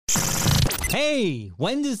Hey,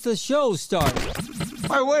 when does the show start?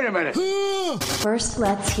 Hey, wait a minute. First,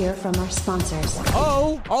 let's hear from our sponsors.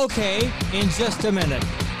 Oh, okay, in just a minute.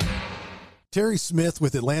 Terry Smith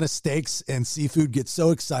with Atlanta Steaks and Seafood gets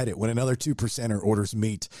so excited when another 2%er orders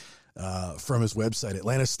meat from his website,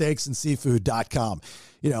 atlantasteaksandseafood.com.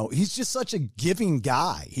 You know, he's just such a giving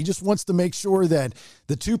guy. He just wants to make sure that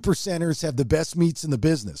the 2%ers have the best meats in the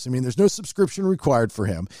business. I mean, there's no subscription required for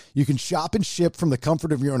him. You can shop and ship from the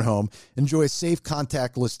comfort of your own home. Enjoy a safe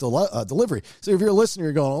contactless delivery. So if you're a listener,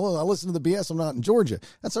 you're going, oh, I listen to the BS, I'm not in Georgia.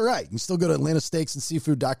 That's all right. You can still go to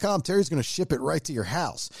atlantasteaksandseafood.com. Terry's going to ship it right to your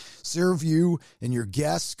house. Serve you and your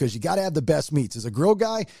guests, because you got to have the best meats. As a grill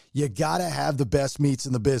guy, you got to have the best meats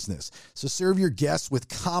in the business. So serve your guests with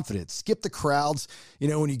confidence. Skip the crowds. You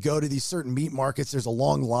know, when you go to these certain meat markets, there's a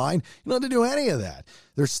long line. You don't have to do any of that.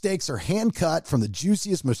 Their steaks are hand-cut from the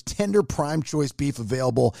juiciest, most tender prime choice beef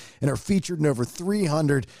available and are featured in over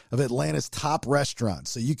 300 of Atlanta's top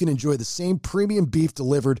restaurants. So you can enjoy the same premium beef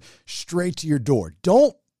delivered straight to your door.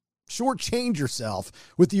 Don't shortchange yourself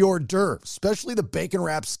with the hors d'oeuvres, especially the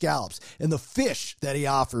bacon-wrapped scallops and the fish that he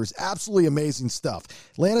offers. Absolutely amazing stuff.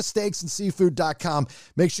 AtlantaSteaksandSeafood.com.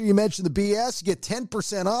 Make sure you mention the BS. You get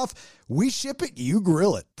 10% off. We ship it, you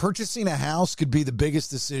grill it. Purchasing a house could be the biggest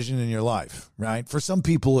decision in your life, right? For some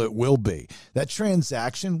people, it will be. That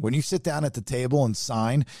transaction, when you sit down at the table and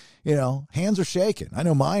sign, you know, hands are shaking. I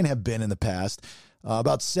know mine have been in the past.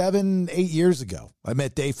 About 7-8 years ago, I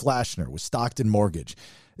met Dave Flashner with Stockton Mortgage.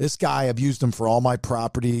 This guy, I've used him for all my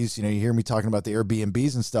properties. You know, you hear me talking about the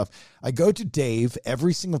Airbnbs and stuff. I go to Dave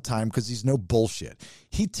every single time because he's no bullshit.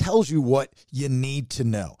 He tells you what you need to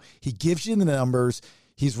know. He gives you the numbers.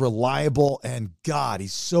 He's reliable, and God,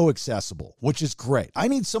 he's so accessible, which is great. I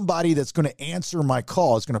need somebody that's going to answer my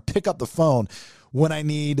call, is going to pick up the phone when I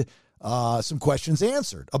need some questions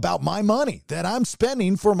answered about my money that I'm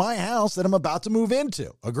spending for my house that I'm about to move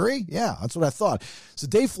into. Agree? Yeah, that's what I thought. So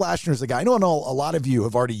Dave Flashner is the guy. I know a lot of you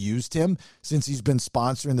have already used him since he's been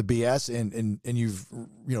sponsoring the BS, and you've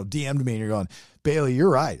DM'd me and you're going, Bailey, you're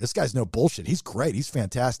right. This guy's no bullshit. He's great. He's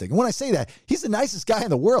fantastic. And when I say that, he's the nicest guy in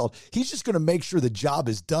the world. He's just going to make sure the job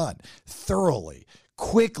is done thoroughly,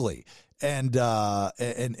 quickly, and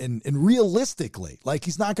realistically. Like,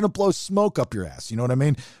 he's not going to blow smoke up your ass. You know what I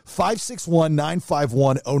mean?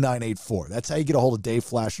 561-951-0984. That's how you get a hold of Dave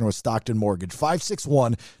Flashner with Stockton Mortgage.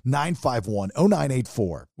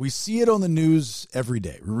 561-951-0984. We see it on the news every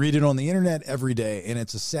day. We read it on the internet every day, and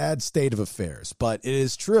it's a sad state of affairs. But it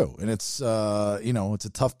is true, and it's it's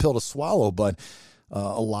a tough pill to swallow. But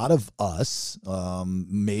a lot of us,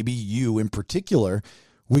 maybe you in particular,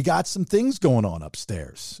 we got some things going on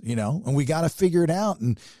upstairs, and we got to figure it out,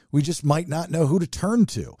 and we just might not know who to turn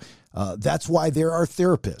to. That's why there are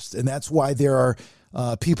therapists, and that's why there are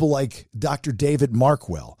people like Dr. David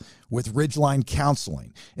Markwell with Ridgeline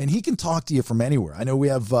Counseling, and he can talk to you from anywhere. I know we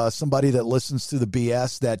have somebody that listens to the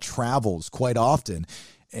BS that travels quite often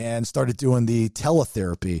and started doing the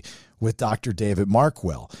teletherapy with Dr. David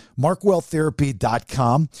Markwell.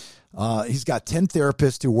 MarkwellTherapy.com. He's got 10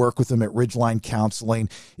 therapists who work with him at Ridgeline Counseling.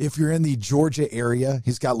 If you're in the Georgia area,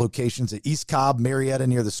 he's got locations at East Cobb, Marietta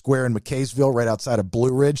near the Square, in McKaysville, right outside of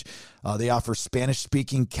Blue Ridge. They offer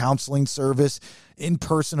Spanish-speaking counseling service, in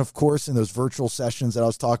person, of course, in those virtual sessions that I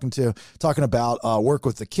was talking about, work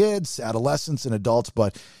with the kids, adolescents, and adults.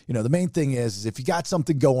 But, the main thing is if you got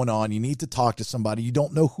something going on, you need to talk to somebody, you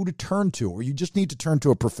don't know who to turn to, or you just need to turn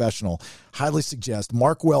to a professional, highly suggest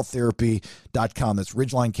MarkwellTherapy.com. That's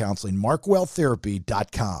Ridgeline Counseling,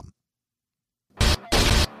 MarkwellTherapy.com.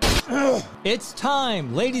 It's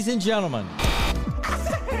time, ladies and gentlemen.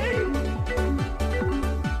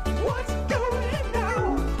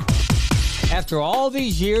 After all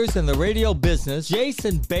these years in the radio business,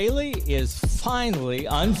 Jason Bailey is finally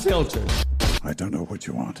unfiltered. I don't know what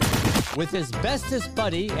you want. With his bestest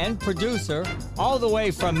buddy and producer, all the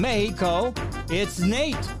way from Mexico, it's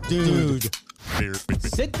Nate. Dude.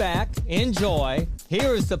 Sit back, enjoy.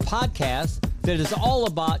 Here is the podcast that is all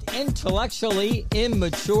about intellectually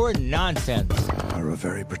immature nonsense. Are a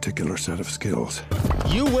very particular set of skills.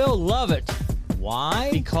 You will love it.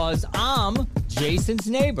 Why? Because I'm Jason's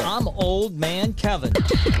neighbor. I'm Old Man Kevin.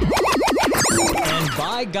 And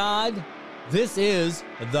by God, this is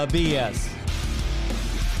the BS.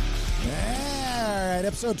 All right,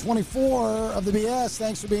 episode 24 of the BS.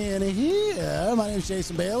 Thanks for being here. My name is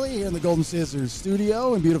Jason Bailey here in the Golden Scissors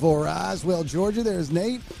studio in beautiful Roswell, Georgia. There's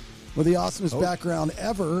Nate with the awesomest background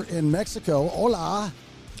ever in Mexico. Hola.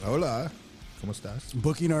 Hola. ¿Cómo estás?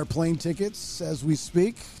 Booking our plane tickets as we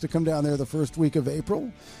speak to come down there the first week of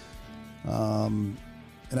April.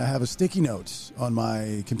 And I have a sticky note on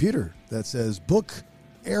my computer that says book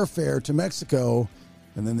airfare to Mexico.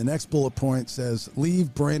 And then the next bullet point says,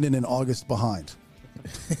 leave Brandon in August behind.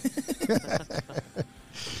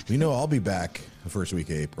 You know, I'll be back the first week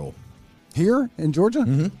of April. Here in Georgia?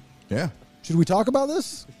 Mm-hmm. Yeah. Should we talk about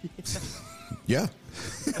this? Yeah.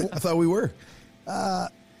 I thought we were. Hold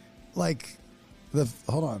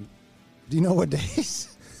on. Do you know what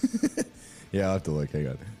days? Yeah, I'll have to look. Hang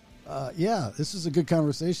on. Yeah, this is a good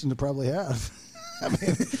conversation to probably have. I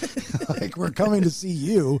mean, we're coming to see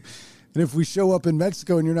you. And if we show up in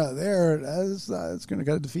Mexico and you're not there, it's going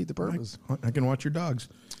to defeat the purpose. I can watch your dogs.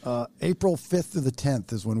 April 5th to the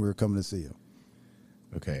 10th is when we were coming to see you.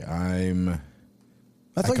 Okay, I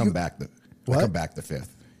come back the 5th.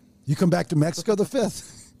 You come back to Mexico the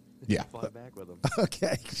 5th? Yeah. Fly back with them.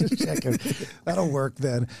 Okay, just checking. That'll work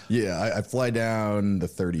then. Yeah, I fly down the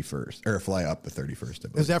 31st, or fly up the 31st. I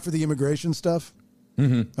believe. Is that for the immigration stuff?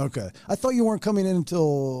 Mm-hmm. Okay. I thought you weren't coming in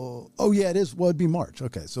until, it is. Well, it'd be March.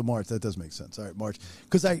 Okay. So March, that does make sense. All right, March.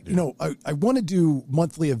 Because I want to do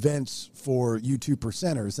monthly events for you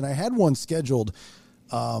 2%ers, and I had one scheduled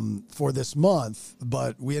for this month,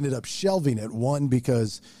 but we ended up shelving it. One,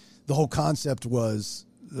 because the whole concept was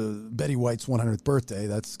Betty White's 100th birthday.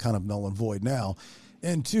 That's kind of null and void now.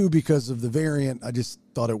 And two, because of the variant, I just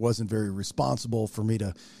thought it wasn't very responsible for me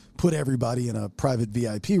to put everybody in a private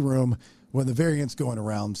VIP room when the variant's going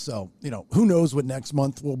around. So, who knows what next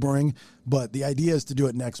month will bring, but the idea is to do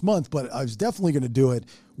it next month. But I was definitely going to do it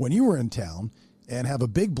when you were in town and have a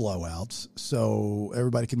big blowout so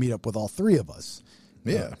everybody can meet up with all three of us.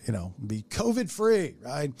 Yeah. Be COVID-free,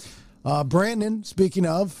 right? Brandon, speaking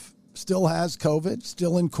of, still has COVID,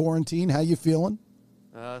 still in quarantine. How you feeling?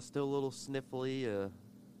 Still a little sniffly.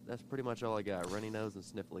 That's pretty much all I got, runny nose and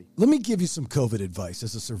sniffly. Let me give you some COVID advice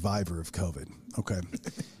as a survivor of COVID, okay?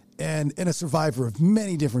 and a survivor of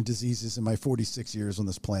many different diseases in my 46 years on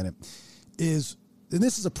this planet, and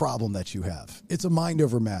this is a problem that you have. It's a mind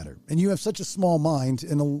over matter. And you have such a small mind,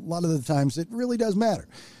 and a lot of the times it really does matter.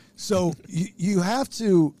 So you have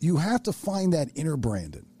to find that inner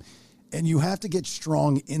Brandon, and you have to get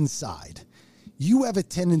strong inside. You have a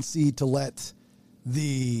tendency to let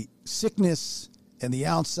the sickness and the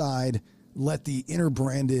outside let the inner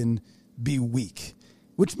Brandon be weak,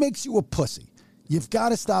 which makes you a pussy. You've got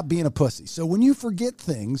to stop being a pussy. So when you forget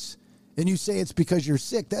things and you say it's because you're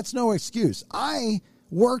sick, that's no excuse. I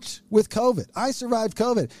worked with COVID. I survived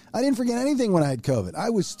COVID. I didn't forget anything when I had COVID. I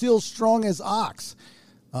was still strong as ox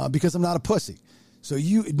because I'm not a pussy. So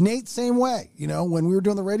Nate, same way. When we were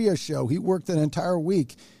doing the radio show, he worked an entire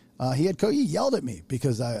week. He yelled at me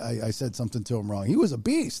because I said something to him wrong. He was a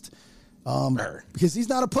beast because he's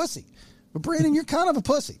not a pussy. But Brandon, you're kind of a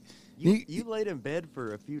pussy. You laid in bed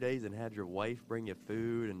for a few days and had your wife bring you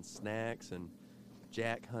food and snacks and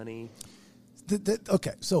Jack honey.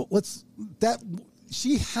 Okay, so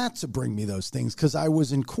she had to bring me those things because I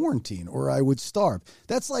was in quarantine or I would starve.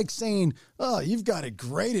 That's like saying, oh, you've got it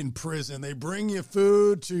great in prison. They bring you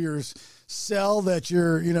food to your cell that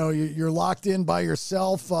you're locked in by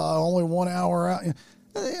yourself, only 1 hour out.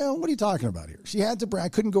 What are you talking about here? She had to bring, I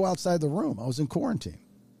couldn't go outside the room. I was in quarantine.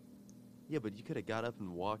 Yeah, but you could have got up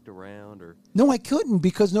and walked around or... No, I couldn't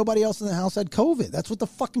because nobody else in the house had COVID. That's what the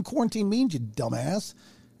fucking quarantine means, you dumbass.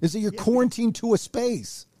 Is that you're quarantined to a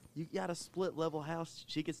space. You got a split level house.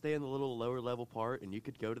 She could stay in the little lower level part and you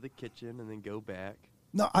could go to the kitchen and then go back.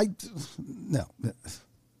 No.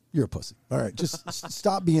 You're a pussy. All right. Just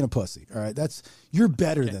stop being a pussy. All right. You're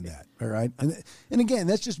better than that. All right. And again,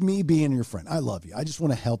 that's just me being your friend. I love you. I just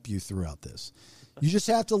want to help you throughout this. You just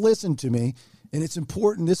have to listen to me. And it's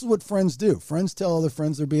important. This is what friends do. Friends tell other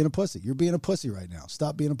friends they're being a pussy. You're being a pussy right now.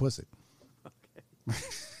 Stop being a pussy. Okay.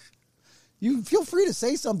 You feel free to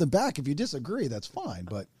say something back if you disagree. That's fine.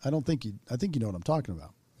 But I think you know what I'm talking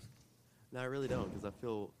about. No, I really don't because I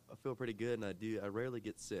feel pretty good and I rarely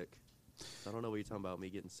get sick. I don't know what you're talking about,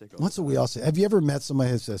 me getting sick all the time. That's what we all say. Have you ever met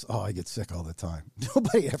somebody that says, oh, I get sick all the time?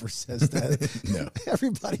 Nobody ever says that. No.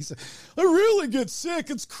 Everybody says, I really get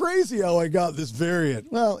sick. It's crazy how I got this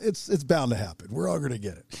variant. Well, it's bound to happen. We're all going to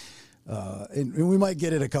get it. And we might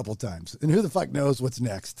get it a couple times. And who the fuck knows what's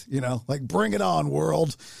next? Bring it on,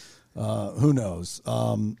 world. Who knows?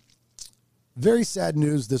 Very sad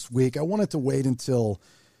news this week. I wanted to wait until,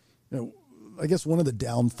 I guess one of the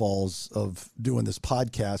downfalls of doing this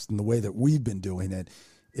podcast and the way that we've been doing it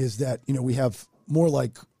is that, we have more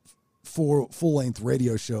like 4 full-length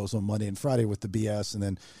radio shows on Monday and Friday with the BS. And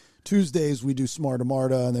then Tuesdays we do Smarta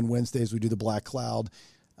Marta. And then Wednesdays we do the Black Cloud,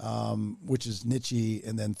 which is niche-y.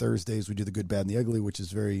 And then Thursdays we do the Good, Bad, and the Ugly, which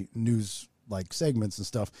is very news-like segments and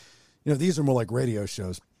stuff. These are more like radio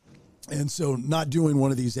shows. And so not doing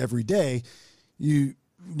one of these every day,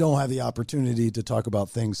 don't have the opportunity to talk about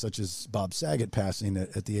things such as Bob Saget passing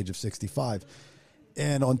at the age of 65.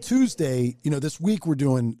 And on Tuesday, this week we're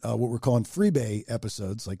doing what we're calling FREEBAE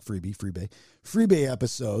episodes, like FREEBAE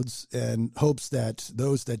episodes, and hopes that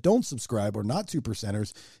those that don't subscribe or not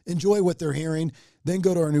 2%ers enjoy what they're hearing. Then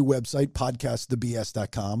go to our new website,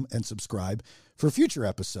 podcastthebs.com, and subscribe for future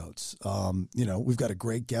episodes. We've got a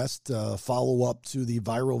great guest, follow up to the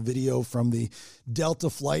viral video from the Delta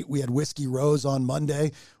flight. We had Whiskey Rose on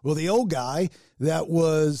Monday. Well, the old guy that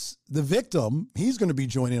was the victim, he's going to be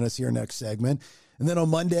joining us here next segment. And then on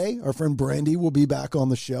Monday, our friend Brandy will be back on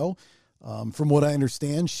the show. From what I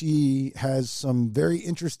understand, she has some very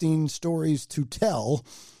interesting stories to tell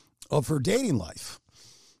of her dating life.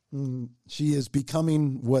 She is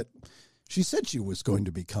becoming what she said she was going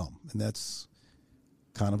to become, and that's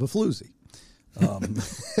kind of a floozy.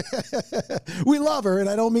 We love her, and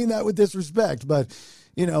I don't mean that with disrespect, but,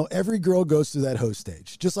 every girl goes through that host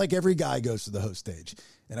stage, just like every guy goes through the host stage.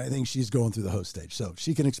 And I think she's going through the host stage, so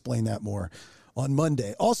she can explain that more on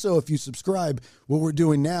Monday. Also, if you subscribe, what we're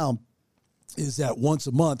doing now is that once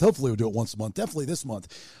a month, hopefully we'll do it once a month, definitely this month,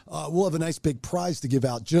 we'll have a nice big prize to give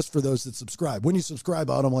out just for those that subscribe. When you subscribe,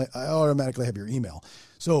 I automatically have your email.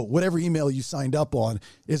 So whatever email you signed up on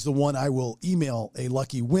is the one I will email a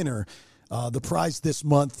lucky winner. The prize this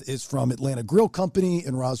month is from Atlanta Grill Company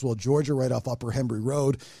in Roswell, Georgia, right off Upper Hembry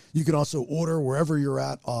Road. You can also order wherever you're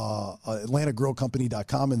at,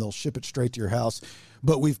 atlantagrillcompany.com, and they'll ship it straight to your house.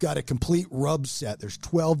 But we've got a complete rub set. There's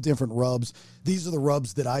 12 different rubs. These are the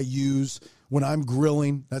rubs that I use when I'm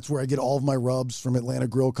grilling. That's where I get all of my rubs from Atlanta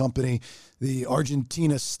Grill Company. The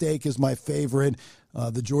Argentina steak is my favorite.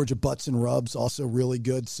 The Georgia butts and rubs, also really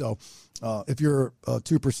good. So if you're a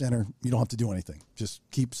 2%er, you don't have to do anything. Just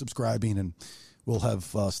keep subscribing and we'll have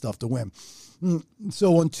stuff to win.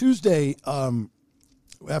 So on Tuesday,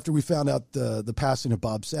 after we found out the passing of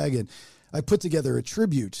Bob Saget, I put together a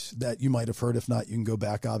tribute that you might have heard. If not, you can go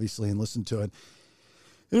back, obviously, and listen to it.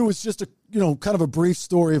 And it was just kind of a brief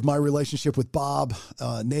story of my relationship with Bob.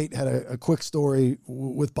 Nate had a quick story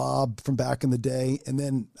with Bob from back in the day. And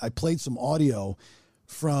then I played some audio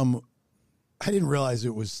from, I didn't realize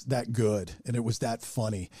it was that good and it was that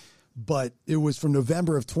funny, but it was from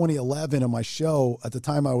November of 2011 on my show. At the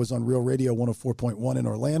time, I was on Real Radio 104.1 in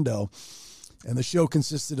Orlando. And the show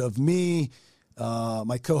consisted of me,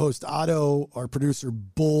 my co-host Otto, our producer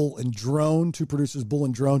Bull and Drone, two producers, Bull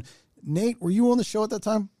and Drone. Nate, were you on the show at that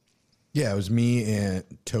time? Yeah, it was me and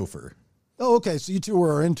Topher. Oh, okay. So you two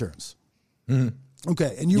were our interns. Mm-hmm.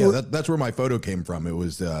 Okay, and you were that's where my photo came from. It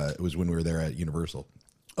was when we were there at Universal.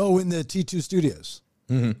 Oh, in the T2 studios.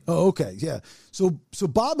 Mm-hmm. Oh, okay, yeah. So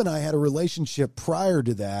Bob and I had a relationship prior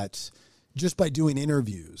to that, just by doing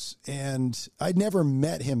interviews, and I'd never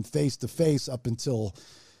met him face to face up until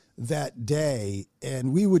that day,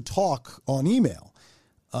 and we would talk on email.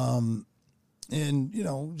 And,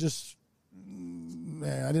 just,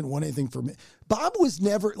 I didn't want anything from it. Bob was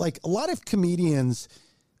never, like a lot of comedians,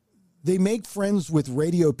 they make friends with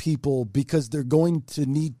radio people because they're going to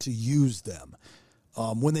need to use them.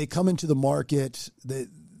 When they come into the market,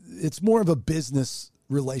 it's more of a business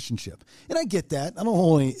relationship. And I get that. I don't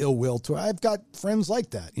hold any ill will to it. I've got friends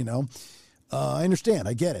like that, I understand.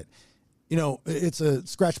 I get it. It's a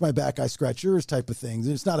scratch my back, I scratch yours type of thing.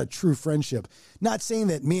 It's not a true friendship. Not saying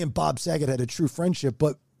that me and Bob Saget had a true friendship,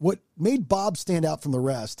 but what made Bob stand out from the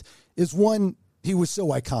rest is, one, he was so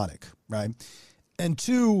iconic, right? And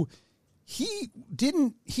two, he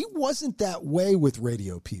wasn't that way with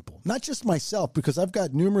radio people. Not just myself, because I've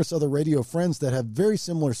got numerous other radio friends that have very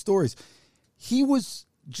similar stories. He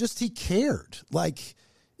cared. Like,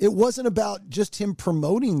 it wasn't about just him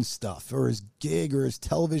promoting stuff or his gig or his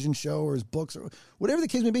television show or his books or whatever the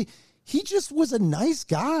case may be. He just was a nice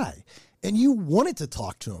guy, and you wanted to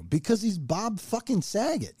talk to him because he's Bob fucking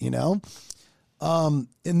Saget,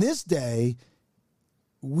 In this day,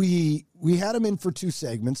 we had him in for 2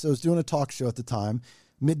 segments. So I was doing a talk show at the time,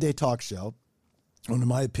 midday talk show, in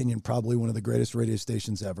my opinion, probably one of the greatest radio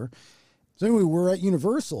stations ever. So anyway, we're at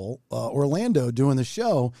Universal, Orlando, doing the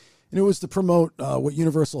show. And it was to promote what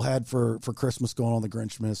Universal had for Christmas, going on, the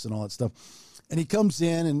Grinchmas and all that stuff. And he comes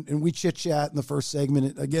in and we chit-chat in the first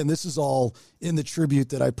segment. Again, this is all in the tribute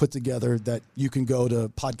that I put together that you can go to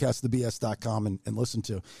podcastthebs.com and listen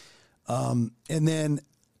to. And then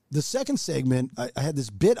the second segment, I had this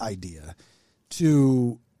bit idea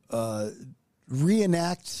to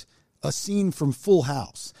reenact a scene from Full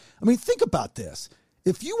House. I mean, think about this.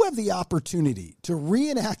 If you have the opportunity to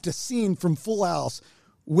reenact a scene from Full House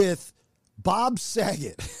with Bob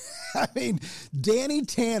Saget, I mean, Danny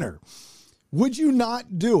Tanner, would you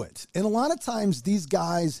not do it? And a lot of times these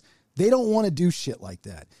guys, They don't want to do shit like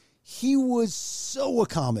that. He was so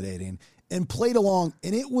accommodating and played along.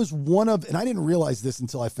 And it was and I didn't realize this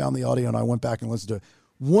until I found the audio and I went back and listened to it.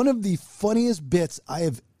 One of the funniest bits I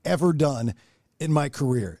have ever done in my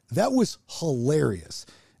career. That was hilarious.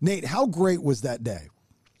 Nate, how great was that day?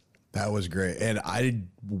 That was great. And I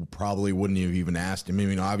probably wouldn't have even asked him. I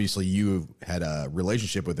mean, obviously you had a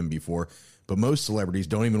relationship with him before, but most celebrities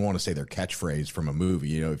don't even want to say their catchphrase from a movie.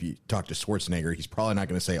 You know, if you talk to Schwarzenegger, he's probably not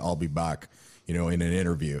going to say, "I'll be back," you know, in an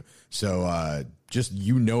interview. So just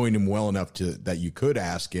you knowing him well enough that you could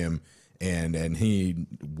ask him and he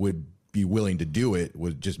would be willing to do it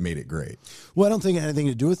just made it great. Well, I don't think it had anything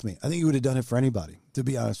to do with me. I think he would have done it for anybody, to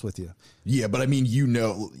be honest with you. Yeah, but I mean, you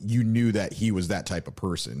knew that he was that type of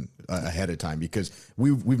person ahead of time, because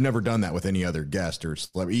we've never done that with any other guest or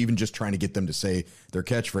celebrity. Even just trying to get them to say their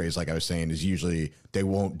catchphrase, like I was saying, is usually they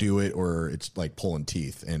won't do it or it's like pulling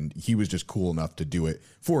teeth. And he was just cool enough to do it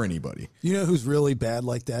for anybody. You know who's really bad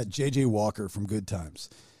like that? J.J. Walker from Good Times.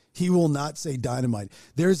 He will not say dynamite.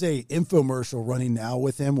 There's a infomercial running now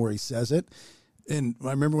with him where he says it. And I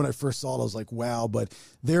remember when I first saw it, I was like, wow. But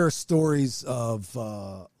there are stories of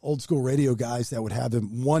old school radio guys that would have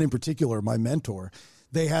him. One in particular, my mentor,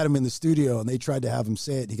 they had him in the studio and they tried to have him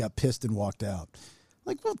say it. And he got pissed and walked out.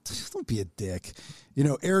 Like, well, don't be a dick. You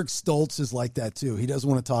know, Eric Stoltz is like that too. He doesn't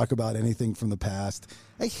want to talk about anything from the past.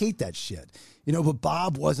 I hate that shit. You know, but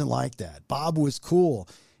Bob wasn't like that. Bob was cool.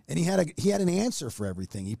 And he had an answer for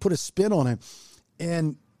everything. He put a spin on it.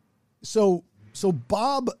 And so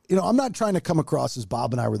Bob, you know, I'm not trying to come across as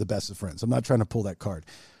Bob and I were the best of friends. I'm not trying to pull that card.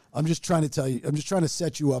 I'm just trying to tell you, I'm just trying to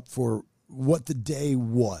set you up for what the day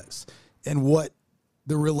was and what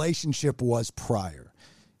the relationship was prior.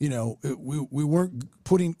 You know, we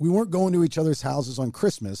weren't going to each other's houses on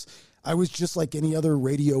Christmas. I was just like any other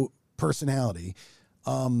radio personality.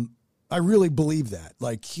 I really believe that.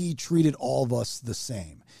 Like, he treated all of us the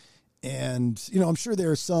same. And, you know, I'm sure there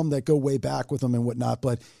are some that go way back with him and whatnot,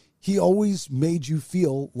 but he always made you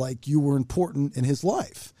feel like you were important in his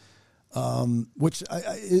life, which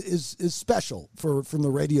is special from the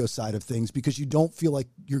radio side of things, because you don't feel like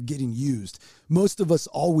you're getting used. Most of us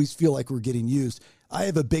always feel like we're getting used. I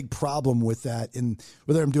have a big problem with that, in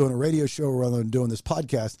whether I'm doing a radio show or whether I'm doing this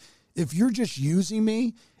podcast. If you're just using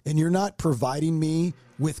me and you're not providing me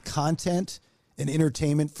with content and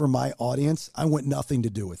entertainment for my audience, I want nothing to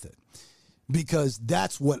do with it, because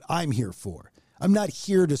that's what I'm here for. I'm not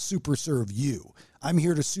here to super serve you. I'm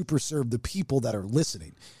here to super serve the people that are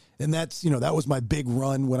listening. And that's, you know, that was my big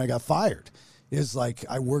run when I got fired, is like,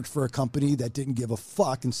 I worked for a company that didn't give a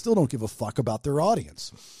fuck and still don't give a fuck about their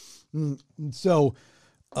audience. So,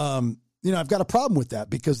 you know, I've got a problem with that,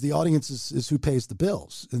 because the audience is who pays the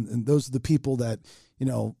bills. And those are the people that, you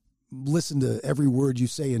know, listen to every word you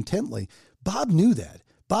say intently. Bob knew that.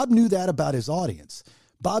 Bob knew that about his audience.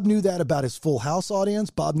 Bob knew that about his Full House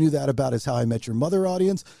audience. Bob knew that about his How I Met Your Mother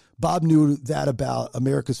audience. Bob knew that about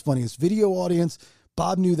America's Funniest Video audience.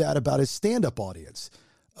 Bob knew that about his stand-up audience.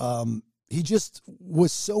 He just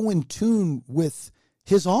was so in tune with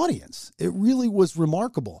his audience. It really was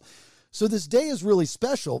remarkable. So this day is really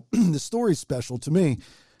special. The story's special to me,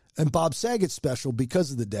 and Bob Saget's special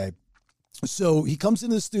because of the day. So he comes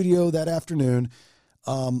into the studio that afternoon.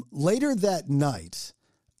 Later that night,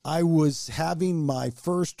 I was having my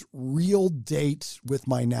first real date with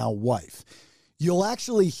my now wife. You'll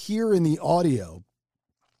actually hear in the audio,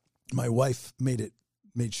 my wife made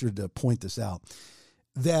sure to point this out,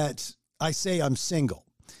 that I say I'm single,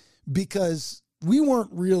 because we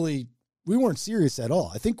weren't serious at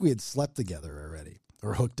all. I think we had slept together already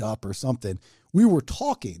or hooked up or something. We were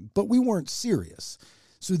talking, but we weren't serious.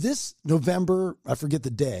 So this November, I forget the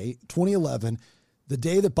day, 2011, the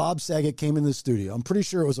day that Bob Saget came in the studio, I'm pretty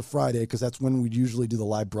sure it was a Friday, because that's when we'd usually do the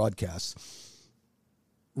live broadcasts.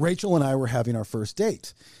 Rachel and I were having our first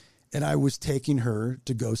date, and I was taking her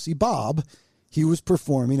to go see Bob. He was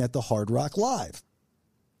performing at the Hard Rock Live.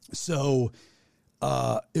 So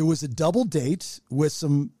it was a double date with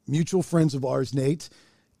some mutual friends of ours, Nate.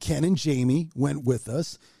 Ken and Jamie went with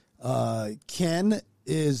us. Ken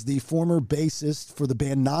is the former bassist for the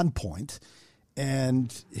band Nonpoint,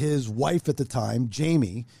 and his wife at the time,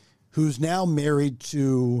 Jamie, who's now married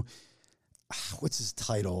to, what's his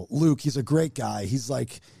title? Luke. He's a great guy. He's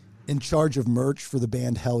like in charge of merch for the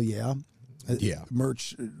band Hell Yeah. Yeah.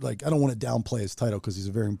 Merch, like, I don't want to downplay his title because he's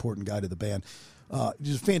a very important guy to the band.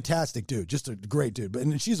 Just a fantastic dude, just a great dude.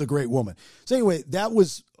 And she's a great woman. So anyway, it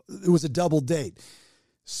was a double date.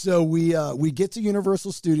 So we get to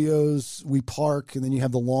Universal Studios, we park, and then you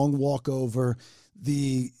have the long walk over.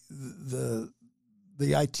 The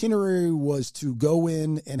the itinerary was to go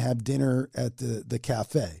in and have dinner at the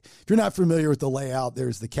cafe. If you're not familiar with the layout,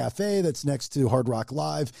 there's the cafe that's next to Hard Rock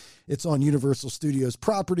Live. It's on Universal Studios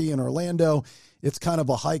property in Orlando. It's kind of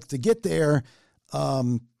a hike to get there.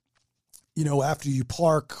 After you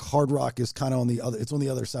park, Hard Rock is kind of it's on the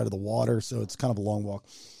other side of the water, so it's kind of a long walk.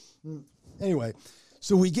 Anyway,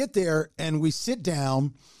 so we get there and we sit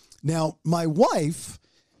down. Now, my wife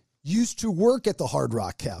used to work at the Hard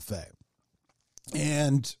Rock Cafe,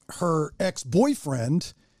 and her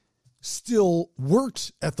ex-boyfriend still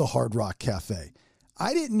worked at the Hard Rock Cafe.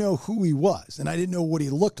 I didn't know who he was, and I didn't know what he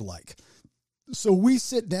looked like. So we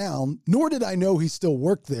sit down, nor did I know he still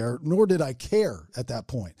worked there, nor did I care at that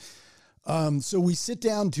point. So we sit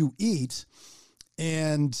down to eat,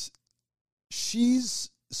 and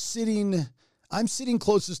I'm sitting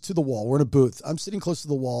closest to the wall. We're in a booth. I'm sitting close to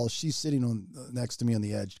the wall. She's sitting next to me on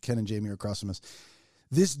the edge. Ken and Jamie are across from us.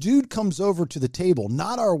 This dude comes over to the table,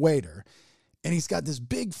 not our waiter, and he's got this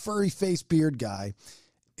big furry face beard guy,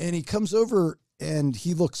 and he comes over and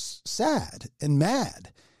he looks sad and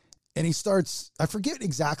mad. And he starts, I forget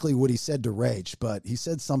exactly what he said to Rach, but he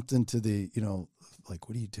said something to the, like,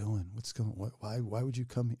 what are you doing? What's going on? Why would you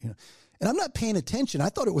come here? And I'm not paying attention. I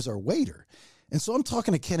thought it was our waiter. And so I'm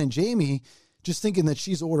talking to Ken and Jamie, just thinking that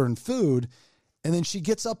she's ordering food. And then she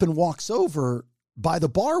gets up and walks over by the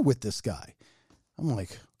bar with this guy. I'm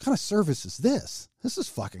like, what kind of service is this? This is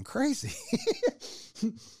fucking crazy.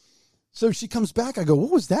 So she comes back. I go,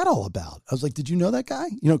 what was that all about? I was like, did you know that guy?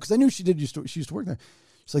 Because I knew she used to work there.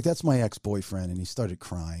 She's like, that's my ex-boyfriend. And he started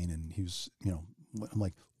crying, and he was, I'm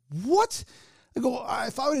like, what? I go,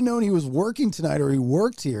 if I would have known he was working tonight or he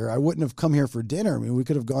worked here, I wouldn't have come here for dinner. I mean, we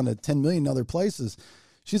could have gone to 10 million other places.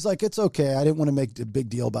 She's like, it's okay. I didn't want to make a big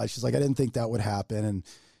deal about it. She's like, I didn't think that would happen. And,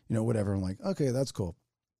 whatever. I'm like, okay, that's cool.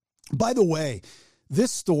 By the way,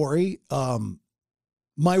 this story,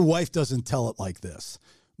 my wife doesn't tell it like this.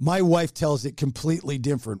 My wife tells it completely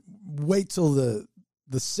different. Wait till the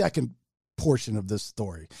second portion of this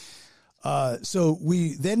story. So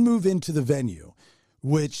we then move into the venue,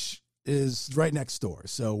 which is right next door.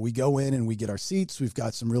 So we go in and we get our seats. We've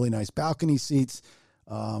got some really nice balcony seats,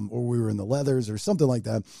 or we were in the leathers or something like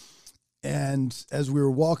that. And as we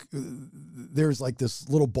were walking, there's like this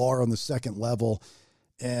little bar on the second level.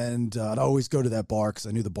 And I'd always go to that bar because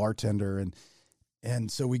I knew the bartender.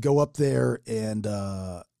 And so we go up there, and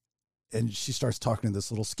she starts talking to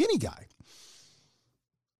this little skinny guy.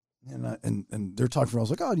 And they're talking. I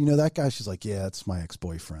was like, oh, do you know that guy? She's like, yeah, it's my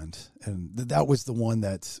ex-boyfriend. And that was the one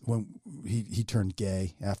that when he turned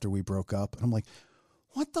gay after we broke up. And I'm like,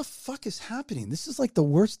 what the fuck is happening? This is like the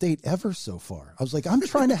worst date ever so far. I was like, I'm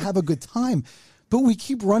trying to have a good time, but we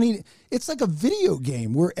keep running. It's like a video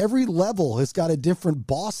game where every level has got a different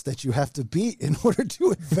boss that you have to beat in order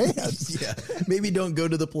to advance. Yeah. Maybe don't go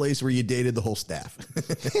to the place where you dated the whole staff.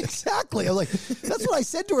 Exactly. I was like, that's what I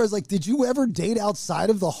said to her. I was like, did you ever date outside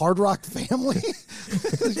of the Hard Rock family?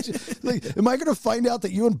 Like, am I going to find out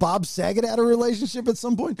that you and Bob Saget had a relationship at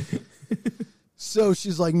some point? So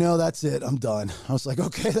she's like, no, that's it. I'm done. I was like,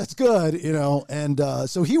 okay, that's good. And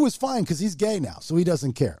so he was fine because he's gay now. So he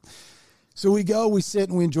doesn't care. So we go, we sit,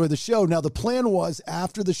 and we enjoy the show. Now, the plan was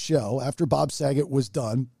after the show, after Bob Saget was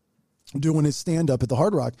done doing his stand-up at the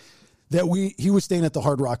Hard Rock, that he was staying at the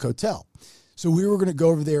Hard Rock Hotel. So we were going to go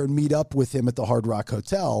over there and meet up with him at the Hard Rock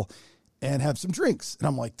Hotel and have some drinks. And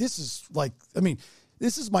I'm like, this is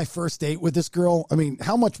my first date with this girl. I mean,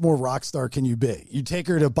 how much more rock star can you be? You take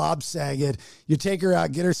her to Bob Saget, you take her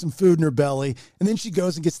out, get her some food in her belly, and then she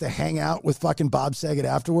goes and gets to hang out with fucking Bob Saget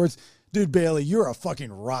afterwards. Dude, Bailey, you're a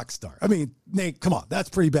fucking rock star. I mean, Nate, come on. That's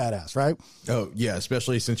pretty badass, right? Oh, yeah,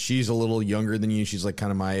 especially since she's a little younger than you. She's like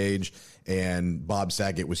kind of my age, and Bob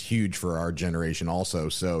Saget was huge for our generation also.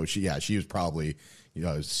 So she was probably,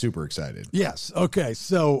 super excited. Yes. Okay.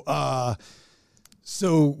 So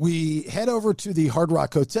we head over to the Hard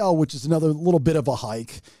Rock Hotel, which is another little bit of a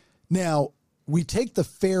hike. Now, we take the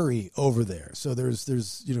ferry over there. So there's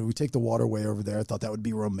we take the waterway over there. I thought that would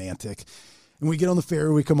be romantic. And we get on the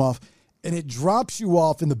ferry, we come off, and it drops you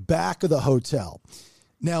off in the back of the hotel.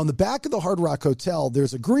 Now, in the back of the Hard Rock Hotel,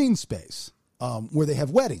 there's a green space where they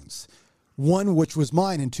have weddings. One, which was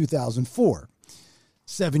mine in 2004,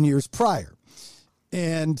 7 years prior.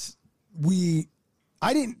 And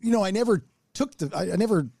I never took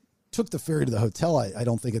the ferry to the hotel. I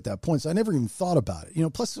don't think at that point. So I never even thought about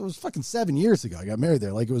it. Plus it was fucking 7 years ago. I got married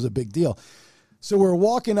there. Like it was a big deal. So we're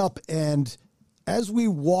walking up, and as we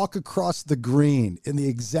walk across the green in the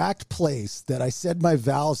exact place that I said my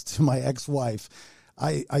vows to my ex-wife,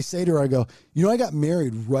 I say to her, I go, I got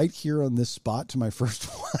married right here on this spot to my first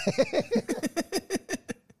wife.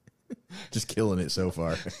 Just killing it so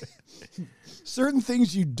far. Certain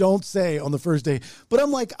things you don't say on the first day. But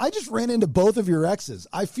I'm like, I just ran into both of your exes.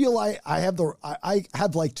 I feel like I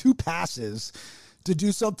have like 2 passes to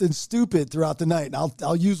do something stupid throughout the night. And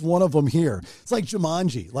I'll use one of them here. It's like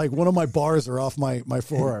Jumanji. Like one of my bars are off my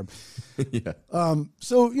forearm. Yeah.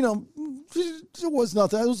 So, it was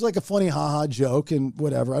nothing. It was like a funny haha joke and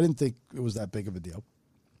whatever. I didn't think it was that big of a deal.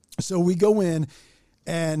 So we go in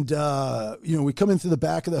and, we come in through the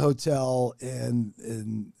back of the hotel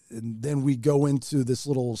and then we go into this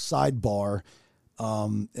little sidebar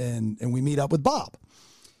and we meet up with Bob.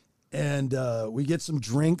 And we get some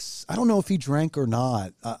drinks. I don't know if he drank or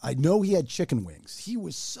not. I know he had chicken wings. He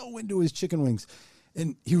was so into his chicken wings.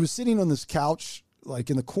 And he was sitting on this couch, like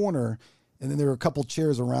in the corner, and then there were a couple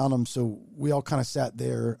chairs around him. So we all kind of sat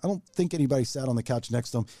there. I don't think anybody sat on the couch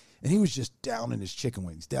next to him. And he was just down in his chicken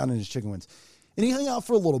wings. And he hung out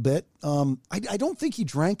for a little bit. I don't think he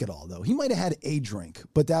drank at all, though. He might have had a drink,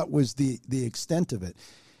 but that was the extent of it.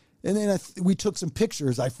 And then we took some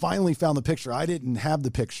pictures. I finally found the picture. I didn't have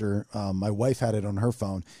the picture. My wife had it on her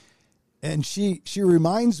phone. And she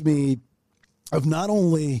reminds me of not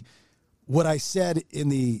only what I said on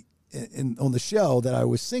the show that I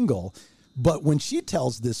was single, but when she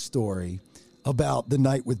tells this story about the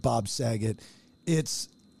night with Bob Saget,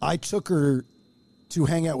 I took her to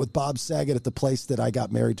hang out with Bob Saget at the place that I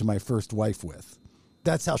got married to my first wife with.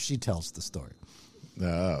 That's how she tells the story.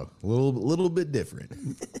 Oh, a little bit different.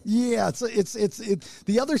 Yeah, it's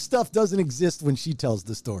the other stuff doesn't exist when she tells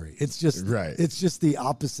the story. It's just right. It's just the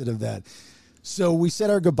opposite of that. So we said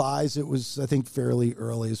our goodbyes. It was, I think, fairly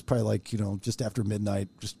early. It was probably like, just after midnight,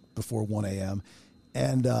 just before 1 a.m.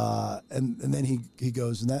 And then he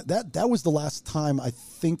goes, and that was the last time I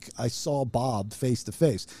think I saw Bob face to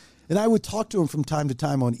face. And I would talk to him from time to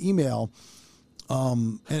time on email,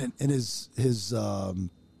 and his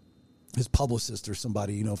publicist or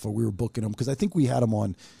somebody, if we were booking him, because I think we had him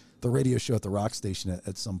on the radio show at the rock station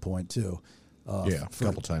at some point too. A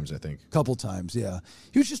couple times, I think. Couple times, yeah.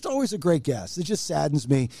 He was just always a great guest. It just saddens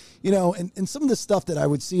me, and some of the stuff that I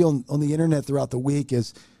would see on the internet throughout the week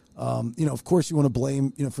is, of course you want to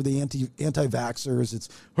blame, for the anti-vaxxers. It's,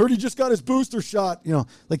 heard he just got his booster shot.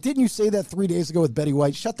 Like, didn't you say that 3 days ago with Betty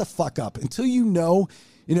White? Shut the fuck up. Until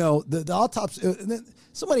the autopsy. And then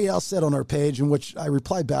somebody else said on our page, in which I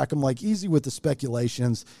replied back, I'm like, easy with the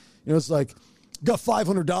speculations. It's like, got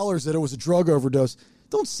 $500 that it was a drug overdose.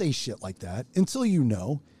 Don't say shit like that until you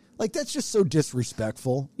know. Like, that's just so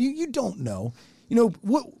disrespectful. You don't know.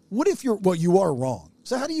 What if you are wrong?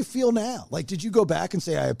 So how do you feel now? Like, did you go back and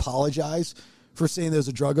say, I apologize for saying there's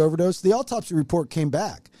a drug overdose? The autopsy report came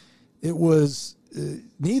back. It was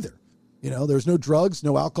neither. There's no drugs,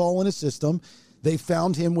 no alcohol in his system. They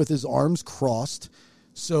found him with his arms crossed.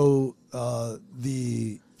 So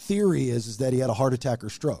the theory is that he had a heart attack or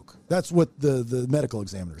stroke. That's what the medical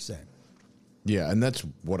examiner is saying. Yeah, and that's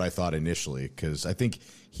what I thought initially, because I think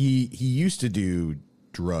he used to do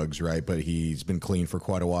drugs, right? But he's been clean for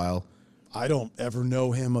quite a while. I don't ever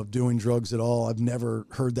know him of doing drugs at all. I've never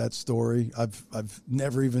heard that story. I've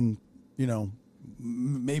never even,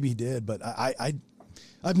 maybe he did, but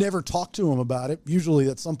I've never talked to him about it. Usually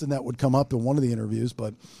that's something that would come up in one of the interviews,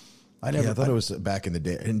 but I never. Yeah, I thought it was back in the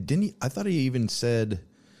day. And I thought he even said,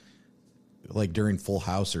 like, during Full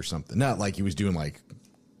House or something. Not like he was doing like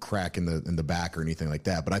crack in the back or anything like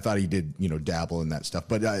that, but I thought he did, dabble in that stuff.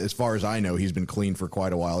 But as far as I know, he's been clean for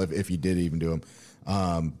quite a while, if he did even do them.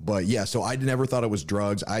 But yeah, so I never thought it was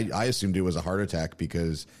drugs. I assumed it was a heart attack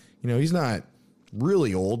because, he's not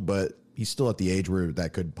really old, but he's still at the age where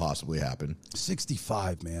that could possibly happen.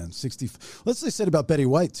 65, man. 60. Let's say said about Betty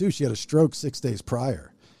White too. She had a stroke 6 days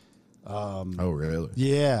prior. Oh, really?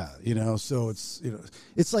 Yeah. So it's,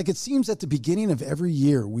 it's like, it seems at the beginning of every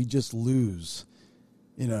year, we just lose,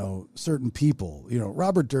 certain people,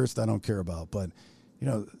 Robert Durst, I don't care about, but,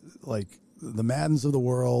 like the Maddens of the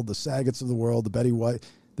world, the Sagets of the world, Betty White,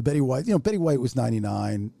 Betty White was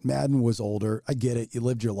 99. Madden was older. I get it. You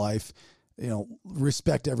lived your life,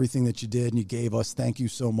 respect everything that you did and you gave us. Thank you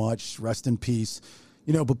so much. Rest in peace.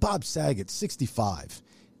 But Bob Saget, 65,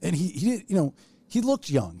 and he he looked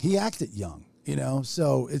young. He acted young,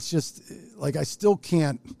 so it's just like, I still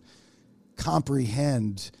can't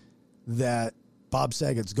comprehend that Bob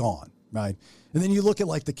Saget's gone. Right. And then you look at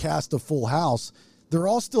like the cast of Full House, they're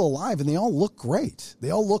all still alive and they all look great.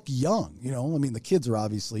 They all look young. The kids are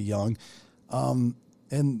obviously young.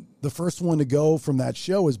 And the first one to go from that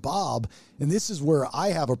show is Bob. And this is where I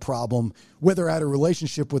have a problem, whether I had a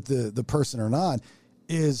relationship with the person or not,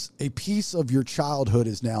 is a piece of your childhood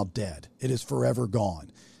is now dead. It is forever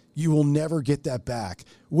gone. you will never get that back,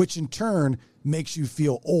 which in turn makes you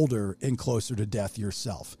feel older and closer to death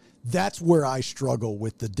yourself. That's where I struggle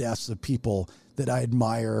with the deaths of people that I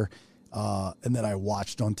admire and that I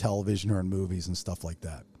watched on television or in movies and stuff like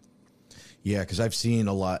that. Yeah, because I've seen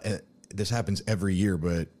a lot. This happens every year,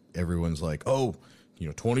 but everyone's like, oh,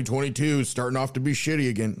 2022 is starting off to be shitty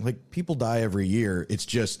again. Like, people die every year. It's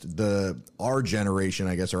just our generation,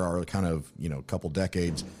 I guess, or our kind of, couple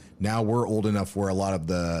decades. Now we're old enough where a lot of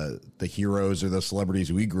the heroes or the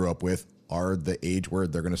celebrities we grew up with are the age where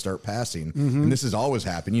they're going to start passing. Mm-hmm. And this has always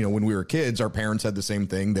happened. When we were kids, our parents had the same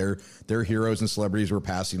thing. Their heroes and celebrities were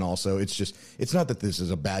passing also. It's not that this is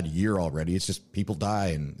a bad year already. It's just people die,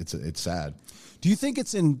 and it's sad. Do you think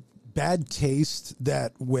it's in bad taste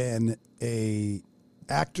that when a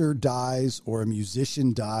actor dies or a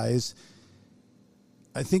musician dies,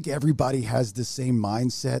 I think everybody has the same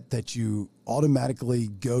mindset that you automatically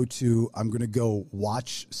go to, I'm going to go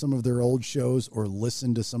watch some of their old shows or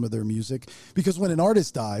listen to some of their music? Because when an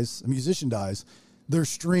artist dies, a musician dies, their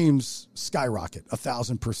streams skyrocket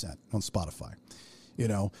 1,000% on Spotify.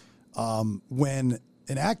 When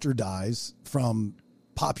an actor dies from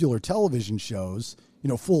popular television shows,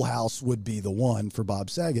 Full House would be the one for Bob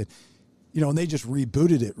Saget, and they just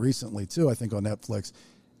rebooted it recently too, I think on Netflix.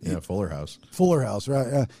 Yeah, Fuller House. Fuller House,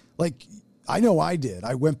 right? I know I did.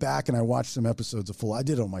 I went back and I watched some episodes of I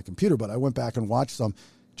did it on my computer, but I went back and watched some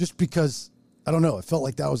just because, I don't know, it felt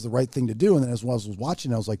like that was the right thing to do. And then as I was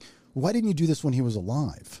watching, I was like, why didn't you do this when he was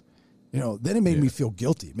alive? Then it made me feel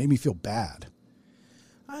guilty. It made me feel bad.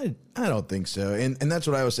 I don't think so. And that's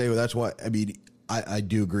what I would say. That's why, I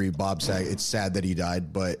do agree, Bob Saget. It's sad that he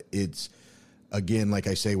died, but it's, again, like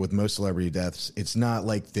I say, with most celebrity deaths, it's not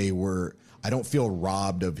like I don't feel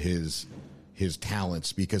robbed of his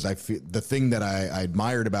talents, because I feel the thing that I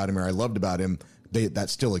admired about him or I loved about him, that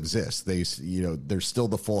still exists. There's still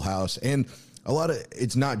the Full House, and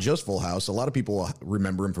it's not just Full House. A lot of people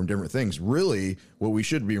remember him from different things. Really, what we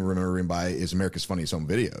should be remembering by is America's Funniest Home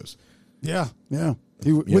Videos. Yeah.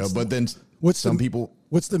 But then what's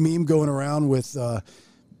the meme going around with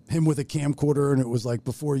him with a camcorder, and it was like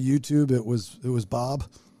before YouTube, it was Bob.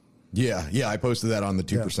 Yeah, I posted that on the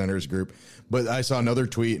 2%ers group. But I saw another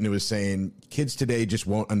tweet, and it was saying, kids today just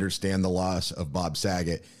won't understand the loss of Bob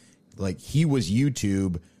Saget. Like, he was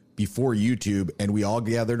YouTube before YouTube, and we all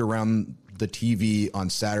gathered around the TV on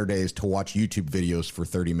Saturdays to watch YouTube videos for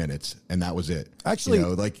 30 minutes, and that was it. Actually,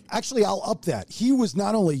 I'll up that. He was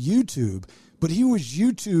not only YouTube, but he was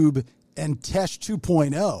YouTube and Tesh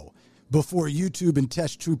 2.0. Before YouTube and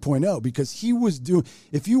Tesh 2.0, because he was doing,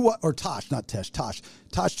 Tosh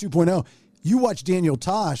 2.0, you watch Daniel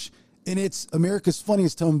Tosh, and it's America's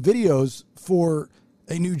Funniest Home Videos for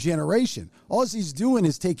a new generation. All he's doing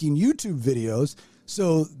is taking YouTube videos,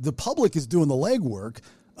 so the public is doing the legwork.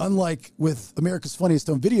 Unlike with America's Funniest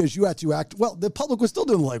Home Videos, you had to act, the public was still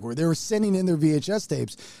doing the legwork. They were sending in their VHS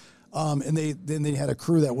tapes, and they had a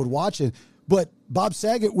crew that would watch it. But Bob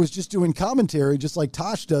Saget was just doing commentary, just like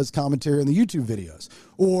Tosh does commentary on the YouTube videos.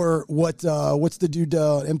 Or what's the dude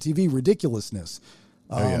MTV Ridiculousness?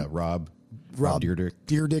 Rob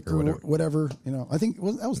Deerdick or whatever. I think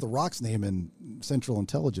that was The Rock's name in Central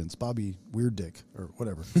Intelligence, Bobby Weirddick or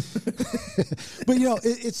whatever. But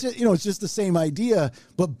it's just the same idea.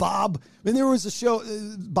 But Bob, there was a show.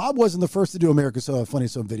 Bob wasn't the first to do America's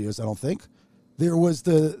Funniest Home Videos, I don't think. There was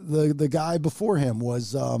the guy before him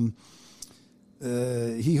was.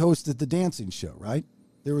 He hosted the dancing show, right?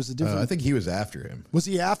 There was a different. I think he was after him. Was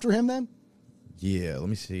he after him then? Yeah, let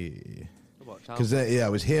me see. Because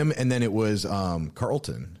it was him, and then it was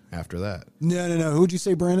Carlton after that. No. Who'd you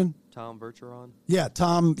say, Brandon? Tom Bergeron. Yeah,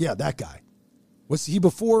 Tom. Yeah, that guy. Was he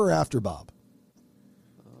before or after Bob?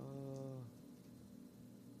 I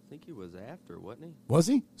think he was after, wasn't he? Was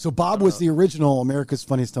he? So Bob was the original America's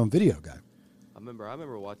Funniest Home Video guy. I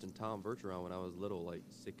remember watching Tom Bergeron when I was little, like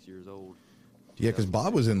 6 years old. Yeah, because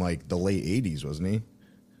Bob was in like the late 80s, wasn't he?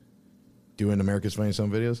 Doing America's Funniest Home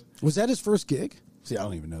Videos. Was that his first gig? See, I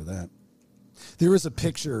don't even know that. There is a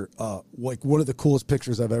picture, like one of the coolest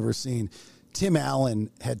pictures I've ever seen. Tim Allen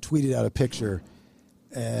had tweeted out a picture,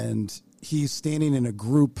 and he's standing in a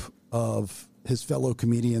group of his fellow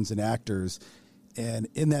comedians and actors. And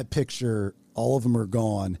in that picture, all of them are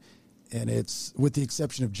gone. And it's with the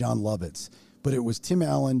exception of John Lovitz. But it was Tim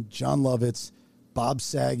Allen, John Lovitz, Bob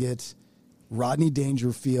Saget, Rodney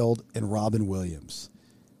Dangerfield, and Robin Williams.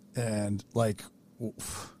 And like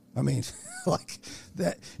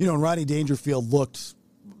that, and Rodney Dangerfield looked,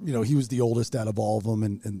 he was the oldest out of all of them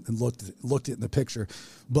and looked it in the picture.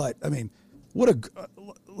 But what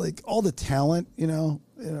all the talent,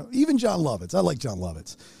 even John Lovitz. I like John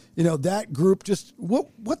Lovitz. that group just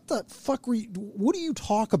what the fuck what do you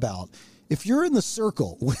talk about? If you're in the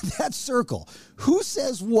circle with that circle, who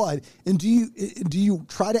says what, and do you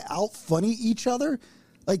try to out funny each other?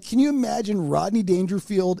 Like, can you imagine Rodney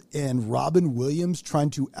Dangerfield and Robin Williams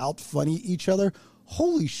trying to out funny each other?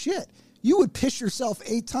 Holy shit. You would piss yourself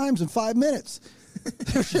 8 times in 5 minutes.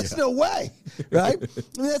 There's just no way, right?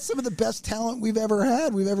 I mean, that's some of the best talent we've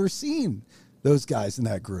ever seen, those guys in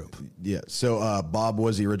that group. Yeah. So Bob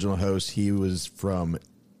was the original host. He was from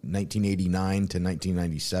 1989 to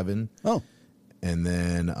 1997. Oh. And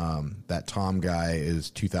then that Tom guy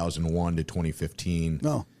is 2001 to 2015.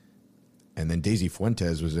 Oh. And then Daisy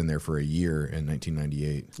Fuentes was in there for a year in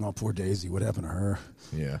 1998. Oh, poor Daisy. What happened to her?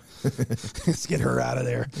 Yeah. Let's get her out of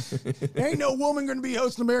there. Ain't no woman going to be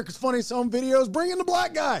hosting America's Funniest Home Videos. Bring in the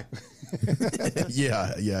black guy.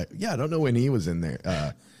 Yeah. I don't know when he was in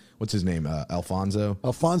there. What's his name? Alfonso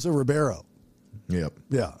Ribeiro. Yep.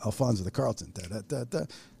 Yeah, Alfonso the Carlton.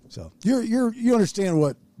 So you understand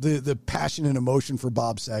what the passion and emotion for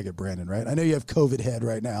Bob Saget, Brandon, right? I know you have COVID head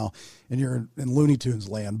right now and you're in Looney Tunes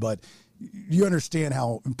land, but you understand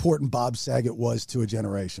how important Bob Saget was to a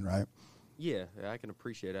generation, right? Yeah, I can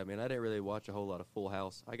appreciate it. I mean, I didn't really watch a whole lot of Full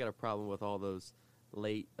House. I got a problem with all those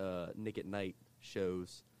late Nick at Night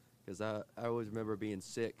shows because I always remember being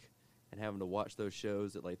sick and having to watch those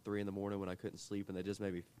shows at like 3 in the morning when I couldn't sleep, and they just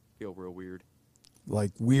made me feel real weird.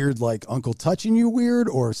 Like weird, like Uncle touching you weird,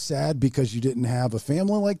 or sad because you didn't have a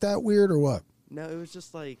family like that weird, or what? No, it was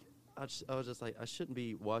just like, I was just like, I shouldn't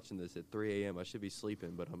be watching this at 3 a.m. I should be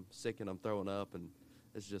sleeping, but I'm sick and I'm throwing up, and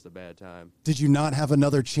it's just a bad time. Did you not have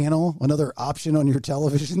another channel, another option on your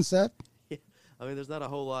television set? Yeah. I mean, there's not a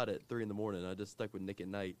whole lot at 3 in the morning. I just stuck with Nick at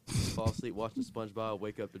Night. Fall asleep watching SpongeBob,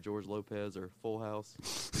 wake up to George Lopez or Full House.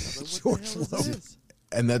 Like, George Lopez.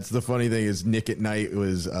 And that's the funny thing is Nick at Night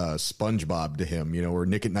was SpongeBob to him, where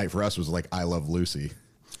Nick at Night for us was like I Love Lucy.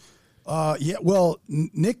 Yeah, well,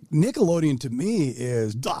 Nickelodeon to me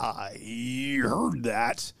is, I heard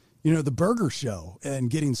that, the Burger Show and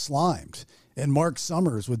Getting Slimed and Mark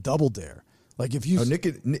Summers with Double Dare. Like if you Nick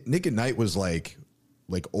at Night was like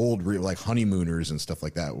old like Honeymooners and stuff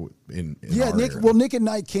like that in Nick era. Well, Nick at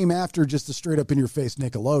Night came after just the straight up in your face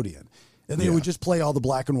Nickelodeon. And they would just play all the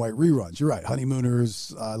black and white reruns. You're right.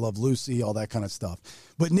 Honeymooners, I Love Lucy, all that kind of stuff.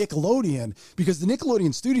 But Nickelodeon, because the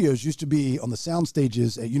Nickelodeon studios used to be on the sound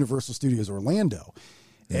stages at Universal Studios Orlando.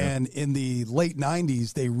 Yeah. And in the late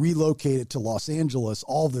 90s, they relocated to Los Angeles.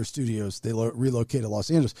 All of their studios, they relocated to Los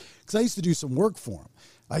Angeles. Because I used to do some work for them.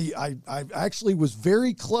 I actually was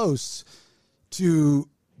very close to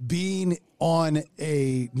being on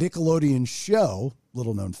a Nickelodeon show,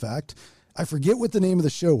 little known fact. I forget what the name of the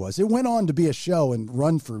show was. It went on to be a show and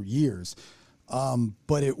run for years.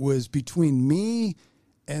 But it was between me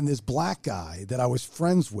and this black guy that I was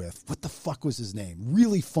friends with. What the fuck was his name?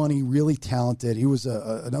 Really funny, really talented. He was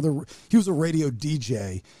a radio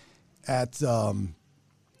DJ at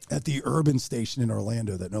the Urban station in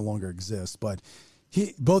Orlando that no longer exists. But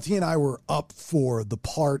both he and I were up for the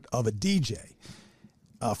part of a DJ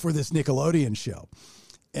for this Nickelodeon show.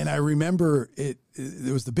 And I remember it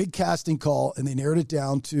was the big casting call, and they narrowed it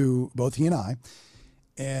down to both he and I.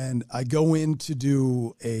 And I go in to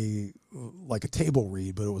do a table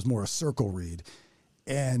read, but it was more a circle read.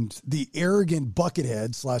 And the arrogant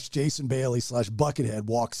Buckethead / Jason Bailey / Buckethead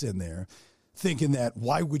walks in there thinking that,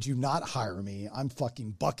 why would you not hire me? I'm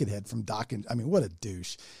fucking Buckethead from Doc. I mean, what a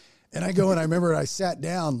douche. And I go and I remember I sat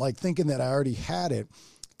down thinking that I already had it.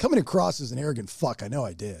 Coming across as an arrogant fuck, I know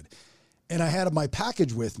I did. And I had my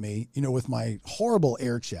package with me, with my horrible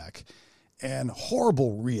air check and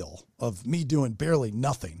horrible reel of me doing barely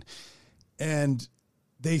nothing. And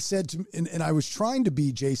they said to me, and I was trying to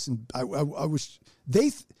be Jason.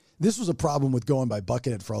 This was a problem with going by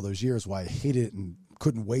Buckethead for all those years, why I hated it and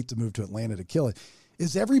couldn't wait to move to Atlanta to kill it,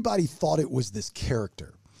 is everybody thought it was this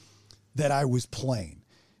character that I was playing.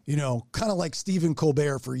 Kind of like Stephen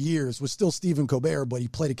Colbert for years was still Stephen Colbert, but he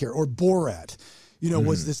played a character, or Borat.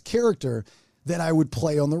 Was this character that I would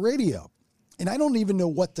play on the radio. And I don't even know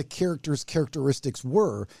what the character's characteristics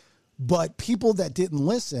were, but people that didn't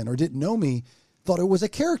listen or didn't know me thought it was a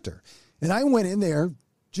character. And I went in there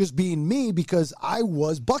just being me because I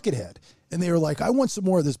was Buckethead. And they were like, I want some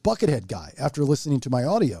more of this Buckethead guy after listening to my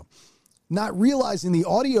audio. Not realizing the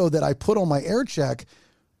audio that I put on my air check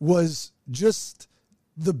was just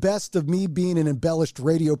the best of me being an embellished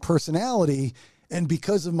radio personality. And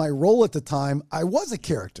because of my role at the time, I was a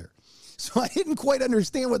character. So I didn't quite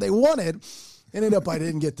understand what they wanted. Ended up, I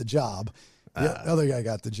didn't get the job. The other guy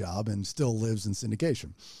got the job and still lives in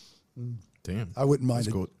syndication. Damn. I wouldn't mind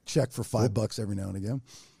a check for $5 every now and again.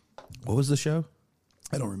 What was the show?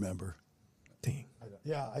 I don't remember. Dang.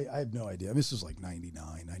 Yeah, I have no idea. I mean, this was like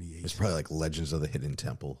 99, 98. It's probably like Legends of the Hidden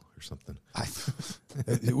Temple or something.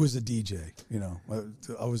 It was a DJ, you know.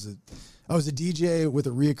 I was a DJ with a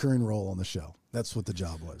reoccurring role on the show. That's what the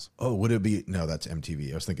job was. Oh, would it be? No, that's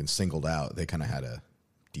MTV. I was thinking Singled Out. They kind of had a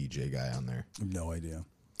DJ guy on there. I have no idea.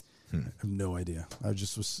 I have no idea. I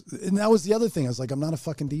just was, and that was the other thing. I was like, I'm not a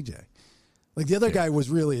fucking DJ. Like the other guy was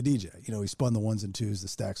really a DJ. You know, he spun the ones and twos, the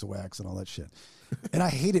stacks of wax, and all that shit. And I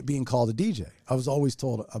hated being called a DJ. I was always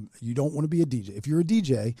told, you don't want to be a DJ. If you're a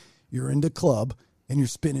DJ, you're into club and you're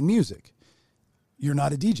spinning music. You're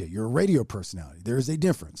not a DJ. You're a radio personality. There is a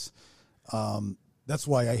difference. That's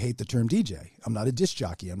why I hate the term DJ. I'm not a disc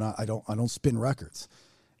jockey. I don't spin records.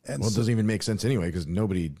 And well, it doesn't even make sense anyway because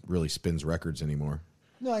nobody really spins records anymore.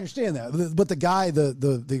 No, I understand that. But the guy,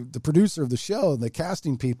 the producer of the show, the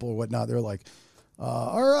casting people or whatnot, they're like,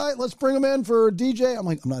 all right, let's bring him in for a DJ. I'm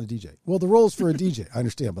like, I'm not a DJ. Well, the role's for a DJ. I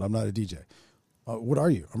understand, but I'm not a DJ. What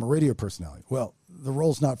are you? I'm a radio personality. Well, the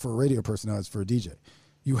role's not for a radio personality. It's for a DJ.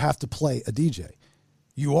 You have to play a DJ.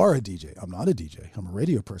 You are a DJ. I'm not a DJ. I'm a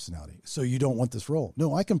radio personality. So you don't want this role.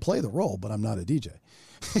 No, I can play the role, but I'm not a DJ.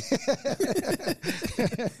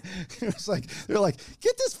 It's like, they're like,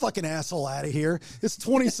 get this fucking asshole out of here. This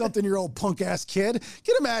 20-something-year-old punk-ass kid.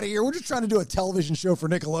 Get him out of here. We're just trying to do a television show for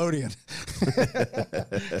Nickelodeon.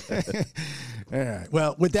 All right.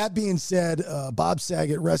 Well, with that being said, Bob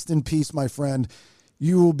Saget, rest in peace, my friend.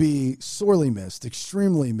 You will be sorely missed,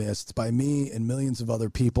 extremely missed by me and millions of other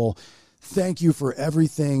people. Thank you for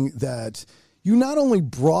everything that you not only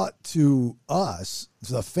brought to us,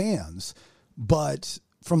 the fans, but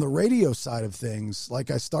from the radio side of things,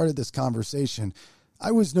 like I started this conversation,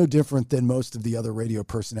 I was no different than most of the other radio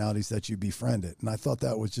personalities that you befriended. And I thought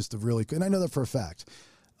that was just a really good, and I know that for a fact.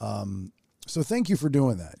 So thank you for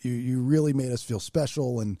doing that. You really made us feel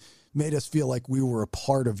special and made us feel like we were a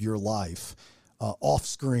part of your life, off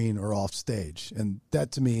screen or off stage. And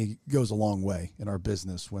that to me goes a long way in our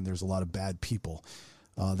business when there's a lot of bad people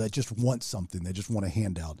that just want something. They just want a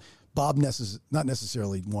handout. Bob not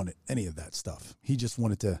necessarily wanted any of that stuff. He just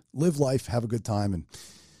wanted to live life, have a good time, and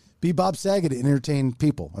be Bob Saget and entertain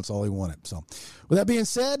people. That's all he wanted. So with that being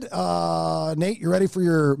said, Nate, you ready for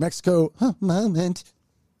your Mexico moment?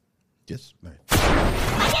 Yes. Right.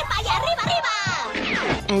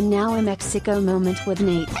 And now a Mexico moment with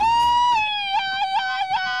Nate.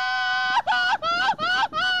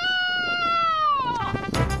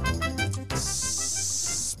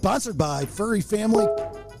 Sponsored by Furry Family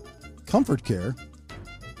Comfort Care.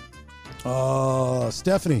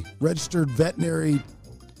 Stephanie, registered veterinary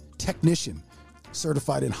technician,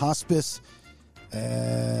 certified in hospice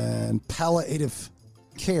and palliative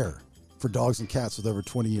care for dogs and cats with over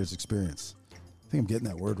 20 years experience. I think I'm getting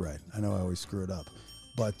that word right. I know I always screw it up.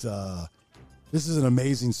 But this is an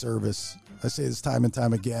amazing service. I say this time and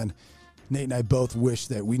time again. Nate and I both wish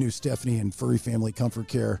that we knew Stephanie and Furry Family Comfort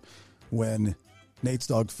Care when Nate's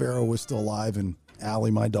dog Pharaoh was still alive and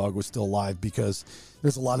Allie, my dog, was still alive, because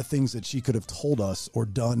there's a lot of things that she could have told us or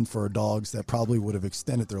done for our dogs that probably would have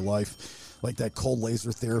extended their life, like that cold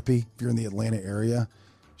laser therapy. If you're in the Atlanta area,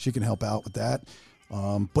 she can help out with that.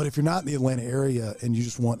 But if you're not in the Atlanta area and you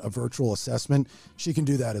just want a virtual assessment, she can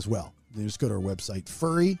do that as well. You just go to our website,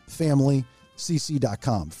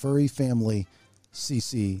 furryfamilycc.com,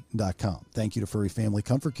 furryfamilycc.com. Thank you to Furry Family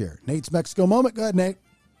Comfort Care. Nate's Mexico moment. Go ahead, Nate.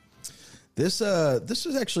 This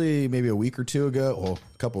was actually maybe a week or two ago, well,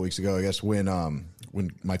 a couple weeks ago, I guess, when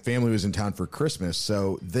my family was in town for Christmas.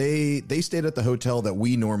 So they stayed at the hotel that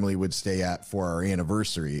we normally would stay at for our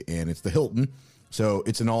anniversary, and it's the Hilton. So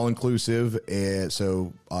it's an all-inclusive, and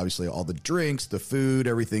so obviously all the drinks, the food,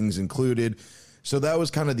 everything's included. So that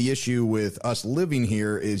was kind of the issue with us living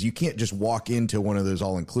here, is you can't just walk into one of those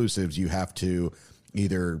all-inclusives. You have to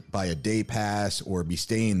either buy a day pass or be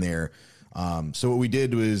staying there. So what we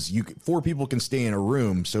did was 4 people can stay in a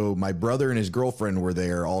room. So my brother and his girlfriend were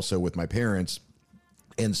there also with my parents.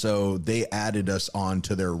 And so they added us on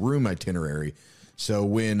to their room itinerary. So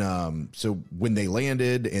when they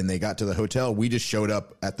landed and they got to the hotel, we just showed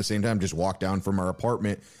up at the same time, just walked down from our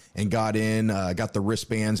apartment and got in, got the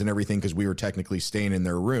wristbands and everything, because we were technically staying in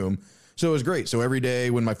their room. So it was great. So every day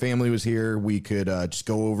when my family was here, we could just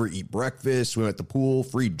go over, eat breakfast, swim at the pool,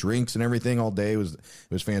 free drinks and everything all day. It was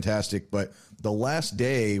fantastic. But the last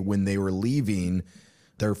day when they were leaving,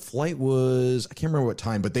 their flight was, I can't remember what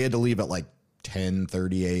time, but they had to leave at like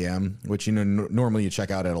 10:30 a.m., which, normally you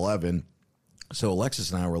check out at 11. So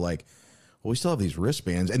Alexis and I were like, well, we still have these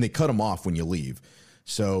wristbands, and they cut them off when you leave.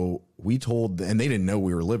 So we told, and they didn't know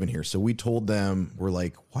we were living here. So we told them, we're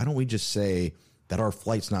like, why don't we just say that our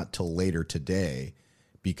flight's not till later today,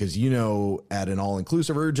 because, at an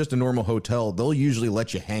all-inclusive or just a normal hotel, they'll usually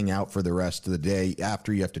let you hang out for the rest of the day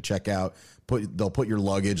after you have to check out. They'll put your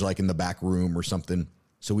luggage like in the back room or something.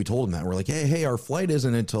 So we told them that. We're like, hey, our flight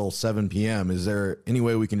isn't until 7 p.m. Is there any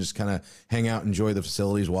way we can just kind of hang out and enjoy the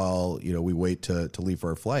facilities while, we wait to leave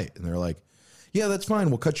for our flight? And they're like, yeah, that's fine.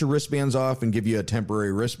 We'll cut your wristbands off and give you a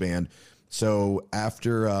temporary wristband. So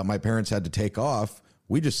after my parents had to take off,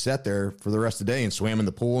 we just sat there for the rest of the day and swam in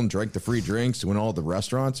the pool and drank the free drinks, went to all the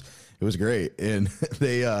restaurants. It was great. And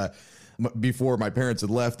they, before my parents had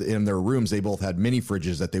left in their rooms, they both had mini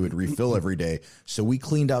fridges that they would refill every day. So we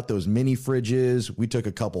cleaned out those mini fridges. We took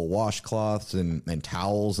a couple washcloths and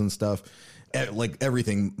towels and stuff. Like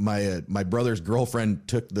everything. My brother's girlfriend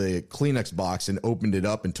took the Kleenex box and opened it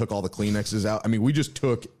up and took all the Kleenexes out. I mean, we just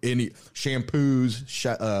took any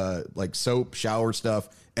shampoos, like soap, shower stuff,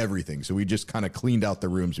 everything. So we just kind of cleaned out the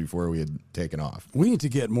rooms before we had taken off. We need to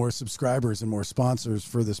get more subscribers and more sponsors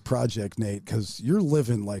for this project, Nate, because you're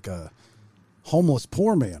living like a homeless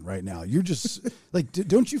poor man right now. You're just like,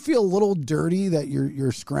 don't you feel a little dirty that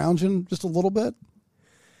you're scrounging just a little bit?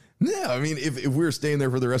 No, I mean, if we were staying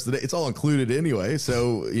there for the rest of the day, it's all included anyway.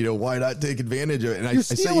 So, why not take advantage of it? And I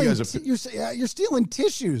say you guys you're stealing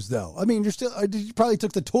tissues, though. I mean, you probably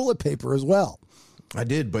took the toilet paper as well. I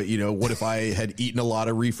did, but what if I had eaten a lot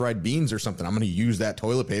of refried beans or something? I'm going to use that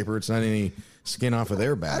toilet paper. It's not any skin off of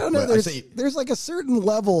their back. I don't know. There's like a certain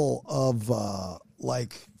level of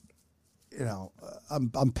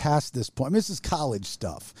I'm past this point. I mean, this is college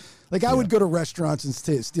stuff. Like I would go to restaurants and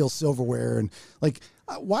steal silverware, and like,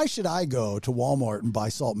 why should I go to Walmart and buy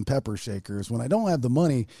salt and pepper shakers when I don't have the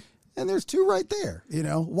money? And there's two right there.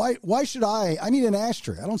 Why should I need an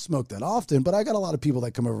ashtray? I don't smoke that often, but I got a lot of people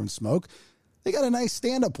that come over and smoke. They got a nice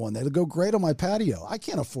stand-up one that'll go great on my patio. I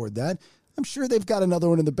can't afford that. I'm sure they've got another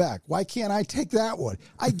one in the back. Why can't I take that one?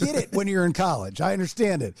 I get it when you're in college. I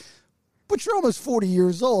understand it. But you're almost 40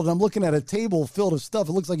 years old, and I'm looking at a table filled with stuff.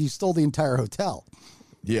 It looks like you stole the entire hotel.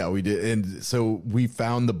 Yeah, we did. And so we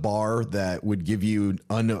found the bar that would give you,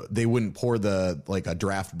 they wouldn't pour a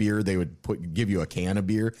draft beer. They would give you a can of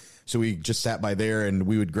beer. So we just sat by there and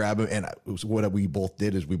we would grab them. And what we both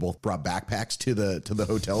did is we both brought backpacks to the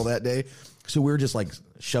hotel that day. So we were just like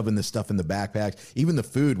shoving this stuff in the backpacks. Even the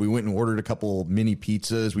food, we went and ordered a couple mini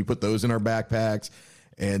pizzas. We put those in our backpacks.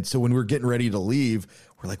 And so when we were getting ready to leave,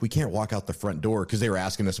 we're like, we can't walk out the front door because they were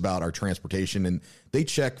asking us about our transportation, and they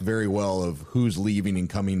check very well of who's leaving and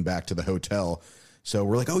coming back to the hotel. So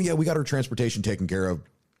we're like, oh yeah, we got our transportation taken care of,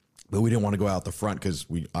 but we didn't want to go out the front because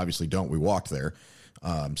we obviously don't. We walked there.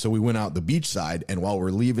 So we went out the beach side, and while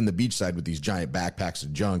we're leaving the beach side with these giant backpacks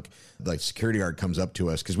of junk, the security guard comes up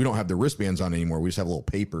to us because we don't have the wristbands on anymore. We just have a little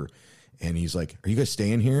paper, and he's like, are you guys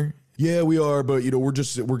staying here? Yeah, we are, but we're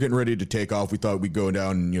getting ready to take off. We thought we'd go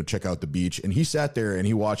down and check out the beach. And he sat there and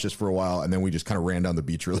he watched us for a while, and then we just kind of ran down the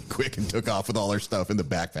beach really quick and took off with all our stuff in the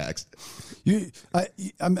backpacks.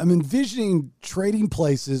 I'm envisioning trading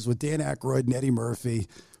places with Dan Aykroyd and Eddie Murphy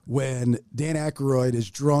when Dan Aykroyd is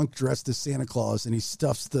drunk, dressed as Santa Claus, and he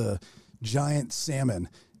stuffs the giant salmon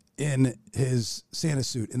in his Santa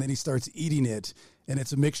suit, and then he starts eating it, and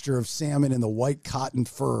it's a mixture of salmon and the white cotton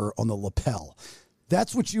fur on the lapel.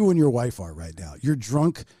 That's what you and your wife are right now. You're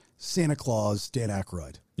drunk Santa Claus, Dan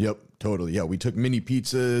Aykroyd. Yep, totally. Yeah, we took mini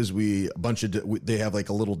pizzas. They have like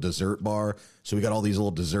a little dessert bar, so we got all these little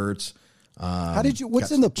desserts. How did you?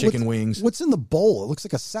 What's in the chicken wings? What's in the bowl? It looks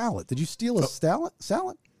like a salad. Did you steal a salad?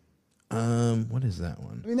 What is that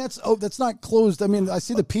one? I mean, that's not closed. I mean, I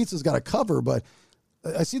see the pizza's got a cover, but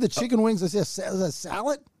I see the chicken wings. I see is that a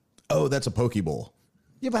salad? Oh, that's a poke bowl.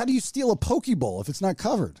 Yeah, but how do you steal a poke bowl if it's not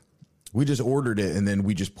covered? We just ordered it, and then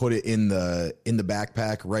we just put it in the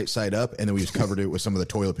backpack right side up, and then we just covered it with some of the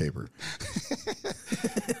toilet paper.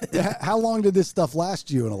 How long did this stuff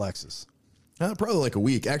last you and Alexis? Probably like a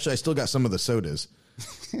week. Actually, I still got some of the sodas.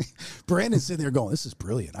 Brandon's sitting there going, "This is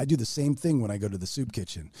brilliant. I do the same thing when I go to the soup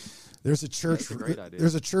kitchen." There's a church.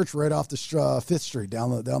 There's a church right off the 5th Street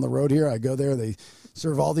down the road here. I go there. They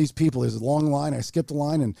serve all these people. There's a long line. I skipped a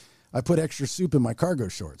line and I put extra soup in my cargo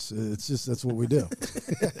shorts. It's just, that's what we do.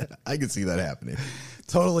 I can see that happening.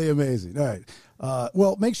 Totally amazing. All right.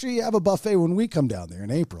 Well, make sure you have a buffet when we come down there in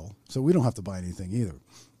April, so we don't have to buy anything either.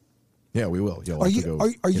 Yeah, we will.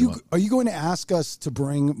 Are you going to ask us to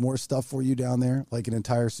bring more stuff for you down there, like an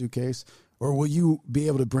entire suitcase, or will you be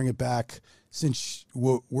able to bring it back since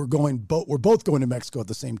we're both going to Mexico at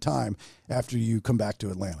the same time after you come back to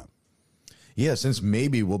Atlanta? Yeah, since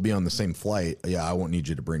maybe we'll be on the same flight, yeah, I won't need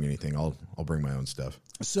you to bring anything. I'll bring my own stuff.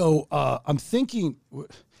 So I'm thinking,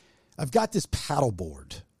 I've got this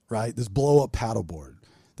paddleboard, right? This blow-up paddleboard.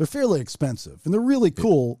 They're fairly expensive, and they're really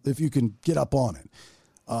cool if you can get up on it.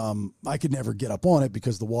 I could never get up on it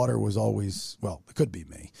because the water was always, well, it could be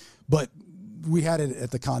me, but we had it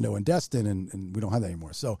at the condo in Destin, and we don't have that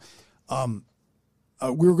anymore. So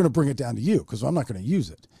we were going to bring it down to you because I'm not going to use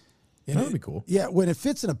it. And that would be cool. Yeah, when it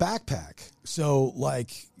fits in a backpack. So,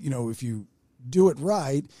 like, if you do it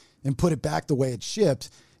right and put it back the way it's shipped,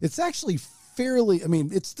 it's actually fairly,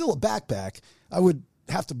 it's still a backpack. I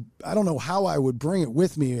don't know how I would bring it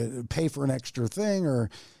with me, pay for an extra thing, or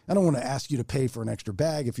I don't want to ask you to pay for an extra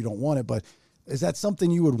bag if you don't want it, but is that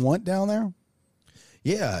something you would want down there?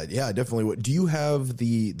 Yeah, I definitely would. Do you have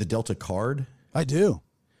the Delta card? I do.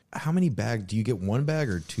 How many bags? Do you get one bag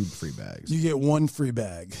or 2 free bags? You get one free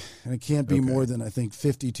bag, and it can't be more than, I think,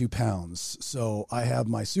 52 pounds. So I have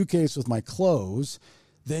my suitcase with my clothes.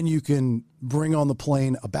 Then you can bring on the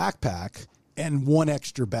plane a backpack and one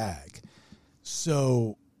extra bag.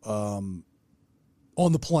 So on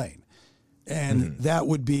the plane. And that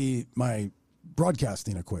would be my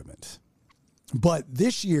broadcasting equipment. But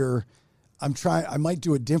this year, I might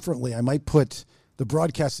do it differently. I might put the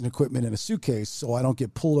broadcasting equipment in a suitcase so I don't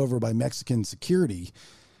get pulled over by Mexican security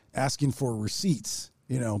asking for receipts,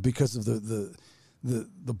 because of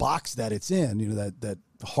the box that it's in, that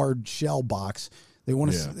hard shell box. They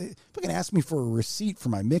want to they fucking ask me for a receipt for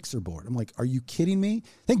my mixer board. I'm like, are you kidding me?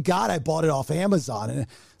 Thank God I bought it off Amazon. And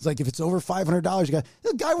it's like, if it's over $500, you got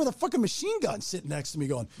a guy with a fucking machine gun sitting next to me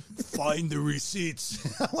going, find the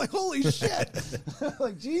receipts. I'm like, holy shit.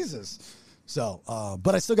 Like, Jesus. So,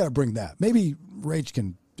 but I still got to bring that. Maybe Rach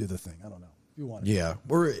can do the thing. I don't know if you want it. Yeah.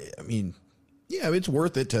 It's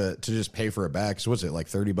worth it to just pay for a bag. So what's it, like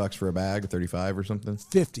 $30 for a bag, 35 or something?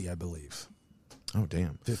 50, I believe. Oh,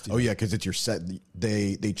 damn. 50. Oh, yeah, because it's your set.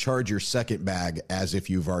 They charge your second bag as if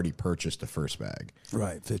you've already purchased the first bag.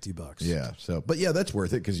 Right, $50. Yeah. So, but yeah, that's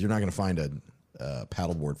worth it because you're not going to find a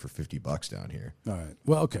paddleboard for $50 down here. All right.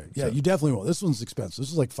 Well, okay. Yeah, you definitely will. This one's expensive.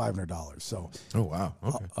 This is like $500. So. Oh, wow.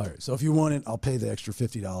 Okay. All right. So if you want it, I'll pay the extra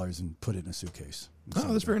 $50 and put it in a suitcase.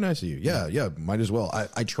 Oh, that's very nice of you. Yeah. Might as well.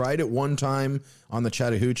 I tried it one time on the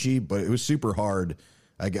Chattahoochee, but it was super hard.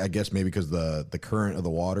 I guess maybe because the current of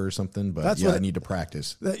the water or something, but I need to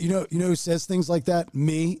practice. You know who says things like that?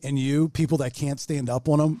 Me and you, people that can't stand up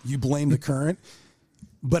on them. You blame the current.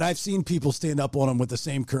 But I've seen people stand up on them with the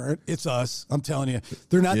same current. It's us. I'm telling you.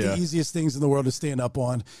 They're not the easiest things in the world to stand up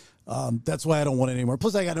on. That's why I don't want it anymore.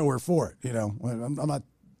 Plus, I got nowhere for it. I'm not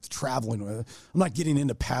traveling with it. I'm not getting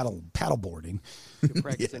into paddleboarding. You can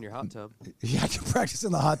practice in your hot tub. Yeah, I can practice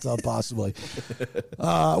in the hot tub, possibly.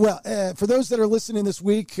 For those that are listening this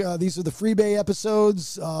week, these are the FREEBAE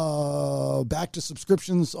episodes. Back to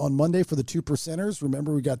subscriptions on Monday for the 2%ers.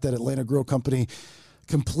 Remember, we got that Atlanta Grill Company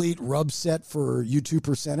complete rub set for you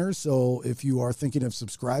 2%ers. So if you are thinking of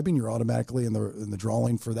subscribing, you're automatically in the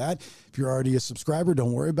drawing for that. If you're already a subscriber,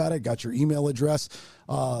 don't worry about it. Got your email address.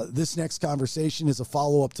 This next conversation is a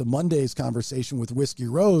follow-up to Monday's conversation with Whiskey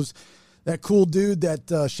Rose, that cool dude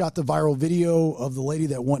that shot the viral video of the lady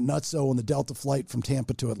that went nutso on the Delta flight from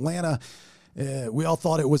Tampa to Atlanta. We all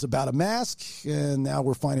thought it was about a mask, and now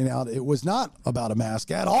we're finding out it was not about a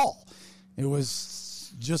mask at all. It was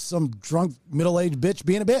just some drunk middle-aged bitch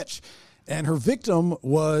being a bitch. And her victim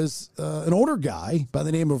was an older guy by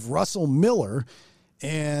the name of Russell Miller.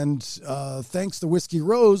 And thanks to Whiskey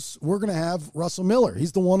Rose, we're going to have Russell Miller.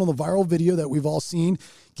 He's the one on the viral video that we've all seen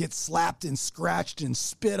get slapped and scratched and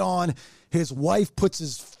spit on. His wife puts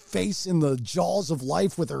his face in the jaws of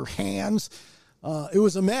life with her hands. It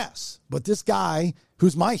was a mess. But this guy,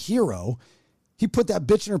 who's my hero, he put that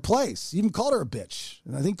bitch in her place. He even called her a bitch.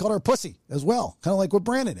 And I think called her a pussy as well. Kind of like what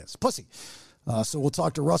Brandon is, pussy. So we'll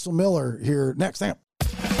talk to Russell Miller here next. Hang on.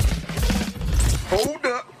 Hold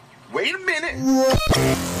up. Wait a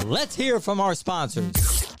minute. Let's hear from our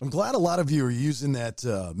sponsors. I'm glad a lot of you are using that.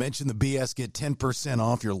 Mention the BS, get 10%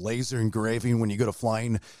 off your laser engraving when you go to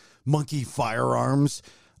Flying Monkey Firearms.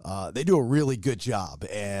 They do a really good job.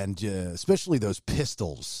 And especially those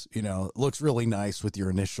pistols, it looks really nice with your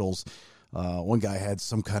initials. One guy had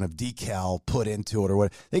some kind of decal put into it or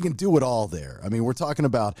what. They can do it all there. I mean, we're talking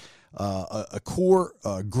about a core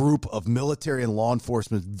group of military and law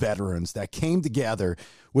enforcement veterans that came together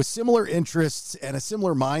with similar interests and a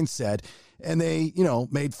similar mindset, and they,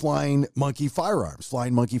 made Flying Monkey Firearms,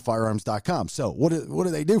 flyingmonkeyfirearms.com. So what do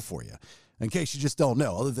they do for you? In case you just don't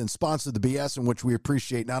know, other than sponsor the BS, in which we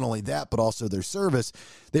appreciate not only that, but also their service,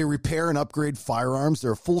 they repair and upgrade firearms.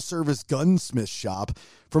 They're a full-service gunsmith shop,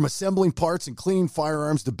 from assembling parts and cleaning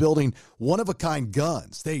firearms to building one-of-a-kind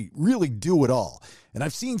guns. They really do it all. And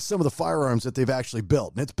I've seen some of the firearms that they've actually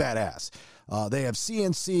built, and it's badass. They have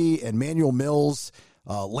CNC and manual mills.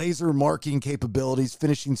 laser marking capabilities,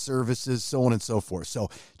 finishing services, so on and so forth. So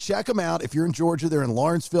check them out. If you're in Georgia, they're in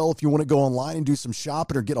Lawrenceville. If you want to go online and do some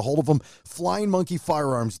shopping or get a hold of them,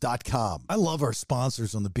 flyingmonkeyfirearms.com. I love our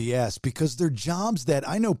sponsors on the BS because they're jobs that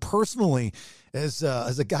I know personally as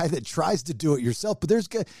a guy that tries to do it yourself. But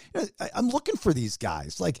I'm looking for these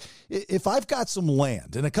guys. Like, if I've got some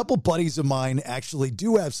land, and a couple buddies of mine actually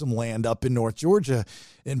do have some land up in North Georgia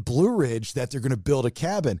in Blue Ridge that they're going to build a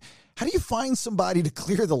cabin. How do you find somebody to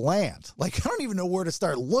clear the land? Like, I don't even know where to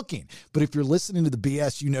start looking. But if you're listening to the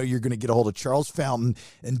BS, you know you're going to get a hold of Charles Fountain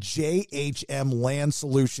and JHM Land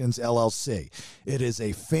Solutions, LLC. It is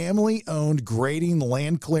a family-owned grading,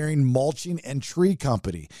 land clearing, mulching, and tree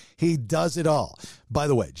company. He does it all. By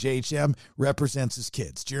the way, JHM represents his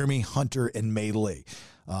kids, Jeremy, Hunter, and May Lee.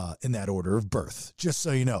 In that order of birth, just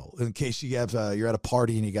so you know, in case you have you're at a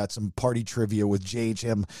party and you got some party trivia with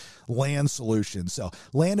JHM Land Solutions. So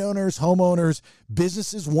landowners, homeowners,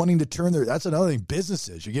 businesses wanting to turn that's another thing,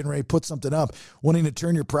 businesses, you're getting ready to put something up, wanting to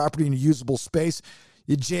turn your property into usable space.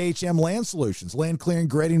 JHM Land Solutions, land clearing,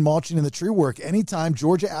 grading, mulching, and the tree work anytime,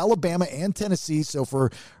 Georgia, Alabama, and Tennessee. So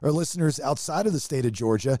for our listeners outside of the state of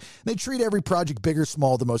Georgia, they treat every project big or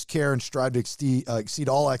small with the most care and strive to exceed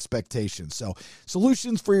all expectations. So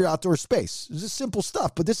solutions for your outdoor space. It's just simple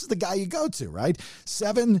stuff, but this is the guy you go to, right?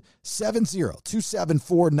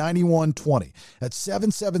 770-274-9120. That's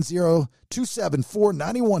 770-274-9120,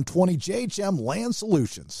 JHM Land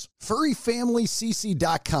Solutions.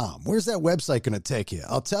 FurryFamilyCC.com. Where's that website going to take you?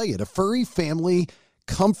 I'll tell you, to Furry Family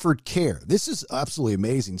Comfort Care. This is absolutely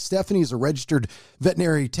amazing. Stephanie is a registered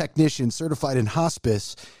veterinary technician certified in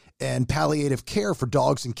hospice and palliative care for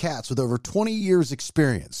dogs and cats with over 20 years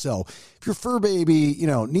experience. So if your fur baby,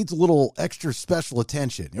 needs a little extra special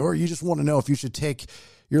attention, or you just want to know if you should take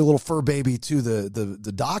your little fur baby to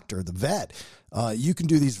the doctor, the vet, you can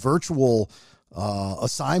do these virtual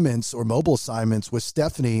assignments or mobile assignments with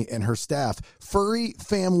Stephanie and her staff.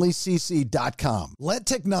 FurryFamilyCC.com. Let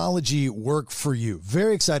technology work for you.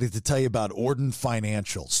 Very excited to tell you about Orden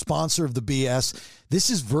Financial, sponsor of the BS. This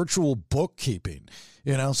is virtual bookkeeping.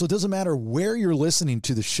 So it doesn't matter where you're listening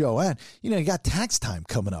to the show at. You got tax time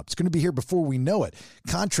coming up. It's going to be here before we know it.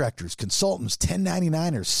 Contractors, consultants,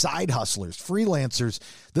 1099ers, side hustlers, freelancers,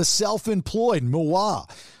 the self-employed, MWA.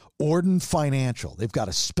 Orden Financial. They've got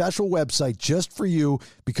a special website just for you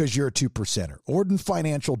because you're a 2%er.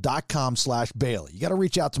 OrdenFinancial.com/Bailey. You got to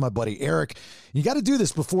reach out to my buddy Eric. You got to do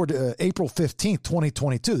this before April 15th,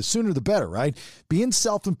 2022. The sooner the better, right? Being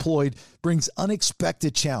self-employed brings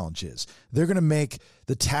unexpected challenges. They're going to make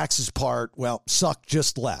the taxes part, suck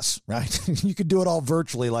just less, right? You can do it all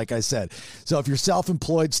virtually, like I said. So if you're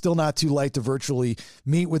self-employed, still not too late to virtually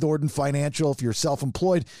meet with Orden Financial. If you're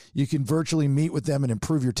self-employed, you can virtually meet with them and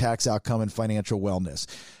improve your tax outcome and financial wellness.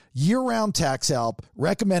 Year-round tax help,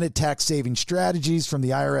 recommended tax-saving strategies from the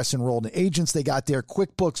IRS enrolled agents they got there,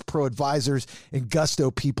 QuickBooks Pro Advisors, and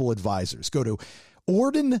Gusto People Advisors. Go to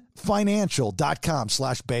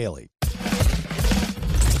OrdenFinancial.com/Bailey.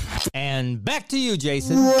 And back to you,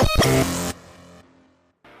 Jason.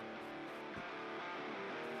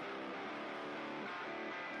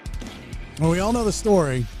 Well, we all know the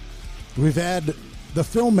story. We've had the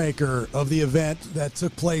filmmaker of the event that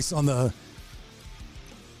took place on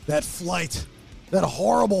that flight, that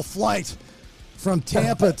horrible flight from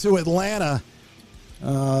Tampa to Atlanta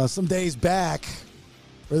some days back,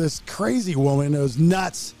 where this crazy woman who was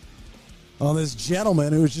nuts on this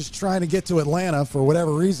gentleman who was just trying to get to Atlanta for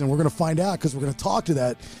whatever reason. We're going to find out because we're going to talk to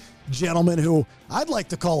that gentleman who I'd like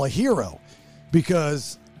to call a hero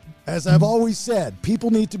because, as I've always said, people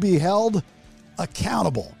need to be held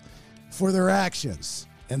accountable for their actions,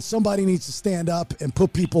 and somebody needs to stand up and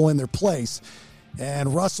put people in their place,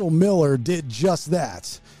 and Russell Miller did just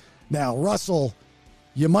that. Now, Russell,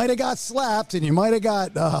 you might have got slapped and you might have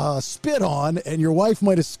got spit on and your wife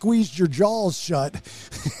might have squeezed your jaws shut,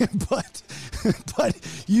 but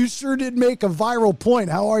you sure did make a viral point.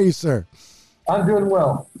 How are you, sir? I'm doing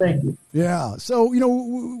well. Thank you. Yeah. So, we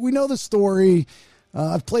know the story.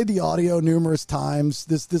 I've played the audio numerous times.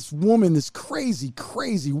 This woman, this crazy,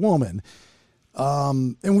 crazy woman.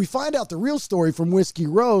 And we find out the real story from Whiskey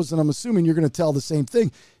Rose, and I'm assuming you're going to tell the same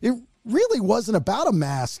thing. It really wasn't about a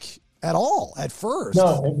mask at all at first.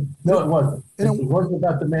 No, it wasn't. It wasn't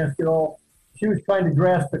about the mask at all. She was trying to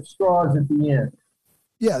grasp at straws at the end.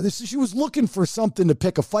 Yeah, she was looking for something to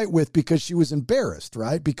pick a fight with because she was embarrassed,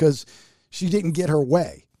 right? Because she didn't get her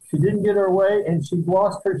way. She didn't get her way, and she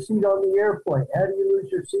lost her seat on the airplane. How do you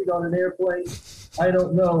lose your seat on an airplane? I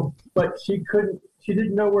don't know. But she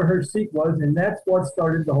didn't know where her seat was, and that's what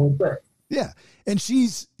started the whole thing. Yeah, and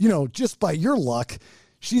she's, just by your luck,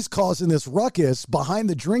 she's causing this ruckus behind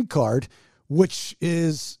the drink cart, which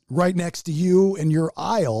is right next to you in your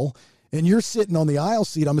aisle, and you're sitting on the aisle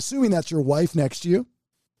seat. I'm assuming that's your wife next to you.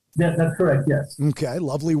 Yeah, that's correct. Yes. Okay,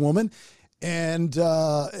 lovely woman. And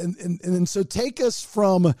so take us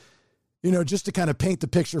from, just to kind of paint the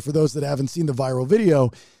picture for those that haven't seen the viral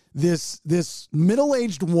video, this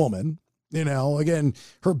middle-aged woman, again,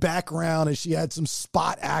 her background is she had some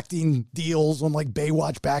spot acting deals on like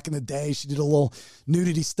Baywatch back in the day. She did a little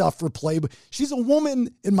nudity stuff for Playboy. She's a woman,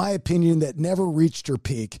 in my opinion, that never reached her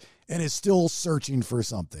peak and is still searching for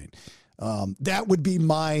something. That would be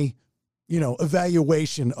my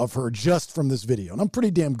evaluation of her just from this video. And I'm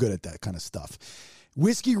pretty damn good at that kind of stuff.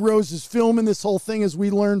 Whiskey Rose is filming this whole thing, as we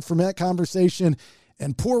learned from that conversation.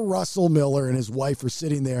 And poor Russell Miller and his wife are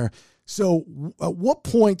sitting there. So at what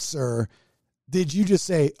point, sir, did you just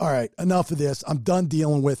say, all right, enough of this. I'm done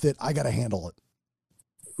dealing with it. I got to handle it.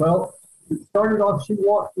 Well, it started off, she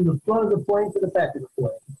walked from the front of the plane to the back of the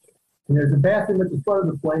plane. And there's a bathroom at the front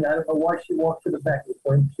of the plane. I don't know why she walked to the back of the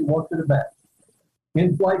plane. She walked to the back.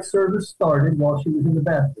 In-flight service started while she was in the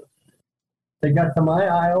bathroom. They got to my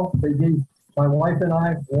aisle. They gave my wife and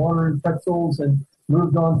I water and pretzels and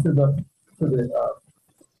moved on to the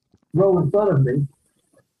row in front of me.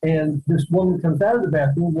 And this woman comes out of the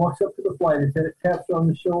bathroom, walks up to the flight attendant, taps her on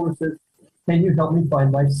the shoulder, says, "Can you help me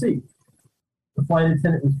find my seat?" The flight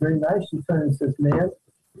attendant was very nice. She turned and says, "Ma'am,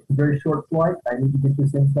 it's a very short flight. I need to get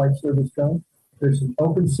this in-flight service done. There's some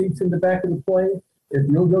open seats in the back of the plane. If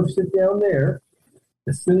you'll go sit down there,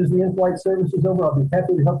 as soon as the in-flight service is over, I'll be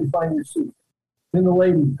happy to help you find your seat." Then the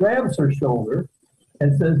lady grabs her shoulder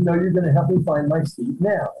and says, "No, you're going to help me find my seat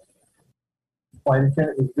now." The flight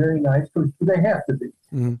attendant was very nice, because they have to be.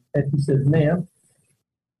 Mm-hmm. And she says, "Ma'am,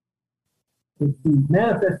 the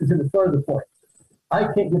manifest is in the front of the plane.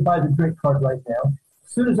 I can't get by the drink cart right now.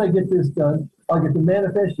 As soon as I get this done, I'll get the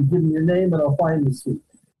manifest, you give me your name, and I'll find the seat."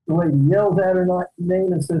 The lady yells out her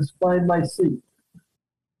name and says, "Find my seat.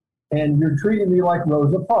 And you're treating me like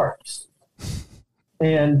Rosa Parks."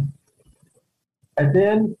 And at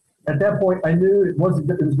that point, I knew it was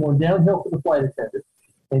going downhill for the flight attendant.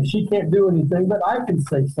 And she can't do anything, but I can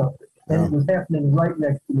say something. And it was happening right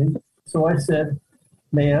next to me. So I said,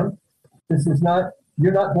 "Ma'am,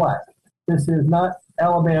 you're not black. This is not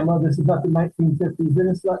Alabama. This is not the 1950s.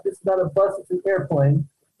 This is not a bus, it's an airplane.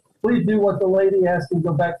 Please do what the lady asked and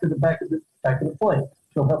go back to the back of the plane.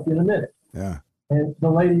 She'll help you in a minute." Yeah. And the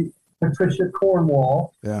lady, Patricia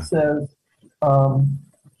Cornwall, says,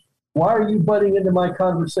 "Why are you butting into my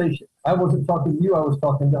conversation? I wasn't talking to you, I was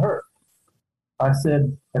talking to her." I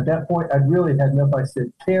said, at that point, I'd really had enough. I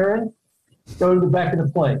said, "Karen, go to the back of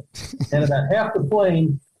the plane." And about half the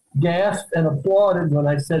plane gasped and applauded when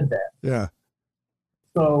I said that. Yeah.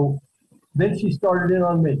 So then she started in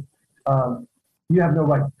on me. "You have no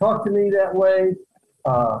right to talk to me that way."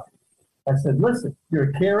 I said, "Listen, you're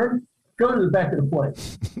a Karen. Go to the back of the plane."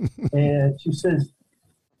 And she says,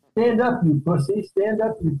 "Stand up, you pussy. Stand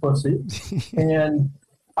up, you pussy." And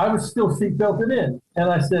I was still seatbelted in. And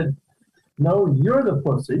I said, "No, you're the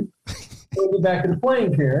pussy. Go to the back of the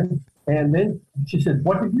plane, Karen." And then she said,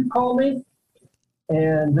 "What did you call me?"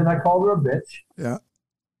 And then I called her a bitch. Yeah.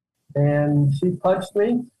 And she punched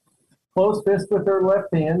me, closed fist with her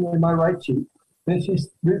left hand in my right cheek. Then she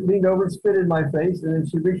leaned over and spit in my face. And then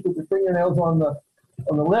she reached with her fingernails on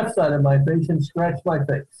the left side of my face and scratched my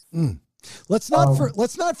face. Mm. Let's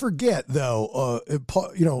not forget, though,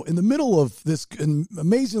 in the middle of this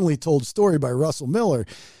amazingly told story by Russell Miller,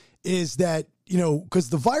 is that, because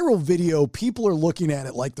the viral video, people are looking at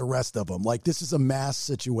it like the rest of them, like this is a mass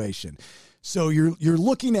situation. So you're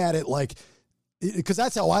looking at it like, because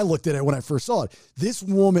that's how I looked at it when I first saw it. This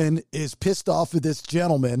woman is pissed off at this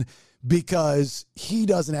gentleman because he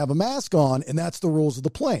doesn't have a mask on, and that's the rules of the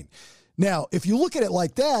plane. Now, if you look at it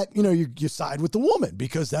like that, you side with the woman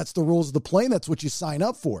because that's the rules of the plane. That's what you sign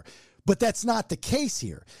up for. But that's not the case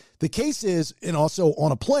here. The case is, and also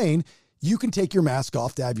on a plane, you can take your mask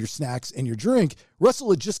off to have your snacks and your drink.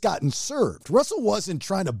 Russell had just gotten served. Russell wasn't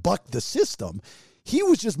trying to buck the system. He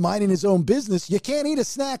was just minding his own business. You can't eat a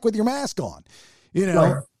snack with your mask on,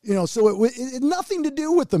 Right. So it had nothing to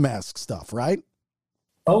do with the mask stuff, right?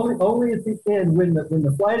 Only at the end, when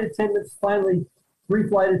the flight attendants finally, 3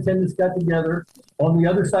 flight attendants got together on the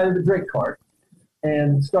other side of the drink cart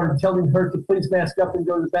and started telling her to please mask up and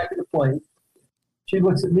go to the back of the plane. She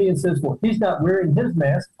looks at me and says, "Well, he's not wearing his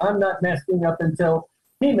mask. I'm not masking up until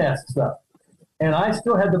he masks up." And I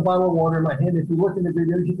still had the bottle of water in my hand. If you look in the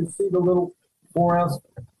videos, you can see the little 4-ounce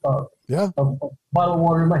of bottle of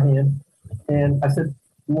water in my hand. And I said,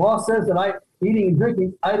 "The law says that eating and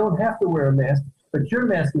drinking, I don't have to wear a mask, but your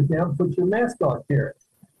mask is down. Put your mask on, Karen."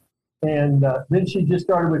 And then she just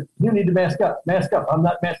started with, you need to mask up, mask up. I'm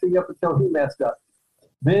not masking up until he masks up.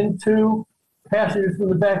 Then 2 passengers from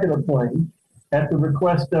the back of the plane, at the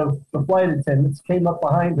request of the flight attendants, came up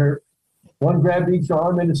behind her. One grabbed each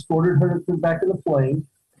arm and escorted her to the back of the plane.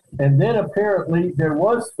 And then apparently there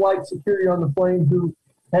was flight security on the plane who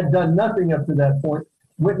had done nothing up to that point,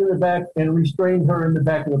 went to the back and restrained her in the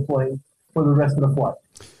back of the plane for the rest of the flight.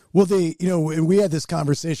 Well, we had this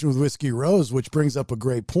conversation with Whiskey Rose, which brings up a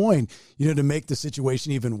great point, to make the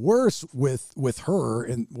situation even worse with her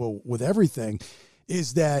and with everything,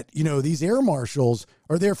 is that, these air marshals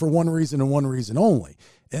are there for one reason and one reason only.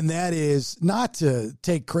 And that is not to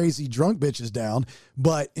take crazy drunk bitches down,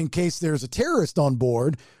 but in case there's a terrorist on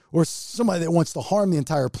board or somebody that wants to harm the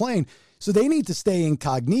entire plane. So they need to stay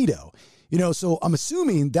incognito. So I'm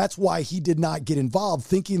assuming that's why he did not get involved,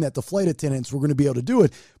 thinking that the flight attendants were going to be able to do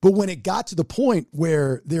it. But when it got to the point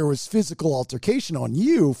where there was physical altercation on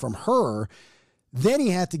you from her, then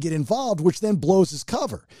he had to get involved, which then blows his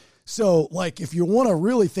cover. So, like, if you want to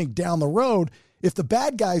really think down the road, if the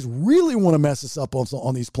bad guys really want to mess us up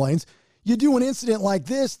on these planes, you do an incident like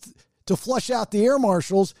this to flush out the air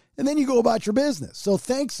marshals, and then you go about your business. So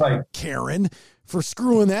thanks, right, Karen, for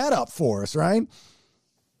screwing that up for us, right?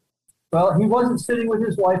 Well, he wasn't sitting with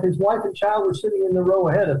his wife. His wife and child were sitting in the row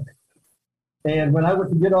ahead of me. And when I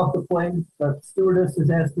went to get off the plane, the stewardess has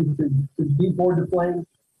asked me to deboard the plane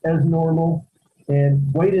as normal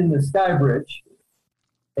and wait in the sky bridge.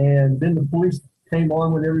 And then the police came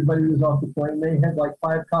on when everybody was off the plane. They had like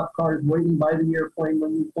 5 cop cars waiting by the airplane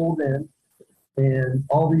when we pulled in. And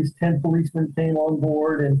all these 10 policemen came on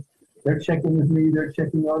board, and they're checking with me. They're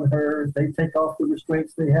checking on her. They take off the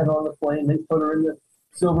restraints they had on the plane. They put her in the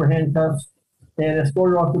silver handcuffs and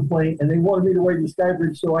escort her off the plane. And they wanted me to wait in the sky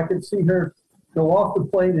bridge so I could see her go off the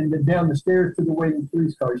plane and then down the stairs to the waiting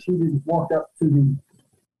police car. She didn't walk up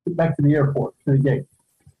back to the airport, to the gate.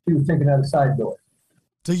 She was taken out a side door.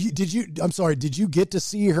 So did you get to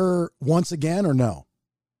see her once again or no?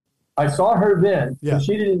 I saw her then. Yeah.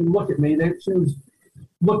 She didn't even look at me. She was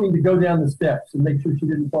looking to go down the steps and make sure she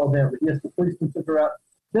didn't fall down. But yes, the policeman took her out.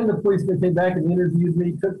 Then the policeman came back and interviewed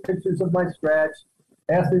me, took pictures of my scratch,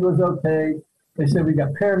 asked me if it was okay. They said, we got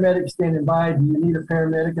paramedics standing by. Do you need a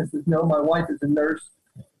paramedic? I said, no, my wife is a nurse.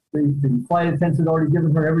 The flight attendants had already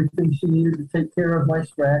given her everything she needed to take care of my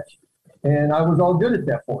scratch. And I was all good at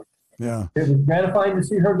that point. Yeah. It was gratifying to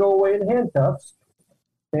see her go away in handcuffs.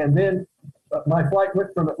 And then my flight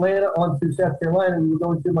went from Atlanta on to South Carolina. We were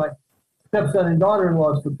going to my stepson and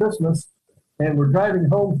daughter-in-law's for Christmas. And we're driving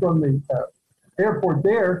home from the airport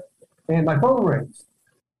there. And my phone rings.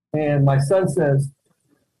 And my son says,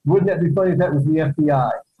 wouldn't that be funny if that was the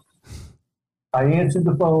FBI? I answered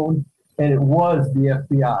the phone, and it was the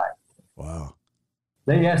FBI. Wow.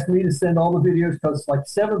 They asked me to send all the videos because like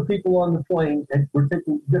 7 people on the plane and were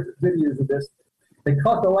taking different videos of this. They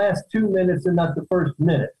caught the last 2 minutes and not the first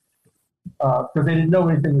minute because they didn't know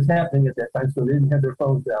anything was happening at that time, so they didn't have their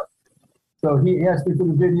phones out. So he asked me for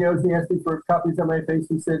the videos. He asked me for copies of my face.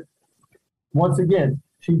 He said, once again,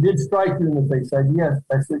 she did strike you in the face. I said, yes.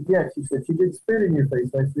 I said, yes. She said, she did spit in your face.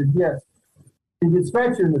 I said, yes. She did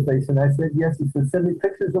scratch you in the face. And I said, yes. He said, send me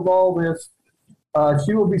pictures of all this.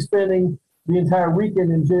 She will be spending the entire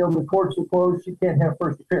weekend in jail. The courts are closed. She can't have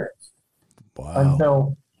first appearance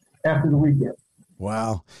until after the weekend.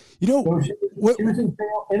 Wow. So she was in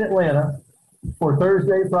jail in Atlanta for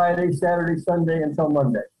Thursday, Friday, Saturday, Sunday until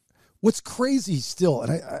Monday. What's crazy still,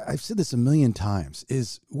 and I've said this a million times,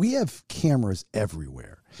 is we have cameras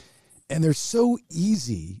everywhere, and they're so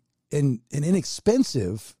easy and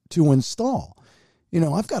inexpensive to install.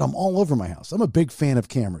 I've got them all over my house. I'm a big fan of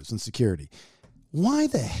cameras and security. Why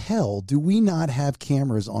the hell do we not have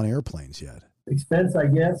cameras on airplanes yet? Expense, I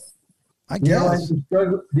guess. I guess.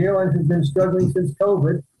 The airlines have been struggling since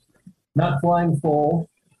COVID, not flying full,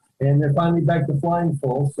 and they're finally back to flying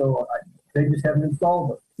full, so they just haven't installed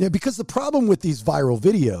them. Yeah, because the problem with these viral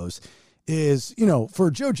videos is, for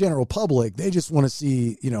Joe General Public, they just want to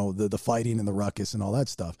see, the fighting and the ruckus and all that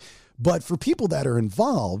stuff. But for people that are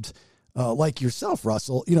involved, like yourself,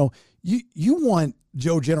 Russell, you want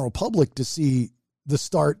Joe General Public to see the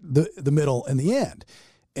start, the middle, and the end.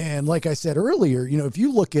 And like I said earlier, if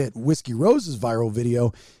you look at Whiskey Rose's viral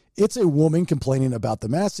video, it's a woman complaining about the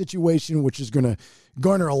mask situation, which is going to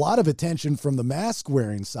garner a lot of attention from the mask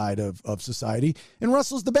wearing side of society. And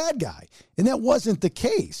Russell's the bad guy. And that wasn't the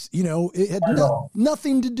case. It had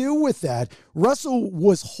nothing to do with that. Russell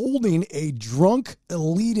was holding a drunk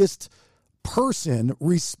elitist person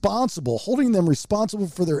responsible, holding them responsible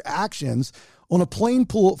for their actions on a plane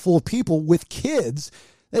full of people with kids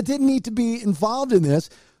that didn't need to be involved in this.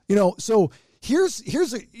 So Here's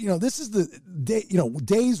a, this is the day,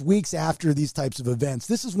 days, weeks after these types of events.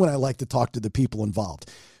 This is when I like to talk to the people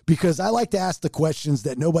involved, because I like to ask the questions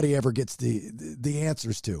that nobody ever gets the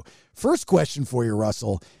answers to. First question for you,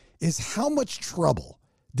 Russell, is how much trouble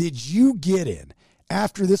did you get in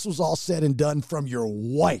after this was all said and done from your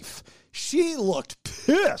wife? She looked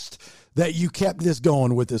pissed that you kept this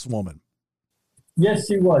going with this woman. Yes,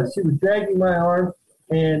 she was. She was dragging my arm,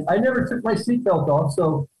 and I never took my seatbelt off.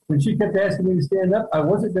 So when she kept asking me to stand up, I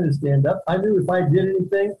wasn't going to stand up. I knew if I did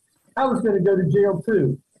anything, I was going to go to jail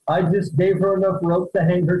too. I just gave her enough rope to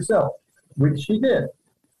hang herself, which she did.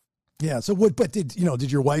 Yeah. So but did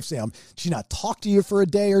your wife say, did she not talk to you for a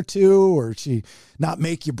day or two, or she not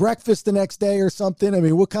make you breakfast the next day or something? I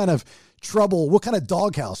mean, what kind of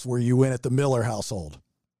doghouse were you in at the Miller household?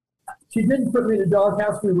 She didn't put me in the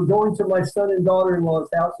doghouse. We were going to my son and daughter-in-law's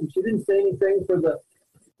house, and she didn't say anything for the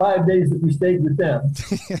 5 days that we stayed with them.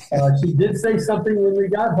 She did say something when we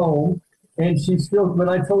got home, and she still, when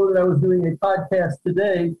I told her that I was doing a podcast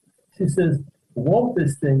today, she says, won't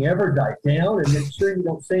this thing ever die down, and make sure you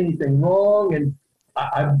don't say anything wrong, and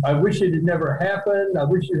I wish it had never happened. I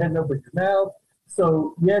wish you hadn't opened your mouth.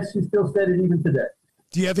 So, yes, she still said it even today.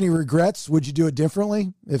 Do you have any regrets? Would you do it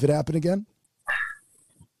differently if it happened again?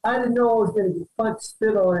 I didn't know I was going to get punched,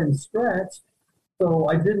 spit on, and scratched, so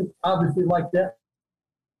I didn't obviously like that.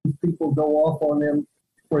 These people go off on them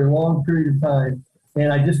for a long period of time,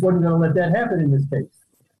 and I just wasn't going to let that happen in this case.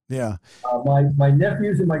 Yeah. My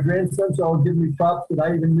nephews and my grandsons all give me props that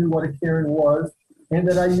I even knew what a Karen was, and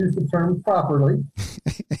that I used the term properly.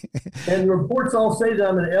 And the reports all say that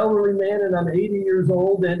I'm an elderly man, and I'm 80 years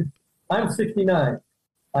old, and I'm 69.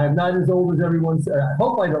 I'm not as old as everyone said. I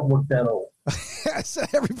hope I don't look that old. So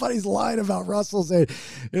everybody's lying about Russell saying,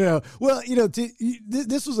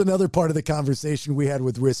 this was another part of the conversation we had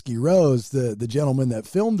with Whiskey Rose, the gentleman that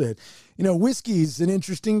filmed it. Whiskey's an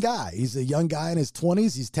interesting guy. He's a young guy in his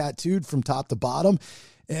 20s. He's tattooed from top to bottom.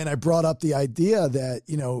 And I brought up the idea that,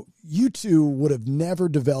 you two would have never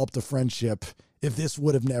developed a friendship if this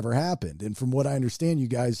would have never happened. And from what I understand, you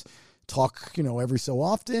guys talk, every so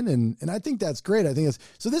often. And I think that's great. I think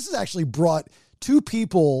so this has actually brought two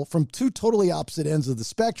people from two totally opposite ends of the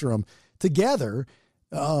spectrum together,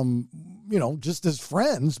 just as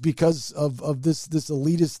friends because of this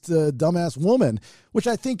elitist dumbass woman, which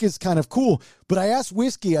I think is kind of cool. But I asked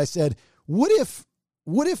Whiskey, I said, what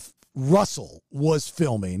if Russell was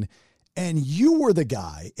filming and you were the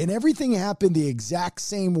guy and everything happened the exact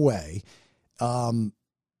same way?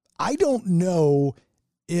 I don't know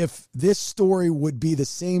if this story would be the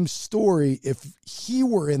same story if he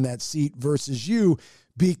were in that seat versus you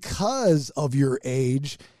because of your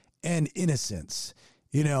age and innocence.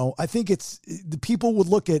 I think the people would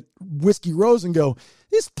look at Whiskey Rose and go,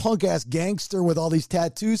 this punk ass gangster with all these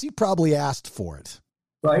tattoos, he probably asked for it.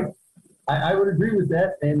 Right. I would agree with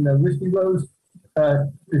that. And Whiskey Rose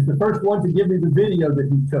is the first one to give me the video that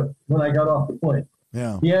he took when I got off the plane.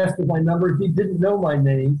 Yeah. He asked for my number. He didn't know my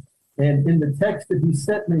name. And in the text that he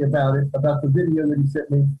sent me about the video that he sent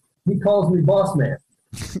me, he calls me boss man.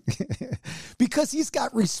 Because he's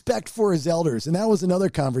got respect for his elders. And that was another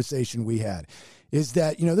conversation we had, is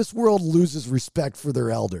that, this world loses respect for their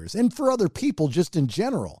elders and for other people just in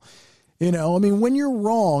general. When you're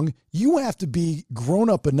wrong, you have to be grown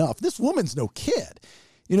up enough. This woman's no kid,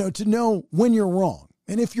 to know when you're wrong.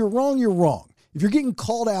 And if you're wrong, you're wrong. If you're getting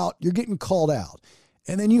called out, you're getting called out.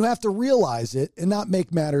 And then you have to realize it and not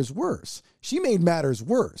make matters worse. She made matters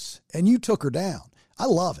worse, and you took her down. I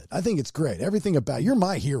love it. I think it's great. Everything about you're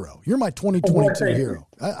my hero. You're my 2022 hero.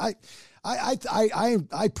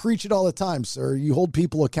 I preach it all the time, sir. You hold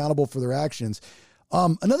people accountable for their actions.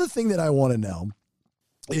 Another thing that I want to know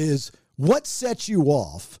is what set you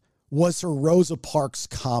off was her Rosa Parks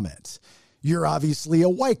comment. You're obviously a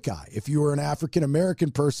white guy. If you were an African-American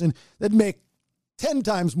person, that'd make 10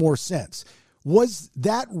 times more sense. Was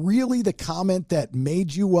that really the comment that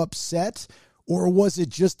made you upset, or was it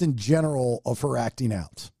just in general of her acting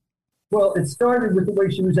out? Well, it started with the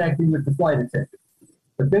way she was acting with the flight attendant.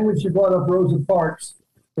 But then when she brought up Rosa Parks,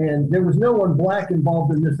 and there was no one black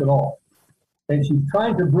involved in this at all. And she's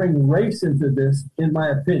trying to bring race into this, in my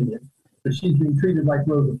opinion, but she's being treated like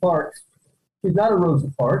Rosa Parks. She's not a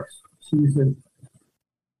Rosa Parks. She's a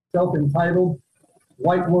self-entitled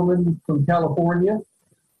white woman from California.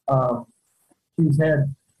 She's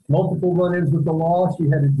had multiple run-ins with the law. She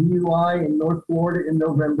had a DUI in North Florida in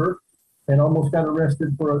November and almost got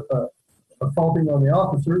arrested for assaulting on the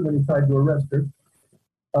officer when he tried to arrest her.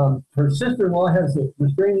 Her sister-in-law has a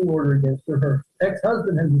restraining order against her. Her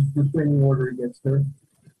ex-husband has a restraining order against her.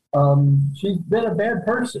 She's been a bad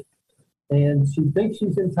person. and she thinks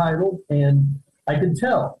she's entitled, and I can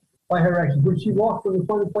tell by her actions. When she walked from the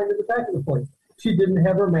front of the plane to the back of the plane, she didn't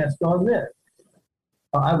have her mask on then.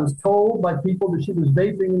 I was told by people that she was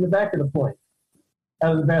vaping in the back of the plane,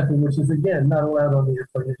 out of the bathroom, which is, again, not allowed on the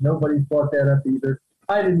airplane. Nobody brought that up either.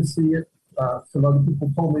 I didn't see it. Some other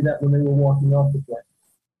people told me that when they were walking off the plane.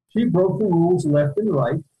 She broke the rules left and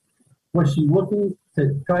right. Was she looking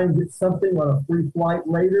to try and get something on a free flight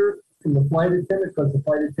later from the flight attendant because the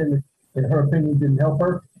flight attendant, in her opinion, didn't help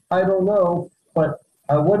her? I don't know, but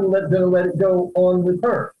I wasn't going to let it go on with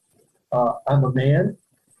her. I'm a man.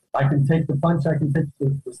 I can take the punch. I can take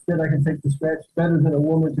the spit. I can take the scratch better than a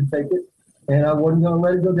woman can take it. And I wasn't going to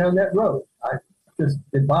let it go down that road.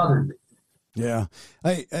 It bothered me. Yeah.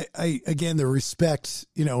 I again, the respect,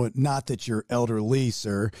 not that you're elderly,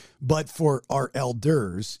 sir, but for our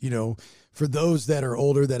elders, for those that are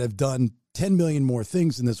older that have done 10 million more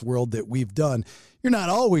things in this world that we've done. You're not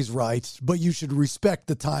always right, but you should respect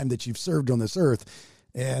the time that you've served on this earth.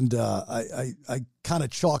 And I kind of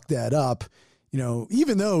chalk that up,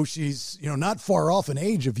 even though she's, not far off in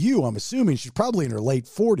age of you. I'm assuming she's probably in her late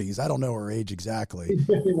 40s. I don't know her age exactly. She's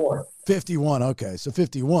 51. 51. Okay. So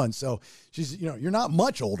 51. So she's, you're not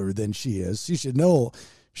much older than she is. She should know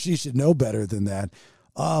better than that.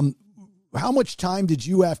 How much time did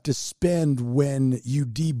you have to spend when you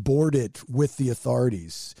deboarded with the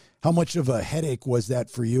authorities? How much of a headache was that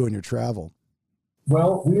for you in your travel?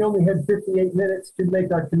 Well, we only had 58 minutes to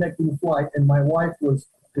make our connecting flight, and my wife was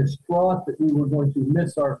distraught that we were going to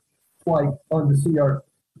miss our flight on to see our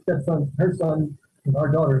stepson, her son, and our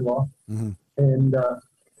daughter-in-law. Mm-hmm. And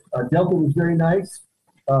Delta was very nice.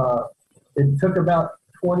 It took about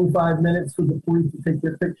 25 minutes for the police to take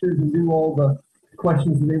their pictures and do all the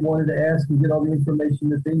questions that they wanted to ask and get all the information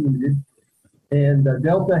that they needed. And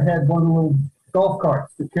Delta had one of the little golf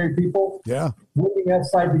carts that carry people. Yeah. Waiting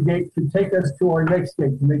outside the gate to take us to our next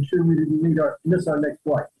gate to make sure we didn't miss our next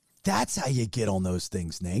flight. That's how you get on those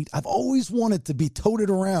things, Nate. I've always wanted to be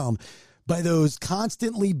toted around by those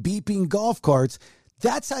constantly beeping golf carts.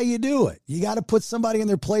 That's how you do it. You got to put somebody in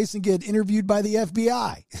their place and get interviewed by the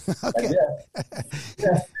FBI. Okay.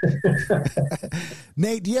 Yeah.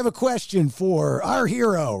 Nate, do you have a question for our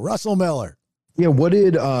hero, Russell Miller? Yeah. What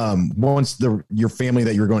did, once your family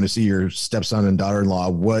that you were going to see, your stepson and daughter-in-law,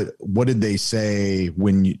 what did they say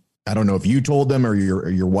when you, I don't know if you told them or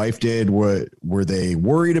your wife did, what were they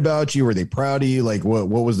worried about you? Were they proud of you? Like what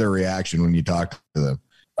was their reaction when you talked to them?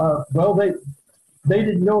 Well, they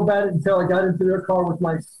didn't know about it until I got into their car with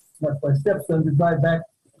my stepson to drive back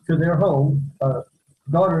to their home.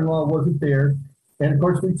 Daughter-in-law wasn't there. And of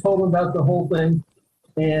course we told him about the whole thing.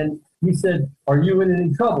 And he said, "Are you in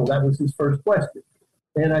any trouble?" That was his first question.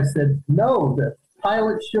 And I said, "No." The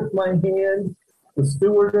pilot shook my hand. The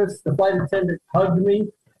stewardess, the flight attendant hugged me,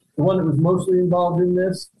 the one that was mostly involved in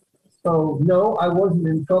this. So no, I wasn't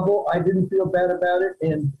in trouble. I didn't feel bad about it.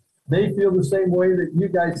 And they feel the same way that you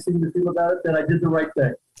guys seem to feel about it, that I did the right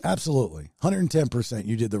thing. Absolutely. 110%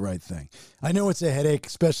 you did the right thing. I know it's a headache,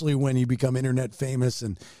 especially when you become internet famous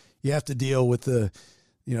and you have to deal with the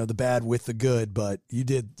bad with the good, but you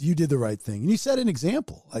did the right thing. And you set an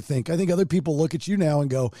example. I think other people look at you now and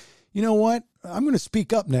go, you know what? I'm going to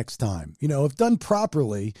speak up next time. If done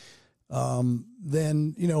properly,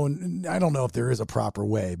 then, and I don't know if there is a proper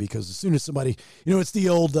way, because as soon as somebody, it's the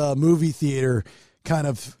old movie theater kind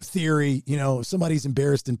of theory, if somebody's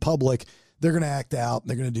embarrassed in public, they're going to act out and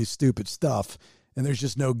they're going to do stupid stuff. And there's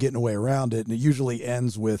just no getting away around it. And it usually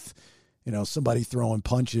ends with, somebody throwing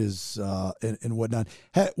punches and whatnot.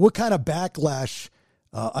 What kind of backlash?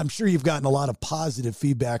 I'm sure you've gotten a lot of positive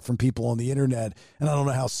feedback from people on the internet, and I don't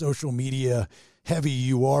know how social media heavy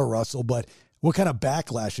you are, Russell, but what kind of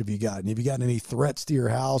backlash have you gotten? Have you gotten any threats to your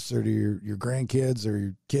house or to your grandkids or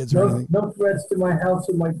your kids or anything? No threats to my house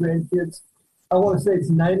or my grandkids. I want to say it's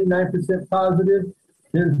 99% positive.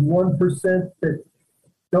 There's 1% that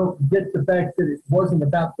don't get the fact that it wasn't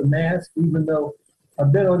about the mask, even though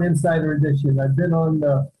I've been on Insider Edition. I've been on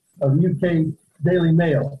the UK Daily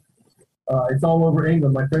Mail. It's all over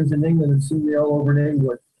England. My friends in England have seen me all over in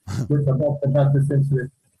England about this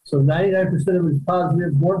incident. So 99% of it is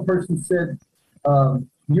positive. One person said,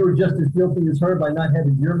 you were just as guilty as her by not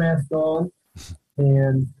having your mask on.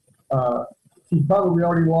 And she's probably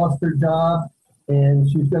already lost her job, and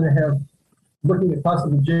she's going to have, looking at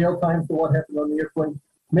possible jail time for what happened on the airplane.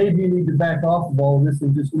 Maybe you need to back off of all of this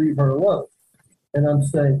and just leave her alone. And I'm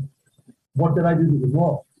saying, what did I do that was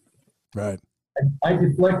wrong? Right. I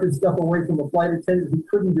deflected stuff away from a flight attendant who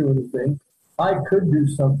couldn't do anything. I could do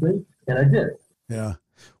something, and I did. Yeah.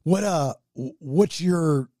 What's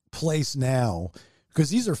your place now? Because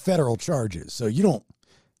these are federal charges, so you don't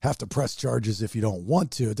have to press charges if you don't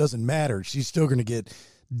want to. It doesn't matter. She's still going to get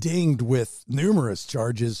dinged with numerous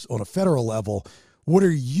charges on a federal level. What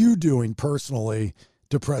are you doing personally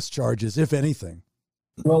to press charges, if anything?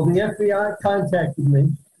 Well, the FBI contacted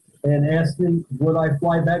me and asked me, would I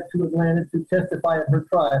fly back to Atlanta to testify at her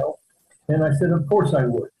trial? And I said, of course I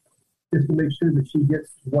would, just to make sure that she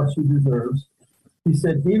gets what she deserves. He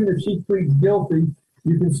said, even if she pleads guilty,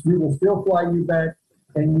 we will still fly you back,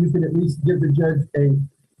 and you can at least give the judge a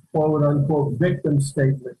quote-unquote victim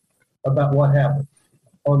statement about what happened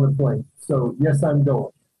on the plane. So, yes, I'm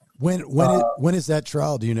going. When is that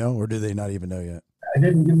trial, do you know, or do they not even know yet? I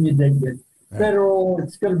didn't give me a date yet. Federal,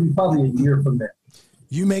 it's going to be probably a year from now.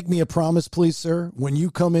 You make me a promise, please, sir. When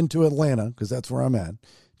you come into Atlanta, because that's where I'm at,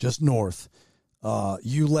 just north,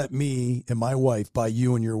 you let me and my wife buy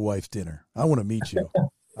you and your wife dinner. I want to meet you.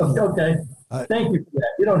 Okay. Thank you for that.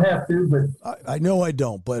 You don't have to, but I know I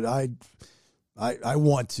don't, but I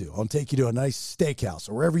want to. I'll take you to a nice steakhouse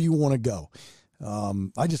or wherever you want to go.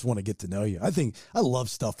 I just want to get to know you. I love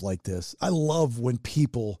stuff like this. I love when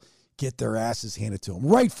people get their asses handed to them,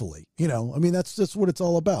 rightfully. That's just what it's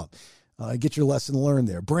all about. Get your lesson learned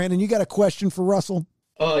there. Brandon, you got a question for Russell?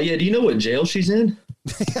 Yeah. Do you know what jail she's in?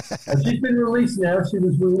 She's been released now. She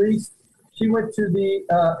was released. She went to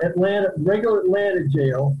the regular Atlanta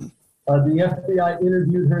jail. The FBI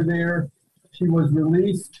interviewed her there. She was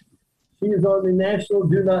released. She is on the national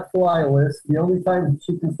do not fly list. The only time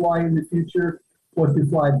she can fly in the future was to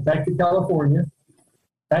fly back to California,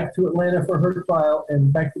 back to Atlanta for her trial,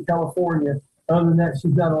 and back to California. Other than that,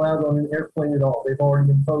 she's not allowed on an airplane at all. They've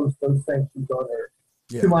already imposed those sanctions on her,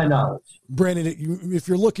 to my knowledge. Brandon, if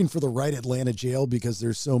you're looking for the right Atlanta jail, because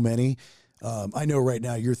there's so many, I know right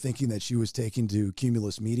now you're thinking that she was taken to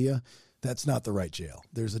Cumulus Media. That's not the right jail.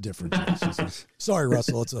 There's a different jail. Sorry,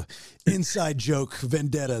 Russell. It's a inside joke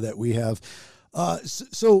vendetta that we have.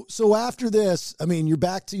 So after this, you're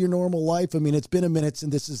back to your normal life. It's been a minute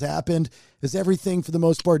since this has happened. Has everything for the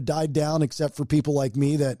most part died down except for people like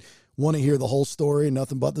me that want to hear the whole story and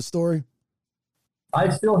nothing but the story? I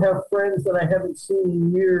still have friends that I haven't seen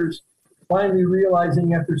in years, finally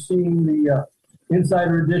realizing after seeing the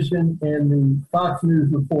Insider Edition and the Fox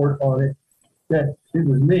News report on it that it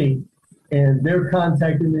was me. And they're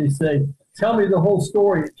contacting me to say, tell me the whole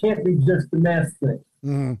story. It can't be just the mask thing.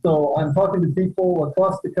 Mm-hmm. So I'm talking to people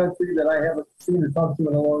across the country that I haven't seen or talked to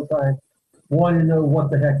in a long time, wanting to know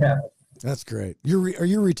what the heck happened. That's great. Are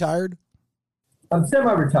you retired? I'm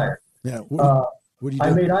semi-retired. Yeah. What do you do?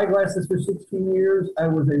 I made eyeglasses for 16 years. I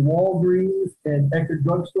was a Walgreens and Eckerd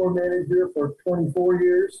drugstore manager for 24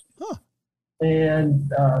 years. Huh. And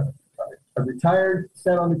I retired,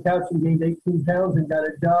 sat on the couch and gained 18 pounds and got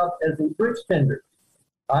a job as a bridge tender.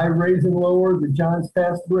 I raise and lower the Johns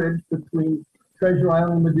Pass Bridge between Treasure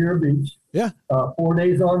Island and Madeira Beach. Yeah. 4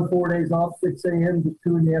 days on, 4 days off, 6 a.m. to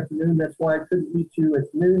 2 in the afternoon. That's why I couldn't meet you at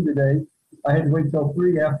noon today. I had to wait till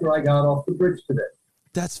 3 after I got off the bridge today.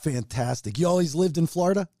 That's fantastic. You always lived in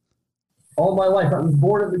Florida? All my life. I was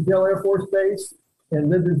born at McGill Air Force Base and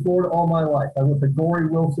lived in Florida all my life. I went to Gorey,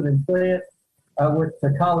 Wilson, and Plant. I went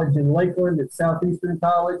to college in Lakeland at Southeastern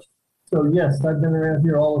College. So, yes, I've been around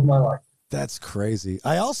here all of my life. That's crazy.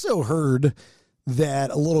 I also heard that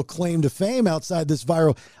a little claim to fame outside this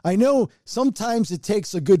viral. I know sometimes it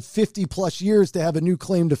takes a good 50-plus years to have a new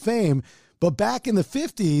claim to fame, but back in the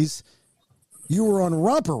 50s, you were on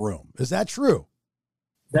Romper Room. Is that true?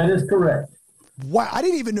 That is correct. Wow, I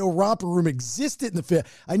didn't even know Romper Room existed in the 50s.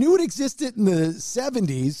 I knew it existed in the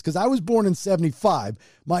 70s because I was born in 75.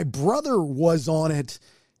 My brother was on it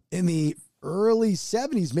in the early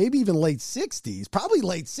 70s, maybe even late 60s, probably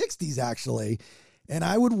late 60s, actually. And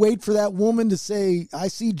I would wait for that woman to say, I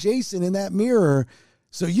see Jason in that mirror.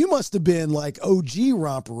 So you must have been like OG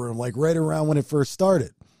Romper Room, like right around when it first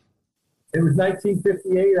started. It was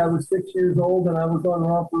 1958. I was 6 years old, and I was on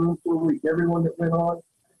Romper Room for a week. Everyone that went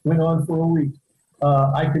on for a week.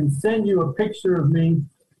 I can send you a picture of me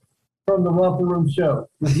from the Romper Room show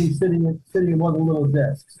with me sitting in one of the little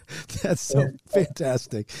desks. That's so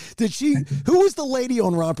fantastic. Who was the lady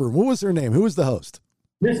on Romper Room? What was her name? Who was the host?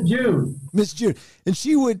 Miss June. Miss June. And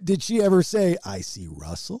did she ever say, I see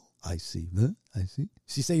Russell? I see. Did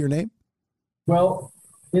she say your name? Well,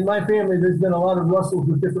 in my family, there's been a lot of Russells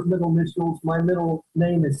with different middle initials. My middle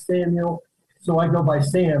name is Samuel, so I go by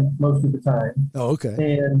Sam most of the time. Oh,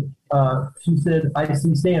 okay. And she said, I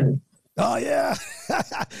see Sammy. Oh, yeah.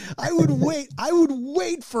 I would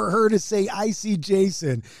wait for her to say, I see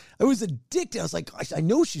Jason. I was addicted. I was like, I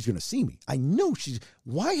know she's going to see me.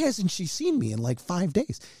 Why hasn't she seen me in like 5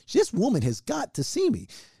 days? This woman has got to see me.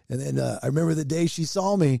 And then I remember the day she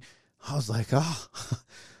saw me, I was like,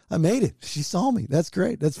 I made it. She saw me. That's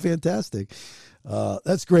great. That's fantastic.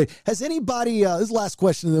 That's great. Has anybody, this is the last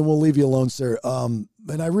question and then we'll leave you alone, sir. And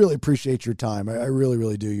I really appreciate your time. I really,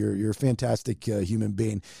 really do. You're a fantastic human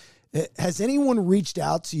being. Has anyone reached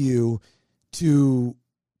out to you to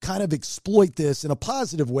kind of exploit this in a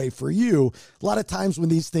positive way for you? A lot of times when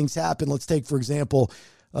these things happen, let's take, for example,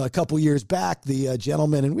 a couple years back, the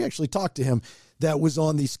gentleman, and we actually talked to him, that was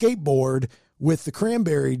on the skateboard with the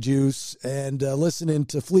cranberry juice and listening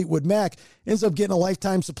to Fleetwood Mac, ends up getting a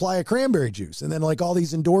lifetime supply of cranberry juice. And then like all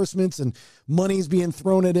these endorsements and money's being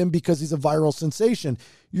thrown at him because he's a viral sensation.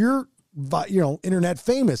 You're, internet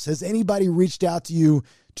famous. Has anybody reached out to you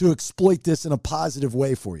to exploit this in a positive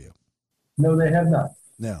way for you? No, they have not.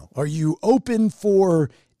 No. Are you open for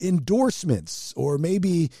endorsements, or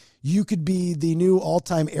maybe you could be the new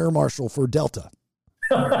all-time air marshal for Delta?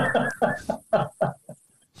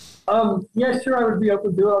 Yeah, sure, I would be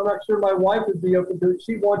open to it. I'm not sure my wife would be open to it.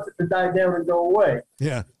 She wants it to die down and go away.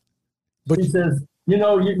 Yeah. But she says, you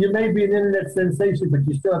may be an internet sensation, but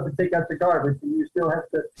you still have to take out the garbage, and you still have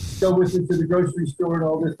to go with it to the grocery store and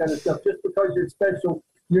all this kind of stuff. Just because you're special,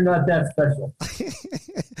 you're not that special.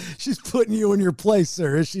 She's putting you in your place,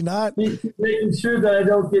 sir, is she not? She's making sure that I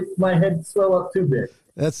don't get my head swell up too big.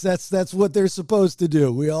 That's what they're supposed to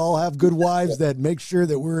do. We all have good wives that make sure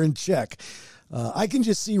that we're in check. I can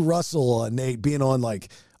just see Russell, Nate, being on like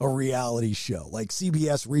a reality show, like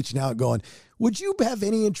CBS reaching out going, would you have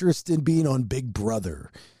any interest in being on Big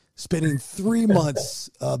Brother, spending 3 months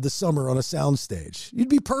of the summer on a soundstage? You'd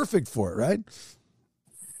be perfect for it, right?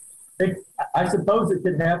 I suppose it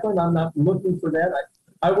could happen. I'm not looking for that.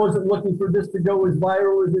 I wasn't looking for this to go as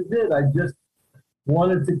viral as it did. I just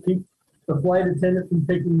wanted to keep the flight attendant from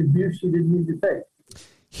taking the abuse she didn't need to take.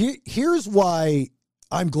 Here's why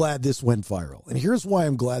I'm glad this went viral. And here's why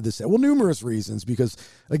I'm glad this, well, numerous reasons, because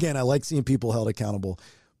again, I like seeing people held accountable,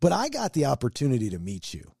 but I got the opportunity to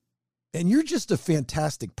meet you and you're just a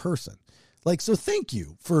fantastic person. Like, so thank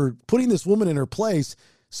you for putting this woman in her place.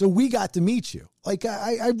 So we got to meet you. Like,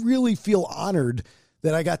 I really feel honored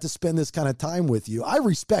that I got to spend this kind of time with you. I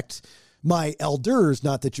respect my elders,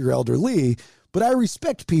 not that you're elderly, but I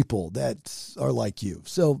respect people that are like you.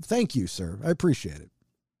 So thank you, sir. I appreciate it.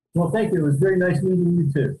 Well, thank you. It was very nice meeting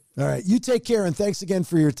you too. All right. You take care, and thanks again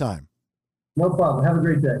for your time. No problem. Have a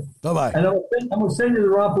great day. Bye-bye. And I'm going to send you the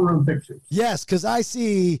romper room pictures. Yes, because I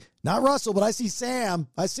see, not Russell, but I see Sam.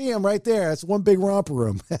 I see him right there. That's one big romper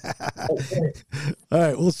room. Okay. All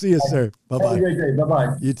right. We'll see you, sir. Bye-bye. Have a great day.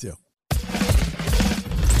 Bye-bye. You too.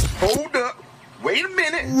 Hold up. Wait a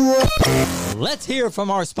minute. Let's hear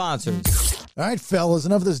from our sponsors. All right, fellas,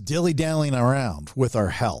 enough of this dilly-dallying around with our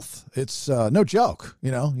health. It's no joke.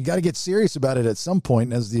 You got to get serious about it at some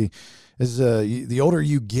point. As the older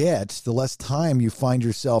you get, the less time you find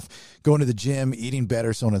yourself going to the gym, eating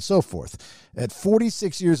better, so on and so forth. At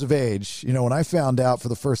 46 years of age, when I found out for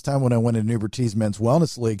the first time when I went into Ubertees Men's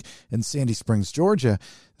Wellness League in Sandy Springs, Georgia,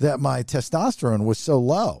 that my testosterone was so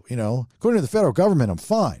low. According to the federal government, I'm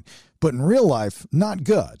fine. But in real life, not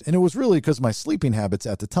good. And it was really because of my sleeping habits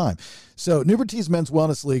at the time. So Ubertees Men's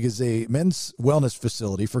Wellness League is a men's wellness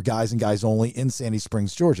facility for guys and guys only in Sandy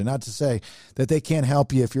Springs, Georgia. Not to say that they can't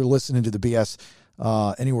help you if you're listening to the BS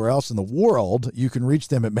anywhere else in the world. You can reach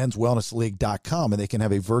them at menswellnessleague.com, and they can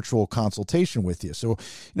have a virtual consultation with you. So,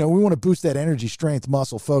 we want to boost that energy, strength,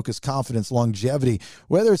 muscle, focus, confidence, longevity,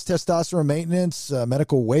 whether it's testosterone maintenance,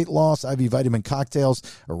 medical weight loss, IV vitamin cocktails,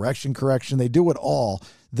 erection correction. They do it all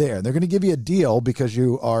there. They're going to give you a deal because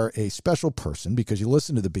you are a special person, because you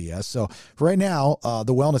listen to the BS. So right now,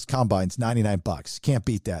 the Wellness Combine's $99. Can't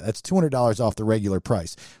beat that. That's $200 off the regular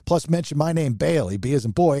price. Plus, mention my name, Bailey, B as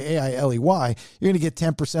in boy, AILEY. You're going to get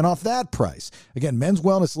 10% off that price. Again,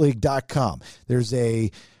 menswellnessleague.com. There's a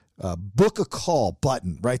book a call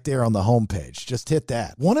button right there on the homepage. Just hit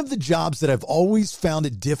that. One of the jobs that I've always found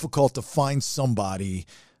it difficult to find somebody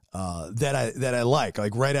that I like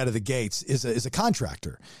right out of the gates is a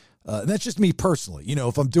contractor. And that's just me personally.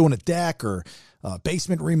 If I'm doing a deck or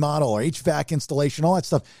basement remodel or HVAC installation, all that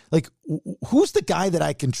stuff, who's the guy that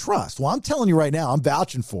I can trust? Well, I'm telling you right now, I'm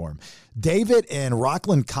vouching for him. David and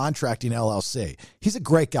Rockland Contracting LLC. He's a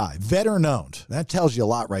great guy, veteran owned. That tells you a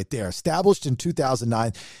lot right there. Established in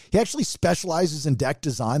 2009. He actually specializes in deck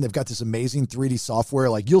design. They've got this amazing 3D software.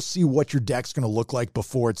 You'll see what your deck's going to look like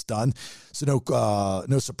before it's done. So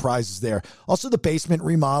no surprises there. Also the basement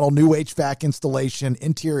remodel, new HVAC installation,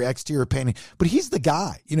 interior, exterior painting. But he's the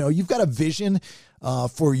guy. You've got a vision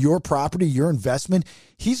for your property, your investment,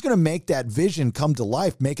 he's going to make that vision come to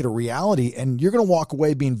life, make it a reality, and you're going to walk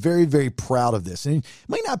away being very, very proud of this. And it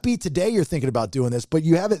might not be today you're thinking about doing this, but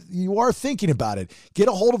you are thinking about it. Get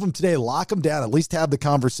a hold of him today, lock him down, at least have the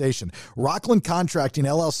conversation.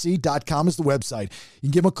 RocklandContractingLLC.com is the website. You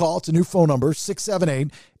can give him a call. It's a new phone number,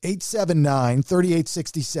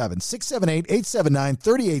 678-879-3867.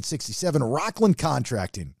 678-879-3867, Rockland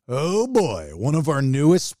Contracting. Oh boy, one of our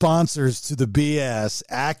newest sponsors to the BS,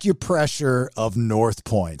 Acupressure of North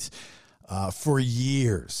Point. For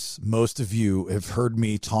years, most of you have heard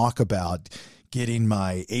me talk about getting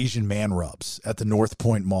my Asian man rubs at the North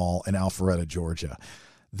Point Mall in Alpharetta, Georgia.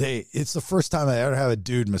 It's the first time I ever have a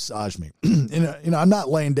dude massage me. And, I'm not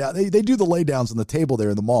laying down. They do the lay downs on the table there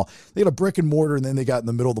in the mall. They got a brick and mortar, and then they got in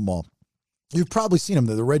the middle of the mall. You've probably seen them.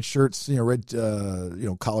 They're the red shirts,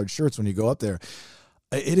 collared shirts when you go up there.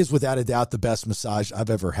 It is without a doubt the best massage I've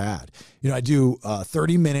ever had. I do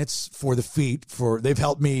 30 minutes for the feet. They've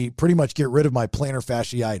helped me pretty much get rid of my plantar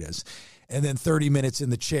fasciitis, and then 30 minutes in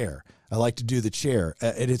the chair. I like to do the chair,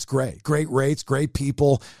 and it's great. Great rates, great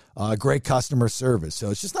people, great customer service. So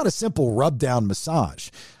it's just not a simple rub down massage.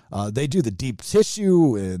 They do the deep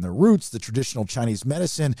tissue and the roots, the traditional Chinese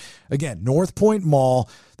medicine. Again, North Point Mall.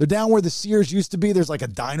 They're down where the Sears used to be. There's like a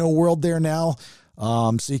Dino World there now.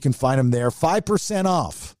 So you can find them there. 5%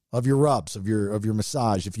 off of your rubs, of your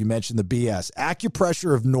massage, if you mention the BS.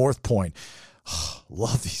 Acupressure of North Point. Oh,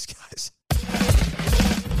 love these guys.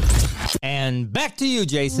 And back to you,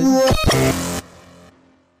 Jason.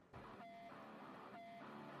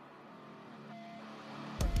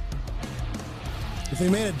 If they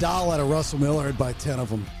made a doll out of Russell Miller, I'd buy 10 of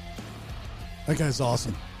them. That guy's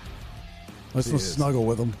awesome. I just want to snuggle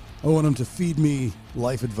with him. I want him to feed me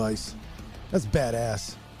life advice. That's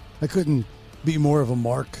badass. I couldn't be more of a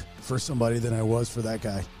mark for somebody than I was for that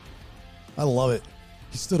guy. I love it.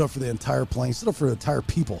 He stood up for the entire plane. He stood up for the entire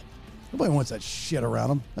people. Nobody wants that shit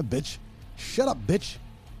around him. That bitch. Shut up, bitch.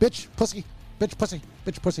 Bitch, pussy. Bitch, pussy.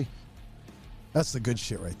 Bitch, pussy. That's the good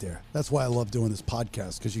shit right there. That's why I love doing this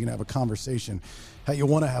podcast, because you can have a conversation how you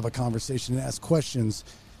want to have a conversation and ask questions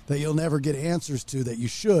that you'll never get answers to that you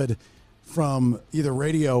should from either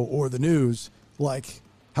radio or the news, like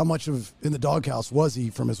how much of in the doghouse was he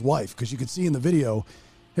from his wife? Because you could see in the video,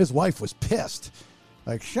 his wife was pissed.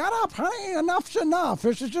 Like, shut up, honey, enough's enough.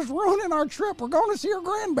 This is just ruining our trip. We're going to see our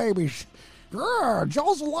grandbabies.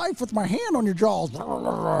 Jaws of life with my hand on your jaws.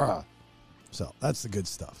 So that's the good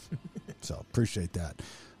stuff. So appreciate that.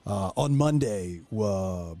 On Monday,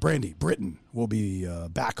 Brandy Britton will be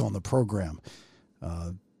back on the program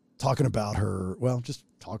talking about her, just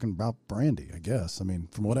talking about Brandy, I guess. I mean,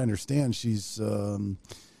 from what I understand, she's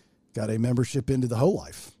got a membership into the Whole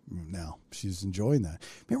Life now. She's enjoying that.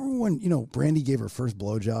 Remember when, Brandy gave her first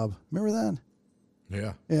blowjob? Remember that?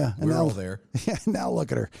 Yeah. Yeah. We're all there. Yeah. Now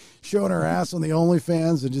look at her showing her ass on the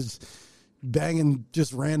OnlyFans and just banging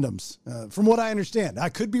just randoms. From what I understand, I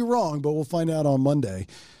could be wrong, but we'll find out on Monday.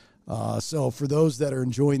 So for those that are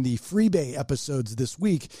enjoying the FREEBAE episodes this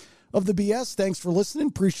week of the BS, thanks for listening.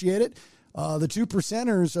 Appreciate it. The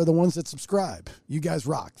 2%ers are the ones that subscribe. You guys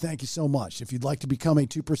rock. Thank you so much. If you'd like to become a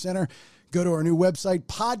 2%er, go to our new website,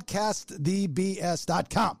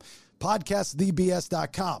 podcastthebs.com.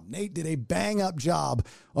 Podcastthebs.com. Nate did a bang-up job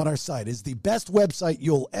on our site. It's the best website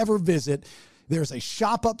you'll ever visit. There's a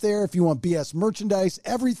shop up there if you want BS merchandise,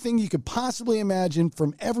 everything you could possibly imagine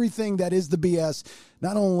from everything that is the BS.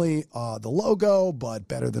 Not only the logo, but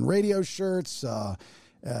Better Than Radio shirts,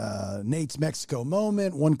 Nate's Mexico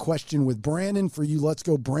moment, One Question with Brandon for you Let's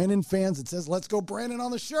Go Brandon fans. It says Let's Go Brandon on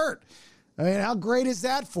the shirt. I mean, how great is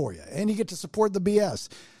that for you? And you get to support the BS.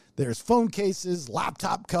 There's phone cases,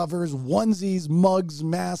 laptop covers, onesies, mugs,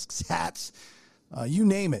 masks, hats. You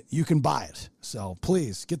name it, you can buy it. So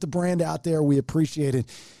please get the brand out there. We appreciate it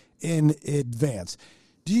in advance.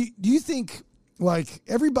 Do you think, like,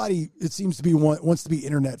 everybody, it seems to be wants to be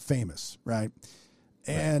internet famous, right?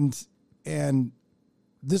 And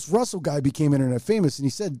this Russell guy became internet famous, and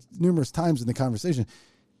he said numerous times in the conversation,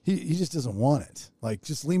 he just doesn't want it. Like,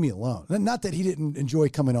 just leave me alone. Not that he didn't enjoy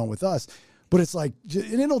coming on with us, but it's like,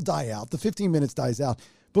 and it'll die out. The 15 minutes dies out.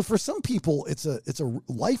 But for some people, it's a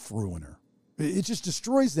life ruiner. It just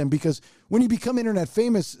destroys them, because when you become internet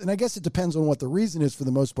famous, and I guess it depends on what the reason is for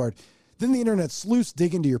the most part, then the internet sleuths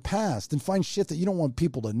dig into your past and find shit that you don't want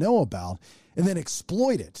people to know about, and then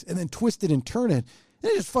exploit it, and then twist it and turn it,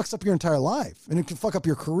 and it just fucks up your entire life, and it can fuck up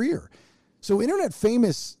your career. So internet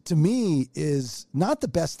famous, to me, is not the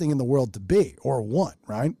best thing in the world to be or want,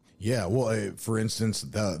 right? Yeah, well, for instance,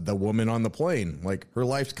 the woman on the plane, like, her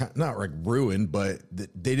life's not like ruined, but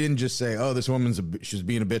they didn't just say, oh, this woman's she's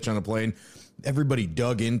being a bitch on a plane. everybody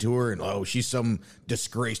dug into her, and she's some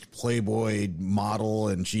disgraced Playboy model,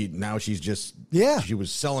 and she's just she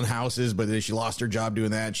was selling houses, but then she lost her job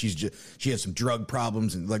doing that. She had some drug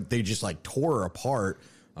problems, and like they just like tore her apart.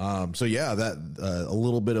 So yeah, that a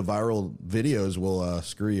little bit of viral videos will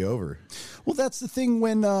screw you over. Well, that's the thing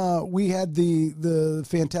when we had the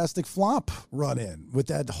Fantastic Flop run in with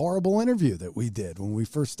that horrible interview that we did when we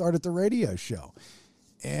first started the radio show.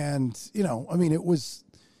 And, I mean, it was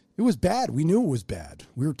bad. We knew it was bad.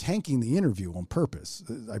 We were tanking the interview on purpose.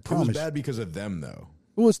 I promise. It was bad because of them, though.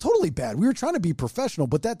 It was totally bad. We were trying to be professional,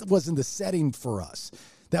 but that wasn't the setting for us.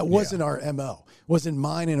 That wasn't our MO. It wasn't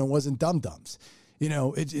mine, and it wasn't Dum Dum's.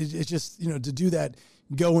 It's just, to do that,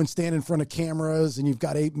 go and stand in front of cameras, and you've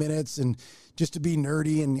got 8 minutes, and just to be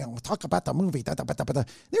nerdy and talk about the movie.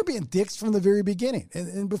 They're being dicks from the very beginning.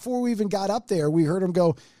 And before we even got up there, we heard them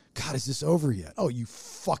go, God, is this over yet? Oh, you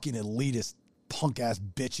fucking elitist punk-ass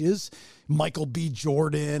bitches. Michael B.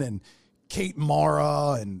 Jordan and Kate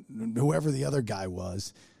Mara and whoever the other guy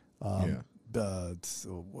was. The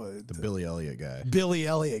Billy Elliot guy. Billy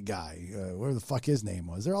Elliot guy. Whatever the fuck his name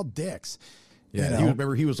was. They're all dicks. Yeah,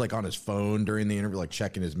 he was like on his phone during the interview, like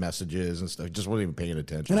checking his messages and stuff. He just wasn't even paying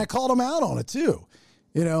attention. And I called him out on it too.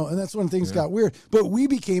 And that's when things got weird. But we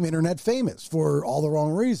became internet famous for all the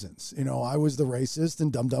wrong reasons. I was the racist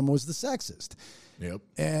and Dum Dum was the sexist. Yep.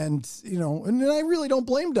 And, and I really don't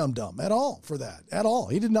blame Dum Dum at all for that. At all.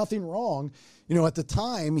 He did nothing wrong. At the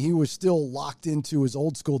time, he was still locked into his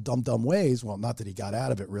old school Dum Dum ways. Well, not that he got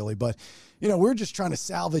out of it really, but, we were just trying to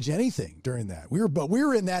salvage anything during that. We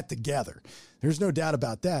were in that together. There's no doubt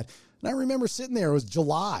about that. And I remember sitting there, it was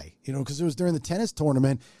July, because it was during the tennis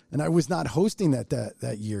tournament, and I was not hosting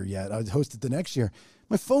that year yet. I was hosted the next year.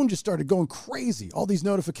 My phone just started going crazy, all these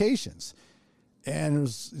notifications. And it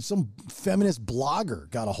was some feminist blogger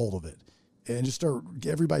got a hold of it and just started,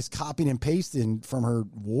 everybody's copying and pasting from her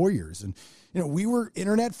warriors. And, we were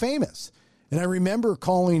internet famous. And I remember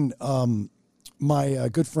calling my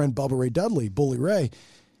good friend Bubba Ray Dudley, Bully Ray,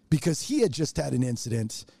 because he had just had an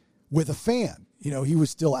incident with a fan. He was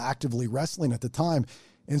still actively wrestling at the time,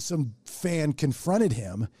 and some fan confronted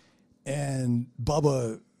him, and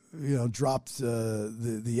Bubba, dropped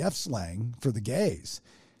the F slang for the gays,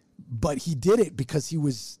 but he did it because he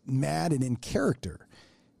was mad and in character,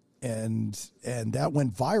 and that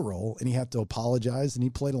went viral, and he had to apologize, and he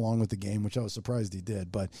played along with the game, which I was surprised he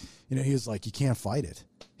did, but he was like, you can't fight it.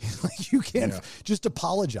 Like, you can't just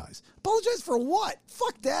apologize. Apologize for what?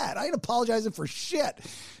 Fuck that. I ain't apologizing for shit.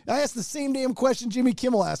 I asked the same damn question Jimmy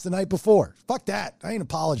Kimmel asked the night before. Fuck that. I ain't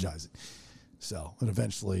apologizing. So it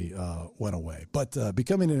eventually went away. But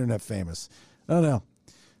becoming internet famous, I don't know.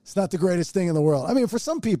 It's not the greatest thing in the world. I mean, for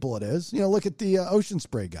some people it is. Look at the Ocean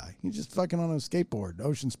Spray guy. He's just fucking on a skateboard,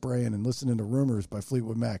 ocean spraying and listening to Rumors by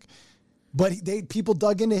Fleetwood Mac. But people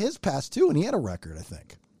dug into his past too, and he had a record, I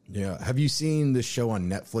think. Yeah. Have you seen this show on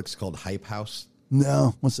Netflix called Hype House?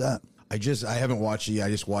 No. What's that? I haven't watched it. I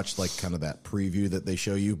just watched like kind of that preview that they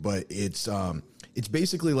show you, but it's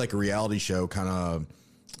basically like a reality show, kind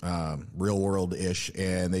of real world ish.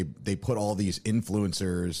 And they put all these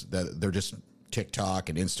influencers that they're just TikTok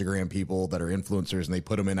and Instagram people that are influencers, and they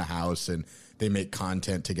put them in a house and they make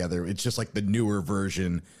content together. It's just like the newer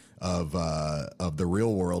version of the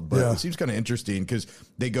real world, but it seems kind of interesting because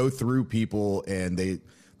they go through people and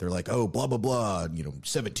they're like, oh, blah, blah, blah,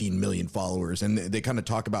 17 million followers. And they kind of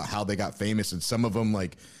talk about how they got famous. And some of them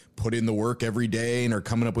like put in the work every day and are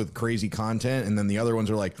coming up with crazy content. And then the other ones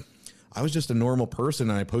are like, I was just a normal person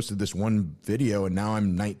and I posted this one video and now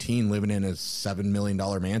I'm 19 living in a $7 million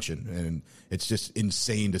mansion. And it's just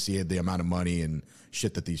insane to see the amount of money and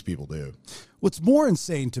shit that these people do. What's more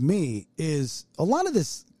insane to me is a lot of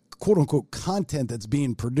this quote unquote content that's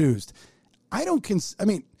being produced. I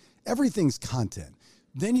mean, everything's content.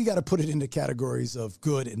 Then you got to put it into categories of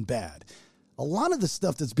good and bad. A lot of the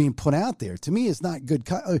stuff that's being put out there, to me, is not good.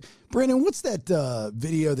 Brandon, what's that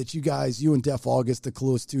video that you and Def August, the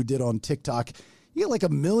Clueless 2, did on TikTok? You got like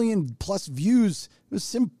 1 million+ views. It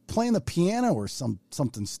was him playing the piano or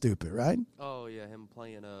something stupid, right? Oh, yeah, him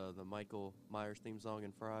playing the Michael Myers theme song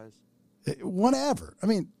in Fries. Whatever. I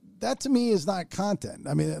mean, that to me is not content.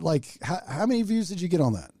 I mean, like, how many views did you get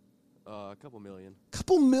on that? A couple million.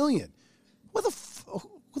 Couple million. Who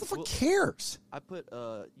the fuck cares? I put,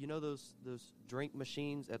 those drink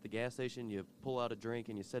machines at the gas station. You pull out a drink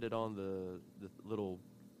and you set it on the little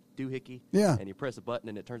doohickey. Yeah. And you press a button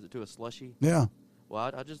and it turns it to a slushie. Yeah. Well,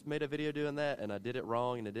 I just made a video doing that, and I did it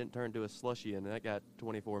wrong, and it didn't turn to a slushie, and that got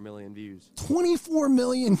 24 million views. 24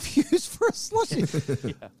 million views for a slushie.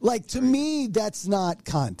 Yeah. Like, to me, that's not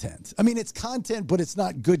content. I mean, it's content, but it's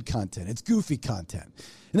not good content. It's goofy content.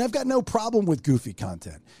 And I've got no problem with goofy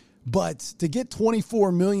content. But to get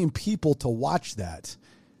 24 million people to watch that,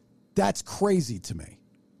 that's crazy to me,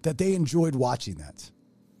 that they enjoyed watching that.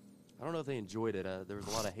 I don't know if they enjoyed it. There was a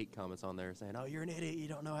lot of hate comments on there saying, "Oh, you're an idiot. You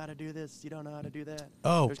don't know how to do this. You don't know how to do that.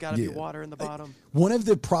 Oh, there's got to be water in the bottom." One of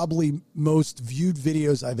the probably most viewed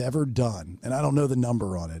videos I've ever done, and I don't know the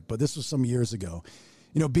number on it, but this was some years ago.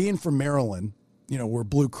 You know, being from Maryland, you know, we're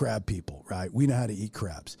blue crab people, right? We know how to eat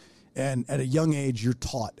crabs. And at a young age, you're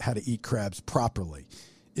taught how to eat crabs properly.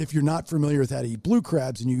 If you're not familiar with how to eat blue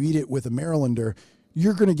crabs and you eat it with a Marylander,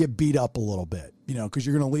 you're going to get beat up a little bit, you know, because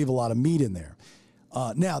you're going to leave a lot of meat in there.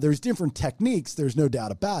 Now, there's different techniques. There's no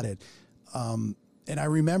doubt about it. And I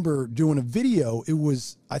remember doing a video. It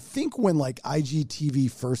was, I think, when like IGTV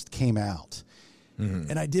first came out. Mm-hmm.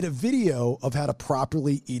 And I did a video of how to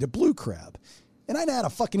properly eat a blue crab. And I know how to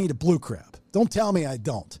fucking eat a blue crab. Don't tell me I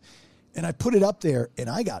don't. And I put it up there, and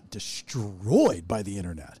I got destroyed by the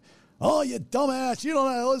internet. Oh, you dumbass. You don't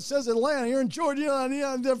know. It says Atlanta. You're in Georgia. And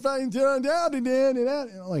I'm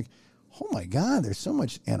like, oh, my God, there's so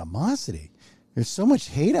much animosity. There's so much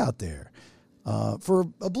hate out there for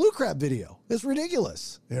a blue crab video. It's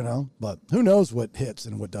ridiculous, you know, but who knows what hits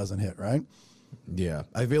and what doesn't hit, right? Yeah.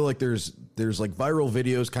 I feel like there's like viral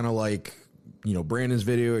videos, kind of like, you know, Brandon's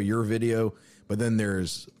video or your video, but then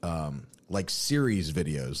there's like series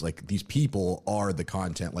videos. Like these people are the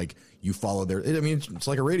content. Like you follow their, I mean, it's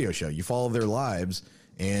like a radio show. You follow their lives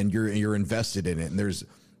and you're invested in it. And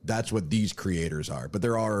that's what these creators are. But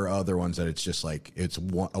there are other ones that it's just like it's a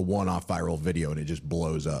one-off viral video and it just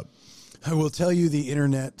blows up. I will tell you, the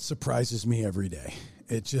internet surprises me every day.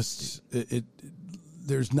 It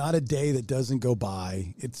there's not a day that doesn't go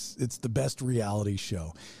by. It's the best reality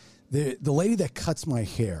show. The lady that cuts my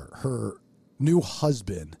hair, her new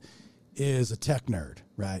husband is a tech nerd,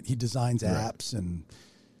 right? He designs apps and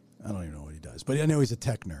I don't even know what he does, but I know he's a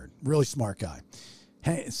tech nerd. Really smart guy.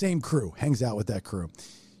 Same crew, hangs out with that crew.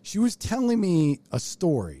 She was telling me a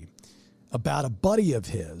story about a buddy of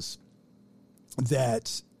his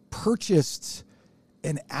that purchased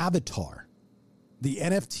an avatar, the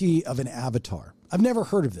NFT of an avatar. I've never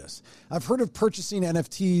heard of this. I've heard of purchasing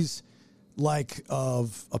NFTs like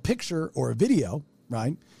of a picture or a video,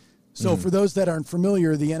 right? So for those that aren't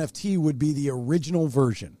familiar, the NFT would be the original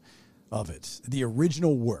version of it, the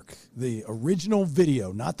original work, the original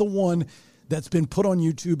video, not the one that's been put on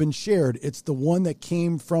YouTube and shared. It's the one that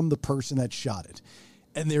came from the person that shot it.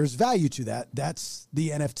 And there's value to that. That's the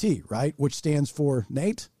NFT, right? Which stands for,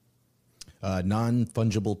 Nate?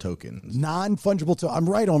 Non-fungible tokens. Non-fungible token. I'm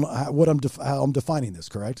right on what how I'm defining this,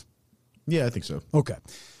 correct? Yeah, I think so. Okay.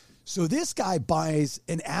 So this guy buys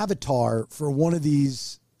an avatar for one of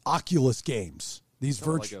these Oculus games. These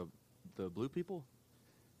virtual. Like the blue people?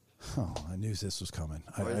 Oh, I knew this was coming.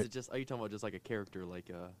 Or is it just? Are you talking about just like a character,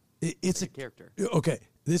 It's like a character? Okay,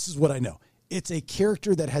 this is what I know. It's a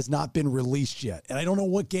character that has not been released yet, and I don't know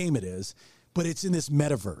what game it is, but it's in this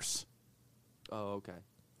metaverse. Oh, okay,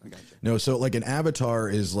 I got you. No, so like an avatar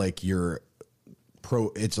is like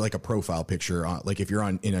it's like a profile picture. Like if you're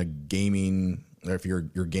in a gaming, or if you're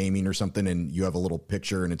gaming or something, and you have a little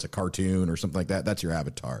picture and it's a cartoon or something like that, that's your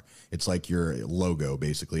avatar. It's like your logo,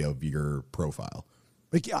 basically, of your profile.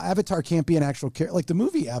 Like Avatar can't be an actual character. Like the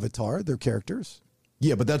movie Avatar, they're characters.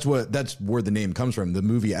 Yeah, but that's where the name comes from. The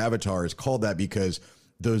movie Avatar is called that because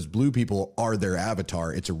those blue people are their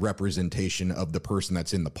avatar. It's a representation of the person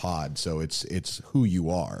that's in the pod. So it's who you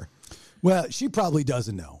are. Well, she probably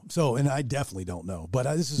doesn't know. So, and I definitely don't know. But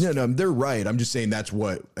this is no, they're right. I'm just saying that's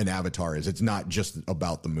what an avatar is. It's not just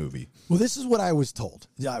about the movie. Well, this is what I was told.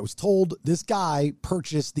 Yeah, I was told this guy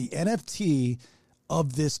purchased the NFT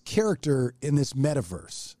of this character in this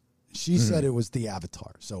metaverse. She said it was the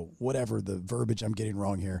avatar. So whatever the verbiage I'm getting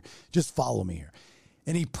wrong here, just follow me here.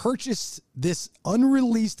 And he purchased this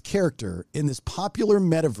unreleased character in this popular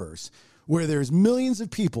metaverse where there's millions of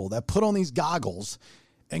people that put on these goggles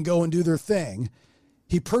and go and do their thing.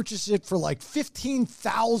 He purchased it for like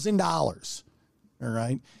 $15,000. All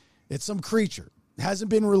right. It's some creature. It hasn't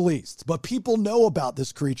been released, but people know about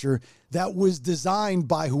this creature that was designed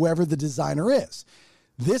by whoever the designer is.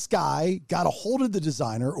 This guy got a hold of the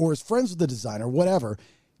designer or is friends with the designer, whatever,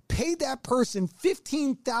 paid that person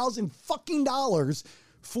 $15,000 fucking dollars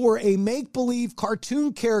for a make-believe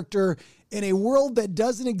cartoon character in a world that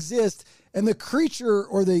doesn't exist. And the creature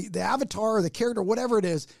or the avatar or the character, whatever it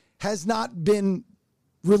is, has not been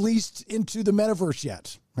released into the metaverse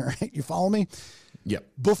yet. All right. You follow me? Yep.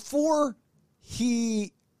 Before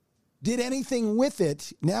he did anything with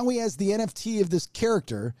it, now he has the NFT of this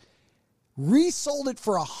character, resold it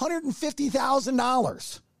for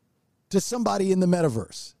 $150,000 to somebody in the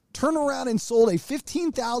metaverse. Turn around and sold a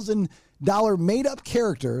 $15,000 made-up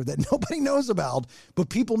character that nobody knows about, but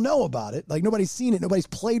people know about it. Like, nobody's seen it, nobody's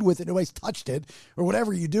played with it, nobody's touched it, or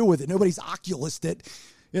whatever you do with it. Nobody's Oculused it,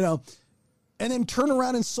 and then turn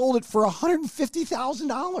around and sold it for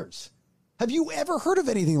 $150,000. Have you ever heard of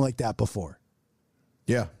anything like that before?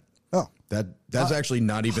 Yeah. Oh. That's actually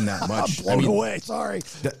not even that much. I'm blown away. Sorry.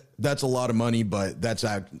 That's a lot of money, but that's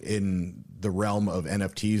in the realm of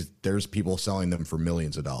NFTs. There's people selling them for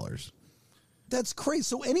millions of dollars. That's crazy.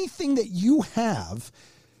 So anything that you have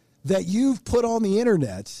that you've put on the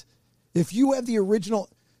internet, if you have the original,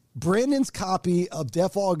 Brandon's copy of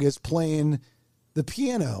Deaf August playing the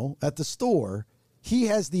piano at the store, he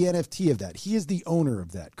has the NFT of that. He is the owner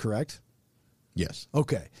of that, correct? Yes.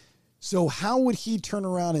 Okay. So how would he turn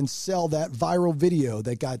around and sell that viral video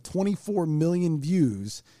that got 24 million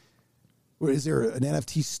views? Is there an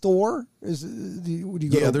NFT store? There's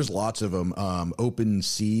lots of them.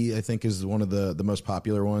 OpenSea, I think, is one of the most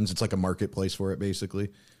popular ones. It's like a marketplace for it, basically.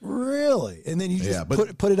 Really? And then you just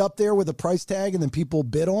put it up there with a price tag, and then people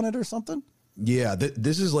bid on it or something? Yeah,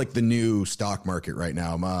 this is like the new stock market right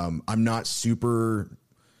now. I'm not super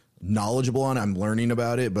knowledgeable on it. I'm learning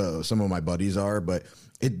about it, but some of my buddies are. But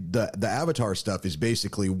the avatar stuff is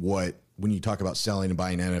basically what, when you talk about selling and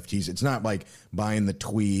buying NFTs, it's not like buying the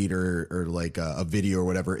tweet or like a video or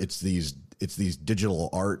whatever. It's these digital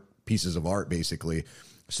art pieces of art, basically.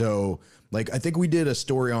 So like, I think we did a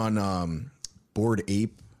story on Bored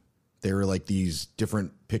Ape. They were like these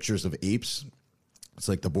different pictures of apes. It's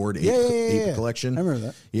like the Bored Ape collection. I remember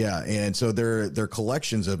that. Yeah, and so they're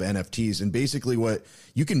collections of NFTs, and basically what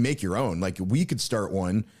you can make your own. Like, we could start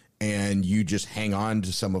one, and you just hang on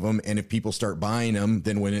to some of them, and if people start buying them,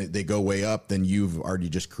 then when they go way up, then you've already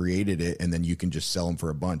just created it, and then you can just sell them for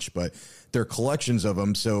a bunch. But they're collections of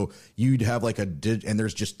them, so you'd have like and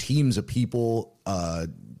there's just teams of people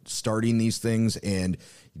starting these things, and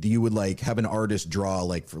you would like have an artist draw,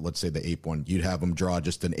 like for, let's say, the ape one, you'd have them draw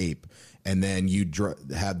just an ape, and then you'd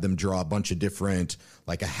have them draw a bunch of different,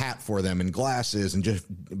 like a hat for them and glasses and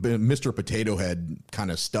just Mr. Potato Head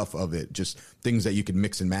kind of stuff of it, just things that you could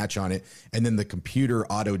mix and match on it. And then the computer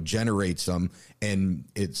auto generates them, and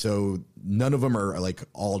so none of them are like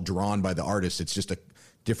all drawn by the artist. It's just a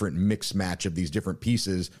different mix match of these different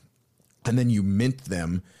pieces, and then you mint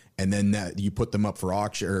them, and then that you put them up for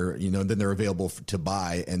auction, or then they're available to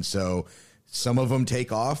buy. And so some of them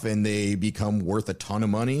take off and they become worth a ton of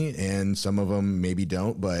money, and some of them maybe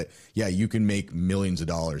don't. But yeah, you can make millions of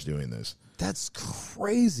dollars doing this. That's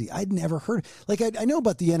crazy. I'd never heard. Like, I know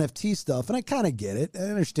about the NFT stuff, and I kind of get it. I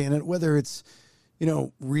understand it. Whether it's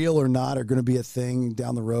real or not, are going to be a thing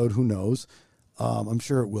down the road. Who knows? I'm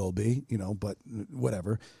sure it will be. But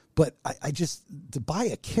whatever. But I just, to buy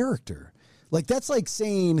a character, like, that's like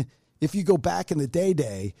saying, if you go back in the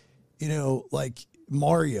day, like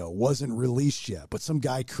Mario wasn't released yet, but some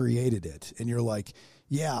guy created it, and you're like,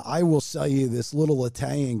 yeah, I will sell you this little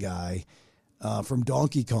Italian guy from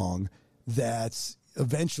Donkey Kong that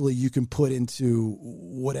eventually you can put into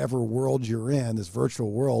whatever world you're in, this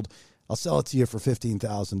virtual world. I'll sell it to you for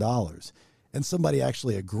 $15,000, and somebody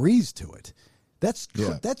actually agrees to it.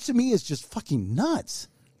 That to me is just fucking nuts.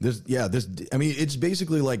 It's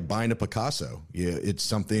basically like buying a Picasso. Yeah, it's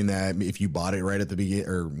something that if you bought it right at the beginning,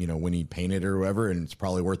 or when he painted or whatever, and it's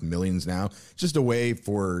probably worth millions now. It's just a way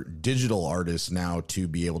for digital artists now to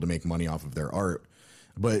be able to make money off of their art.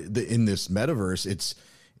 But in this metaverse,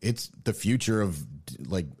 it's the future of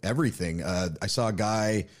like everything. I saw a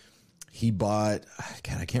guy. He bought, I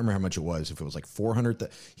can't remember how much it was. If it was like 400,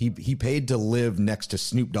 he paid to live next to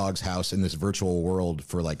Snoop Dogg's house in this virtual world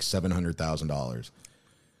for like $700,000.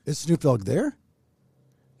 Is Snoop Dogg there?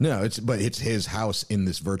 No, it's his house in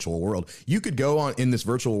this virtual world. You could go on in this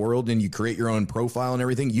virtual world and you create your own profile and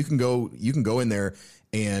everything. You can go in there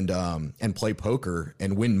and play poker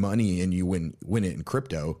and win money, and you win it in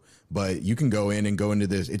crypto. But you can go into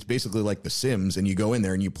this. It's basically like The Sims, and you go in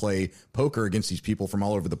there and you play poker against these people from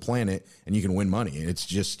all over the planet, and you can win money. And it's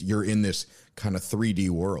just, you're in this kind of 3D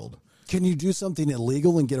world. Can you do something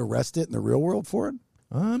illegal and get arrested in the real world for it?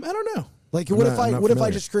 I don't know. Like, what if I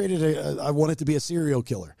just created I wanted to be a serial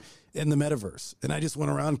killer in the metaverse, and I just went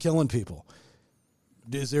around killing people?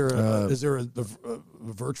 Is there a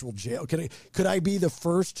virtual jail? Could I be the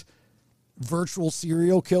first virtual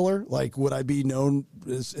serial killer? Like, would I be known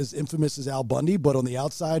as infamous as Al Bundy, but on the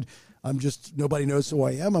outside, nobody knows who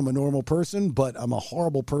I am. I'm a normal person, but I'm a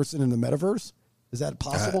horrible person in the metaverse. Is that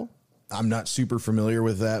possible? I'm not super familiar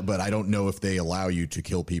with that, but I don't know if they allow you to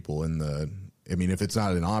kill people in the. I mean, if it's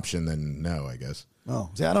not an option, then no, I guess.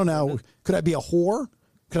 Oh, see, I don't know. Could I be a whore?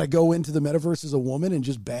 Could I go into the metaverse as a woman and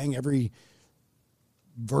just bang every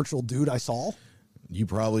virtual dude I saw? You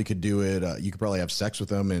probably could do it. You could probably have sex with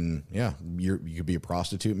them, and yeah, you could be a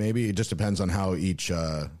prostitute. Maybe it just depends on how each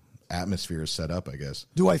atmosphere is set up, I guess.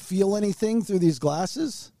 Do I feel anything through these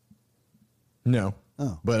glasses? No.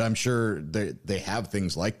 Oh. But I'm sure they have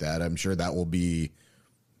things like that. I'm sure that will be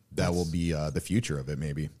the future of it.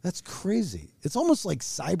 Maybe. That's crazy. It's almost like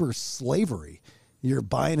cyber slavery. You're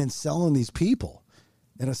buying and selling these people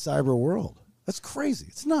in a cyber world. That's crazy.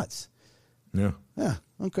 It's nuts. Yeah. Yeah.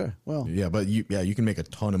 Okay. Well. Yeah, but you can make a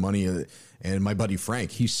ton of money. And my buddy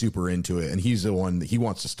Frank, he's super into it, and he's the one that he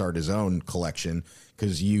wants to start his own collection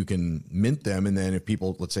because you can mint them, and then if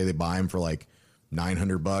people, let's say, they buy them for like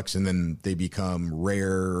 $900, and then they become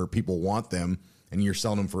rare or people want them, and you're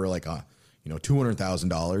selling them for like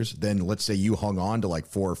 $200,000. Then let's say you hung on to like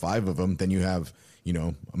 4 or 5 of them, then you have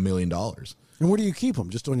 $1 million. And where do you keep them?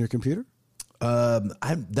 Just on your computer?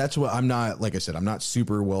 That's what I'm not. Like I said, I'm not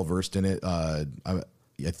super well versed in it.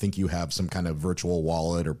 I think you have some kind of virtual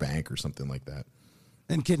wallet or bank or something like that.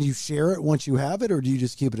 And can you share it once you have it, or do you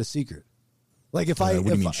just keep it a secret? Like if what do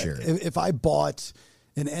you mean share? If I bought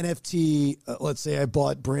an NFT, let's say I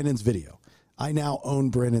bought Brandon's video. I now own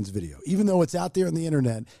Brandon's video. Even though it's out there on the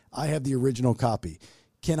internet, I have the original copy.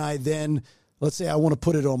 Can I then, let's say I want to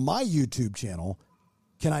put it on my YouTube channel,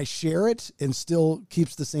 can I share it and still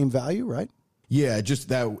keeps the same value, right? Yeah, just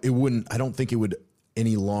that it wouldn't, I don't think it would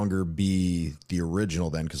any longer be the original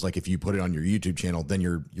then, because like if you put it on your YouTube channel, then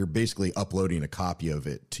you're basically uploading a copy of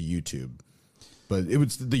it to YouTube. But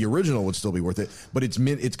the original would still be worth it. But it's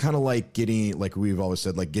kind of like getting, like we've always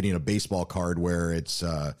said, like getting a baseball card where it's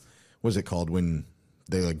what's it called when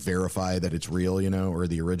they like verify that it's real, or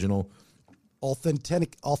the original?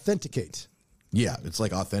 Authenticate. Yeah, it's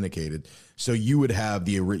like authenticated. So you would have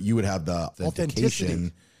the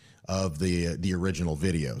authentication of the original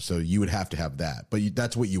video. So you would have to have that. But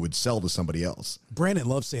that's what you would sell to somebody else. Brandon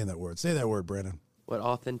loves saying that word. Say that word, Brandon. What,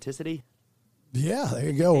 authenticity? Yeah, there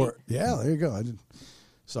you go. Yeah, there you go.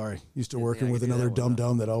 Sorry, used to working with another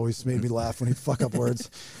dum-dum that always made me laugh when he'd fuck up words.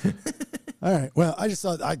 All right. Well, I just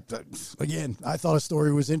thought, I thought a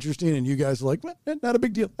story was interesting, and you guys were like, well, not a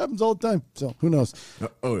big deal. Happens all the time. So who knows?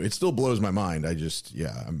 Oh, it still blows my mind.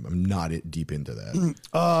 I'm not deep into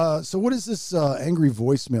that. So what is this angry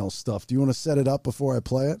voicemail stuff? Do you want to set it up before I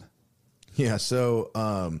play it? Yeah. So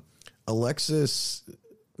Alexis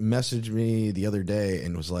messaged me the other day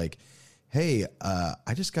and was like, hey,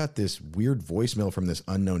 I just got this weird voicemail from this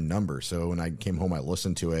unknown number. So when I came home, I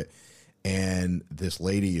listened to it, and this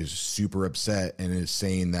lady is super upset and is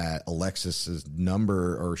saying that Alexis's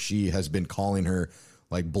number, or she has been calling her,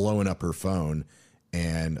 like blowing up her phone,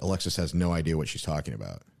 and Alexis has no idea what she's talking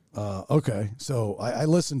about. Okay. So I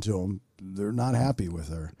listened to them. They're not happy with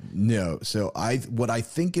her. No. So what I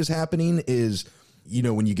think is happening is,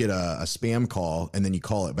 when you get a spam call and then you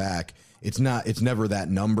call it back, it's never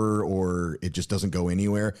that number, or it just doesn't go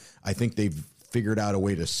anywhere. I think they've figured out a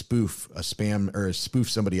way to spoof a spam or spoof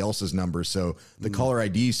somebody else's number. So the caller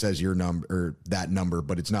ID says your number or that number,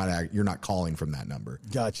 but it's not, you're not calling from that number.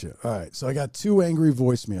 Gotcha. All right. So I got 2 angry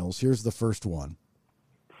voicemails. Here's the first one.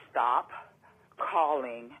 Stop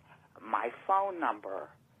calling my phone number.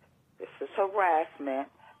 This is harassment.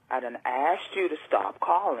 I done asked you to stop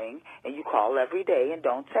calling, and you call every day and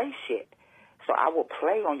don't say shit. So I will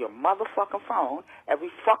play on your motherfucking phone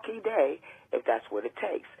every fucking day if that's what it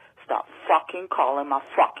takes. Stop fucking calling my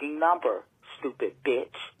fucking number, stupid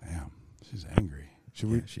bitch. Damn, she's angry.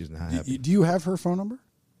 She's not happy. Do you have her phone number?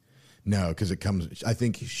 No, because it comes, I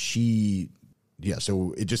think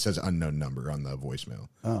so it just says unknown number on the voicemail.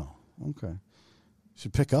 Oh, okay.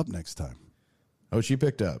 Should pick up next time. Oh, she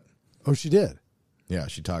picked up. Oh, she did? Yeah,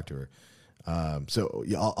 she talked to her. So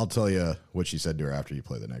yeah, I'll tell you what she said to her after you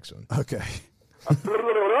play the next one. Okay.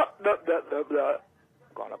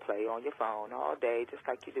 Gonna play on your phone all day just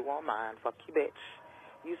like you do on mine. Fuck you, bitch.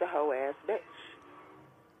 You's a hoe ass bitch.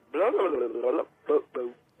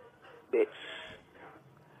 Bitch.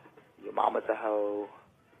 Your mama's a hoe.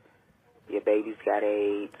 Your baby's got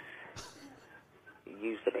AIDS.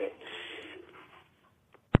 You's a bitch.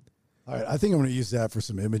 All right, I think I'm going to use that for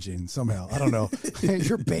some imaging somehow. I don't know.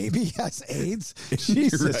 Your baby has AIDS?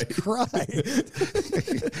 Jesus Christ.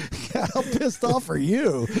 How pissed off are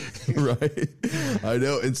you? Right. I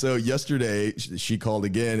know. And so yesterday she called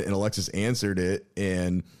again, and Alexis answered it.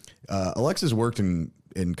 And Alexis worked in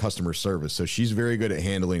customer service, so she's very good at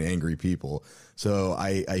handling angry people. So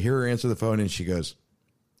I hear her answer the phone, and she goes,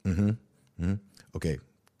 okay,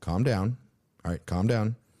 calm down. All right, calm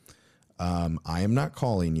down. I am not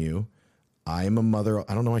calling you. I am a mother.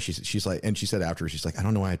 I don't know why she's like, and she said after, she's like, I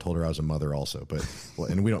don't know why I told her I was a mother also, but well,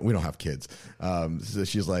 and we don't have kids. So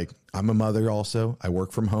she's like, I'm a mother also. I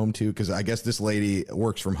work from home too. Cause I guess this lady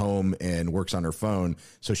works from home and works on her phone.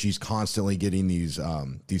 So she's constantly getting these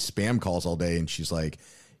spam calls all day. And she's like,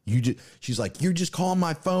 you're just calling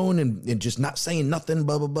my phone and just not saying nothing,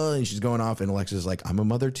 blah, blah, blah. And she's going off, and Alexa's like, I'm a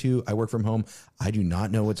mother too. I work from home. I do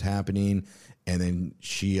not know what's happening. And then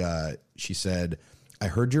she said, I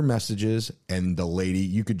heard your messages, and the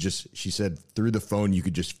lady, she said through the phone, you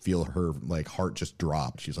could just feel her like heart just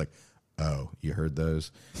dropped. She's like, oh, you heard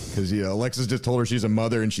those? Because Alexis just told her she's a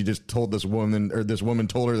mother, and she just told this woman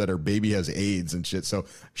told her that her baby has AIDS and shit. So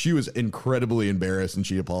she was incredibly embarrassed, and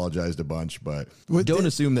she apologized a bunch. But don't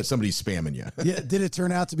assume that somebody's spamming you. Yeah, did it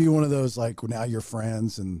turn out to be one of those like now you're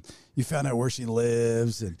friends, and you found out where she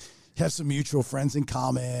lives, and have some mutual friends in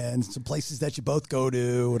common, some places that you both go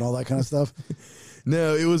to, and all that kind of stuff?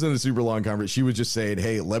 No, it wasn't a super long conversation. She was just saying,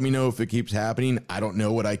 hey, let me know if it keeps happening. I don't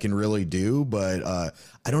know what I can really do, but I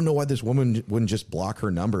don't know why this woman wouldn't just block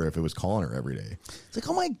her number if it was calling her every day. It's like,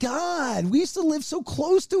 oh my God, we used to live so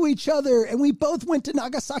close to each other, and we both went to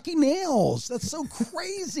Nagasaki Nails. That's so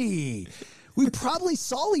crazy. We probably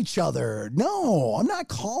saw each other. No, I'm not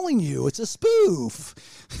calling you. It's a spoof.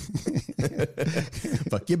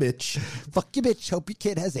 Fuck you, bitch. Fuck you, bitch. Hope your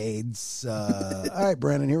kid has AIDS. All right,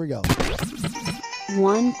 Brandon, here we go.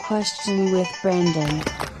 One question with Brandon.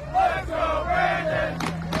 Let's go, Brandon!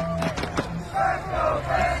 Let's go,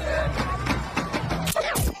 Brandon!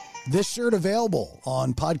 This shirt available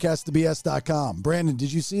on podcastthebs.com. Brandon,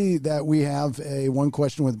 did you see that we have a One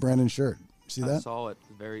Question with Brandon shirt? See that? I saw it.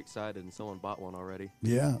 Very excited, and someone bought one already.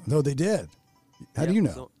 Yeah, no, they did. How do you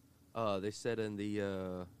know? They said in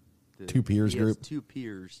the Two Peers group. Two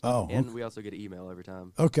Peers. Oh, and okay. we also get an email every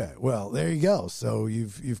time. Okay, well, there you go. So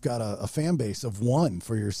you've got a fan base of one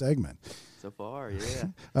for your segment. So far, yeah.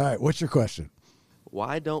 All right, what's your question?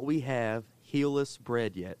 Why don't we have heelless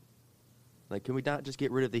bread yet? Like, can we not just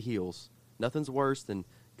get rid of the heels? Nothing's worse than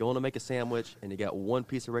going to make a sandwich and you got one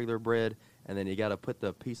piece of regular bread and then you got to put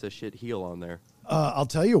the piece of shit heel on there. I'll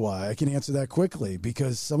tell you why. I can answer that quickly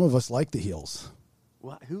because some of us like the heels.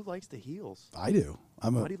 What? Who likes the heels? I do. Why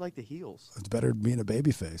do you like the heels? It's better being a baby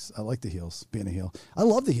face. I like the heels, being a heel. I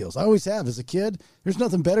love the heels. I always have. As a kid, there's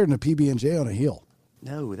nothing better than a PB&J on a heel.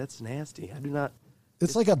 No, that's nasty. I do not.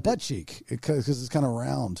 It's like a butt cheek because it's kind of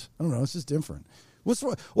round. I don't know. It's just different. What's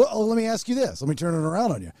wrong? Well, let me ask you this. Let me turn it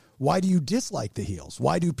around on you. Why do you dislike the heels?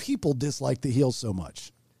 Why do people dislike the heels so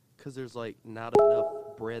much? Because there's like not enough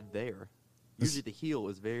bread there. Usually the heel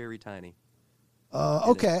is very tiny.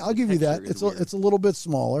 Okay, I'll give you that. It's a little bit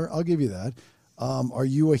smaller. I'll give you that. Are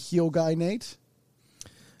you a heel guy, Nate?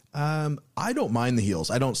 I don't mind the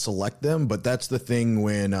heels. I don't select them, but that's the thing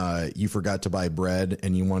when you forgot to buy bread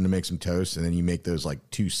and you wanted to make some toast, and then you make those like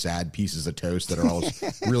two sad pieces of toast that are all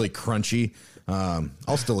really crunchy.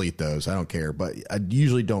 I'll still eat those. I don't care, but I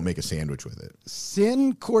usually don't make a sandwich with it.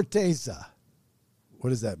 Sin corteza. What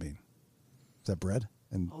does that mean? Is that bread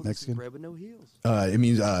in Mexican? Bread with no heels. It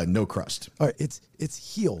means no crust. All right, it's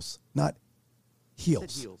heels, not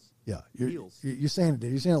heels. Heels. Yeah, Heels. You're saying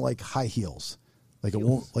it like high heels, like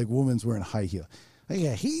like woman's wearing high heel.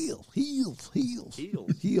 Yeah, heels. The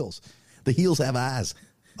heels have eyes.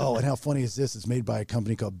 Oh, and how funny is this? It's made by a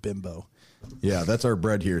company called Bimbo. Yeah, that's our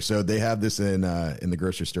bread here. So they have this in the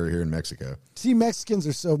grocery store here in Mexico. See, Mexicans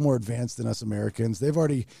are so more advanced than us Americans. They've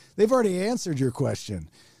already answered your question.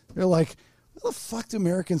 They're like, why the fuck do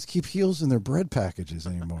Americans keep heels in their bread packages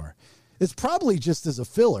anymore? It's probably just as a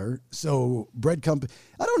filler. So bread company,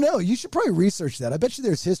 I don't know. You should probably research that. I bet you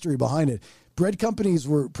there's history behind it. Bread companies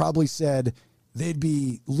were probably said they'd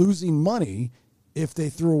be losing money if they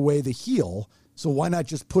threw away the heel. So why not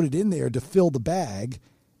just put it in there to fill the bag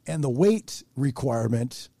and the weight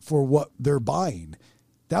requirement for what they're buying?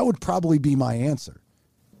 That would probably be my answer.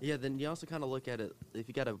 Yeah, then you also kind of look at it, if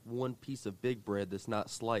you got one piece of big bread that's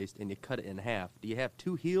not sliced and you cut it in half, do you have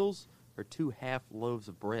two heels or two half loaves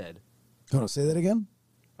of bread? Hold on, say that again?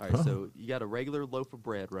 All right, so you got a regular loaf of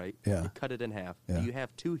bread, right? Yeah. You cut it in half. Yeah. Do you have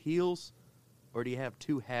two heels or do you have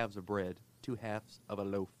two halves of bread, two halves of a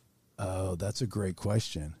loaf? Oh, that's a great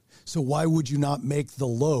question. So why would you not make the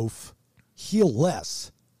loaf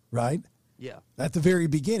heel-less, right? Yeah. At the very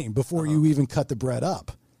beginning, before you even cut the bread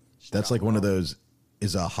up. That's like one of those,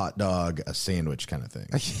 is a hot dog a sandwich kind of thing.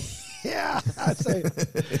 Yeah, I'd say.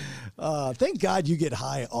 Thank God you get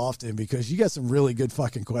high often because you got some really good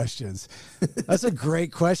fucking questions. That's a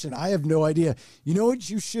great question. I have no idea. You know what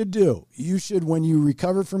you should do? You should, when you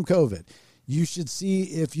recover from COVID, you should see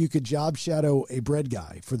if you could job shadow a bread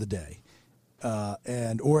guy for the day,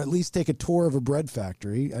 or at least take a tour of a bread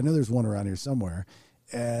factory. I know there's one around here somewhere,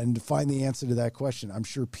 and find the answer to that question. I'm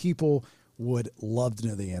sure people would love to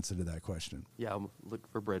know the answer to that question. Yeah, I'm looking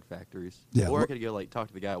for bread factories. Yeah, Or I could go talk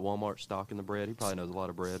to the guy at Walmart stocking the bread. He probably knows a lot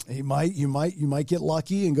of bread. You might get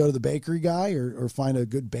lucky and go to the bakery guy or find a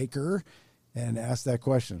good baker and ask that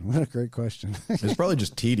question. What a great question. It's probably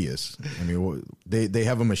just tedious. I mean, they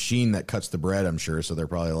have a machine that cuts the bread, I'm sure, so they're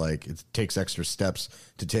probably like, it takes extra steps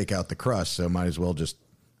to take out the crust, so might as well just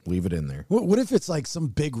leave it in there. What if it's like some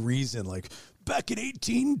big reason, like back in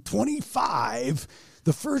 1825,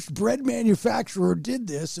 the first bread manufacturer did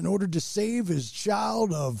this in order to save his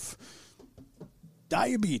child of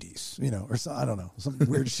diabetes, or I don't know, some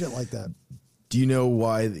weird shit like that. Do you know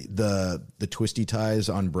why the twisty ties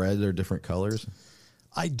on bread are different colors?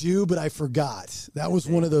 I do, but I forgot. That was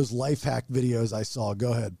one of those life hack videos I saw.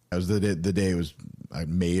 Go ahead. That was the day it was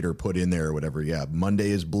made or put in there or whatever. Yeah, Monday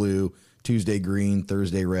is blue, Tuesday green,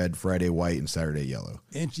 Thursday red, Friday white, and Saturday yellow.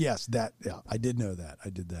 And yes, I did know that. I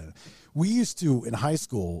did that. We used to, in high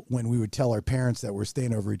school, when we would tell our parents that we're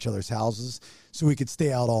staying over each other's houses so we could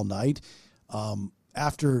stay out all night,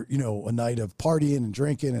 after, a night of partying and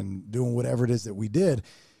drinking and doing whatever it is that we did,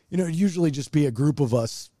 it'd usually just be a group of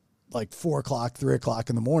us like 4 o'clock, 3 o'clock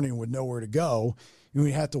in the morning with nowhere to go. And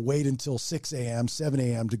we had to wait until 6 a.m., 7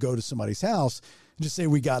 a.m. to go to somebody's house and just say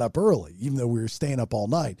we got up early, even though we were staying up all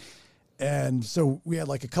night. And so we had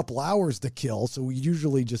like a couple hours to kill. So we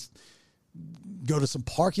usually just go to some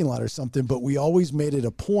parking lot or something, but we always made it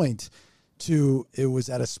a point it was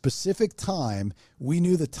at a specific time. We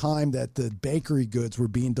knew the time that the bakery goods were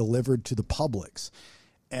being delivered to the Publix,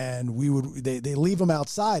 and they leave them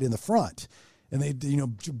outside in the front, and they,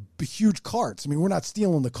 huge carts. I mean, we're not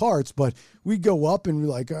stealing the carts, but we go up and we're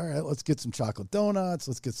like, all right, let's get some chocolate donuts.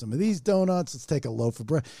 Let's get some of these donuts. Let's take a loaf of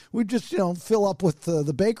bread. We just, fill up with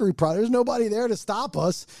the bakery product. There's nobody there to stop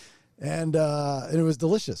us. And it was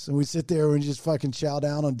delicious. And we sit there and just fucking chow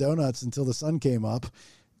down on donuts until the sun came up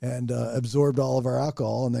and absorbed all of our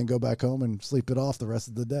alcohol, and then go back home and sleep it off the rest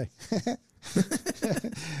of the day.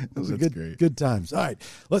 It was good times. All right,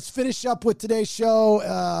 let's finish up with today's show.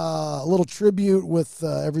 A little tribute with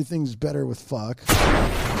Everything's Better with Fuck.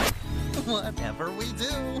 Whatever we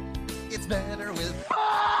do, it's better with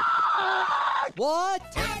fuck. What?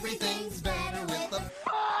 Everything's better with the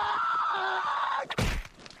fuck.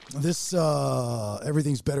 This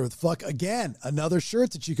Everything's Better with Fuck. Again, another shirt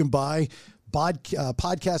that you can buy.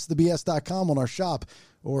 Podcastthebs.com on our shop,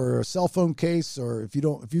 or a cell phone case, or if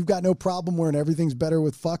you've got no problem wearing Everything's Better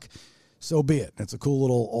with Fuck, so be it. It's a cool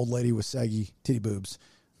little old lady with saggy titty boobs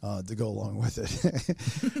to go along with it.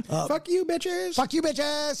 Fuck you, bitches. Fuck you,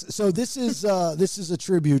 bitches. So this is a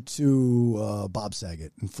tribute to Bob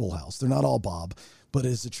Saget and Full House. They're not all Bob, but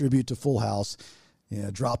it's a tribute to Full House.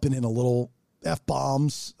 Dropping in a little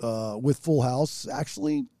F-bombs with Full House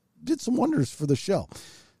actually did some wonders for the show.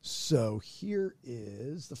 So here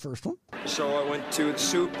is the first one. So I went to the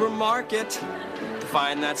supermarket to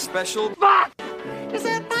find that special fuck. He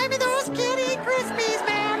said, buy me those Kitty Krispies,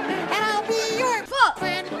 man, and I'll be your fuck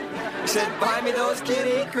friend. He said, buy me those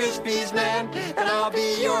Kitty Krispies, man, and I'll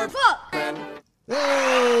be your fuck friend.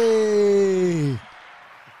 Hey!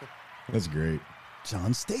 That's great.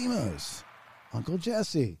 John Stamos, Uncle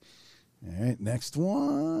Jesse. All right, next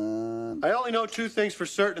one. I only know two things for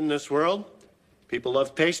certain in this world. People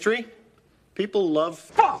love pastry. People love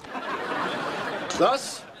fuck.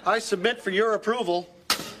 Thus, I submit for your approval.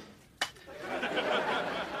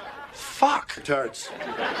 Fuck tarts.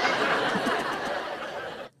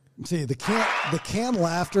 See, the canned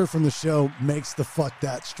laughter from the show makes the fuck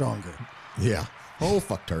that stronger. Yeah. Oh,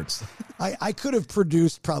 fuck tarts. I could have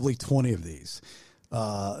produced probably 20 of these.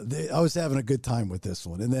 I was having a good time with this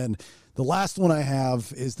one. And then the last one I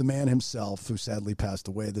have is the man himself, who sadly passed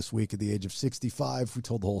away this week at the age of 65. We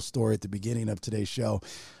told the whole story at the beginning of today's show.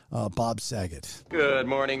 Bob Saget. Good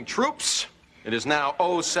morning, troops. It is now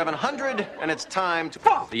 0700, and it's time to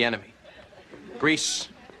fuck the enemy. Grease,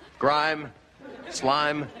 grime,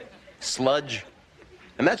 slime, sludge,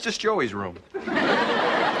 and that's just Joey's room.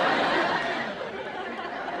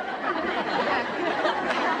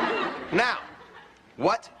 Now,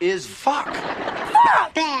 what is fuck?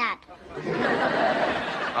 Fuck that.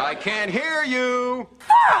 I can't hear you.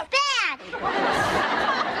 Fuck that.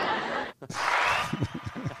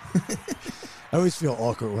 I always feel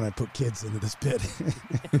awkward when I put kids into this bit.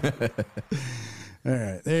 All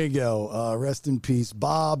right, there you go. Rest in peace,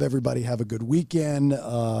 Bob. Everybody have a good weekend.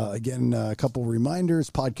 Again, a couple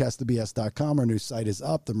reminders. Podcastthebs.com. Our new site is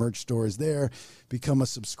up. The merch store is there. Become a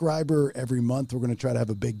subscriber. Every month, we're going to try to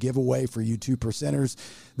have a big giveaway for you 2%ers.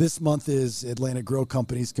 This month is Atlantic Grow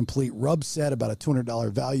Company's complete rub set, about a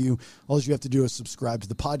 $200 value. All you have to do is subscribe to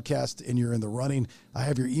the podcast, and you're in the running. I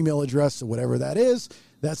have your email address, so whatever that is,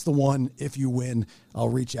 that's the one. If you win, I'll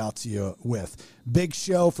reach out to you with. Big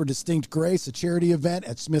show for Distinct Grace, a charity event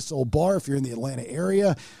at Smith's Old Bar if you're in the Atlanta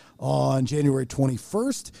area on January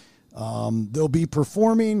 21st. They'll be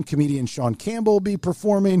performing. Comedian Sean Campbell will be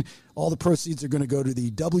performing. All the proceeds are going to go to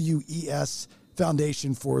the WES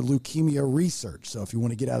Foundation for Leukemia Research. So if you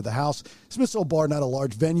want to get out of the house, Smith's Old Bar, not a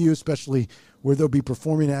large venue, especially where they'll be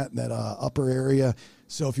performing at in that upper area.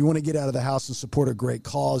 So if you want to get out of the house and support a great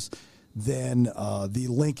cause, then the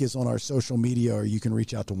link is on our social media, or you can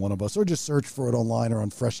reach out to one of us, or just search for it online or on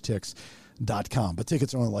FreshTix.com. But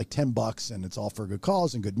tickets are only like $10, and it's all for a good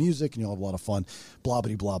cause and good music, and you'll have a lot of fun. Blah,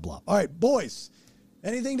 blah, blah, blah. All right, boys,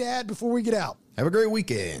 anything to add before we get out? Have a great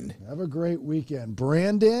weekend. Have a great weekend.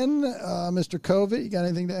 Brandon, Mr. COVID, you got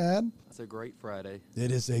anything to add? It's a great Friday.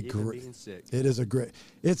 It is a Even great. being sick. It is a great.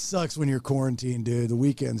 It sucks when you're quarantined, dude. The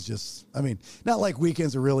weekends just. I mean, not like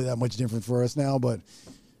weekends are really that much different for us now, but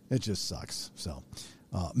it just sucks. So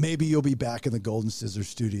maybe you'll be back in the Golden Scissors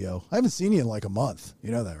studio. I haven't seen you in like a month.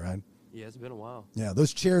 You know that, right? Yeah, it's been a while. Yeah,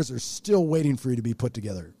 those chairs are still waiting for you to be put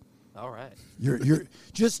together. All right. You're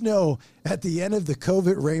just know at the end of the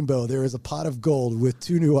COVID rainbow, there is a pot of gold with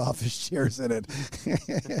 2 new office chairs in it.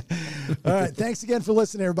 All right. Thanks again for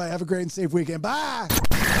listening, everybody. Have a great and safe weekend. Bye.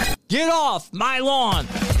 Get off my lawn.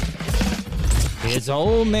 It's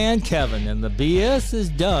old man Kevin, and the BS is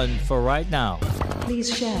done for right now.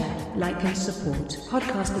 Please share, like, and support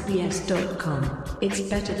podcastthebs.com. It's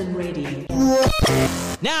better than radio.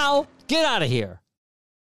 Now, get out of here.